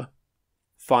border.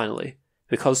 Finally,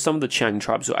 because some of the Qiang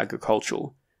tribes were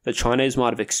agricultural, the Chinese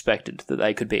might have expected that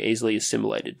they could be easily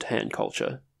assimilated to Han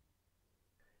culture.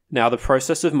 Now, the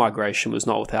process of migration was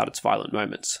not without its violent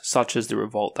moments, such as the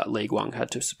revolt that Li Guang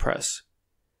had to suppress.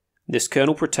 This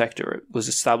Colonel Protectorate was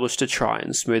established to try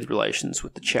and smooth relations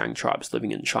with the Qiang tribes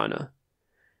living in China.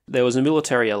 There was a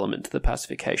military element to the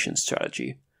pacification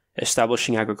strategy,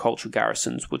 establishing agricultural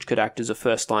garrisons which could act as a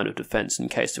first line of defence in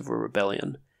case of a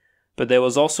rebellion, but there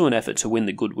was also an effort to win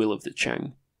the goodwill of the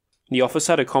Qiang. The office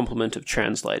had a complement of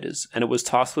translators, and it was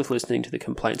tasked with listening to the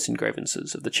complaints and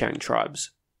grievances of the Qiang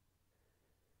tribes.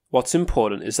 What's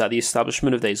important is that the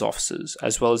establishment of these offices,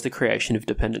 as well as the creation of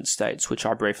dependent states which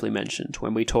I briefly mentioned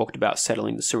when we talked about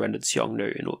settling the surrendered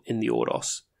Xiongnu in the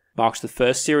Ordos, marks the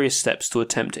first serious steps to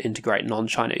attempt to integrate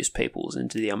non-Chinese peoples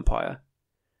into the empire.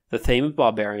 The theme of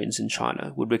barbarians in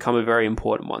China would become a very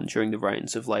important one during the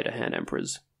reigns of later Han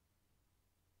emperors.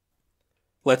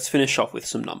 Let's finish off with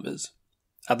some numbers.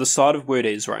 At the start of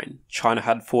Wudi's reign, China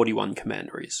had 41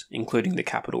 commanderies, including the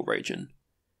capital region.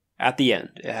 At the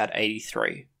end, it had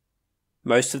 83.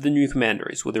 Most of the new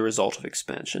commanderies were the result of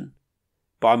expansion.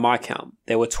 By my count,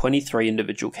 there were 23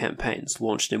 individual campaigns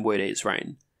launched in Wudi's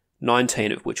reign,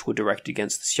 19 of which were directed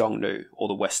against the Xiongnu, or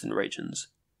the western regions.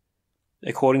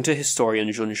 According to historian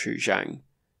Junshu Zhang,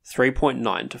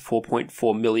 3.9 to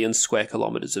 4.4 million square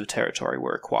kilometres of territory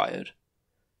were acquired.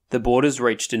 The borders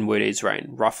reached in Wudi's reign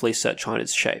roughly set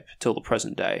China's shape till the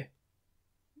present day.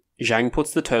 Zhang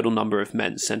puts the total number of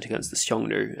men sent against the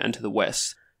Xiongnu and to the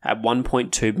west at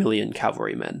 1.2 million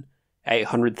cavalrymen,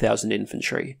 800,000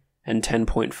 infantry, and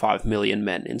 10.5 million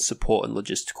men in support and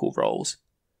logistical roles.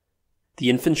 The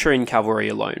infantry and cavalry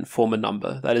alone form a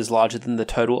number that is larger than the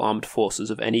total armed forces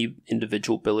of any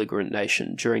individual belligerent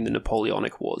nation during the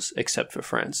Napoleonic Wars, except for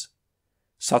France.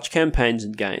 Such campaigns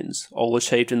and gains, all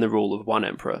achieved in the rule of one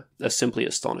emperor, are simply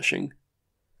astonishing.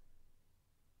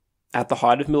 At the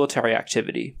height of military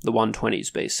activity, the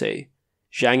 120s BC,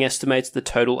 Zhang estimates the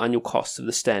total annual cost of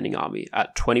the standing army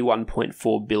at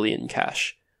 21.4 billion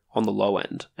cash on the low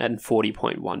end and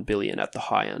 40.1 billion at the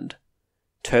high end.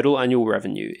 Total annual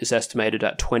revenue is estimated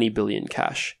at 20 billion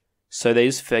cash, so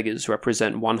these figures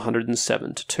represent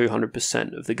 107 to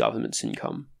 200% of the government's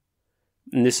income.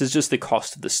 And this is just the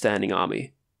cost of the standing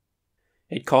army.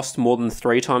 It cost more than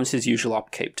 3 times his usual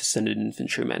upkeep to send an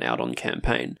infantryman out on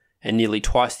campaign, and nearly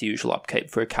twice the usual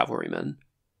upkeep for a cavalryman.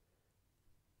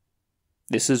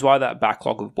 This is why that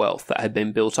backlog of wealth that had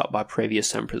been built up by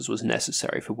previous emperors was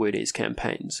necessary for Wudi's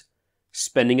campaigns.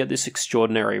 Spending at this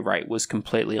extraordinary rate was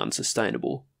completely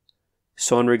unsustainable.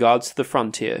 So in regards to the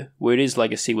frontier, Wudi's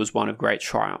legacy was one of great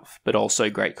triumph, but also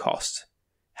great cost.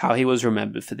 How he was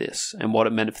remembered for this, and what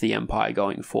it meant for the empire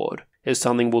going forward, is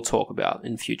something we'll talk about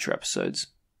in future episodes.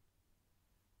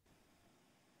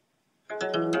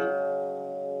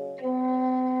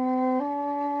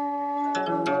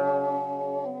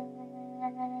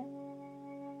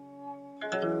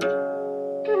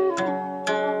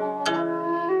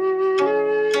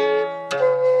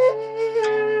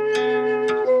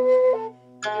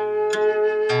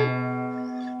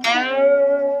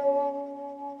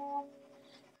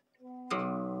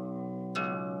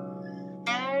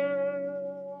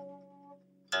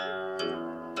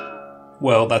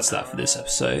 Well, that's that for this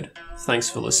episode. Thanks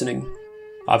for listening.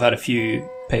 I've had a few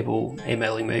people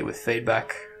emailing me with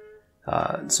feedback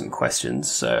and some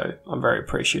questions, so I'm very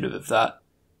appreciative of that.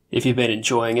 If you've been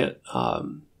enjoying it, I'd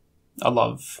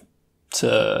love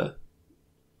to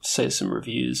see some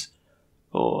reviews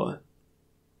or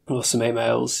some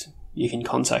emails. You can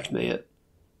contact me at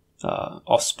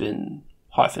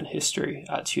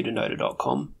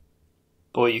offspin-history@tudornoda.com,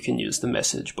 or you can use the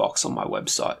message box on my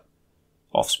website,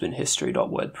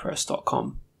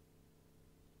 offspinhistory.wordpress.com.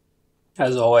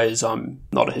 As always, I'm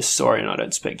not a historian, I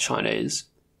don't speak Chinese,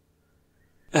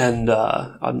 and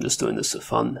I'm just doing this for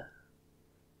fun.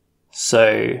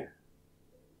 So,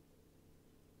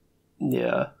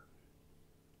 yeah.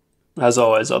 As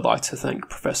always, I'd like to thank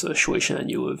Professor Shui Shan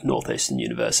Yu of Northeastern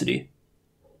University,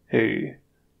 who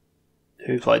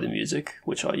played the music,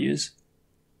 which I use.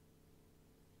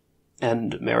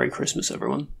 And Merry Christmas,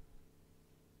 everyone.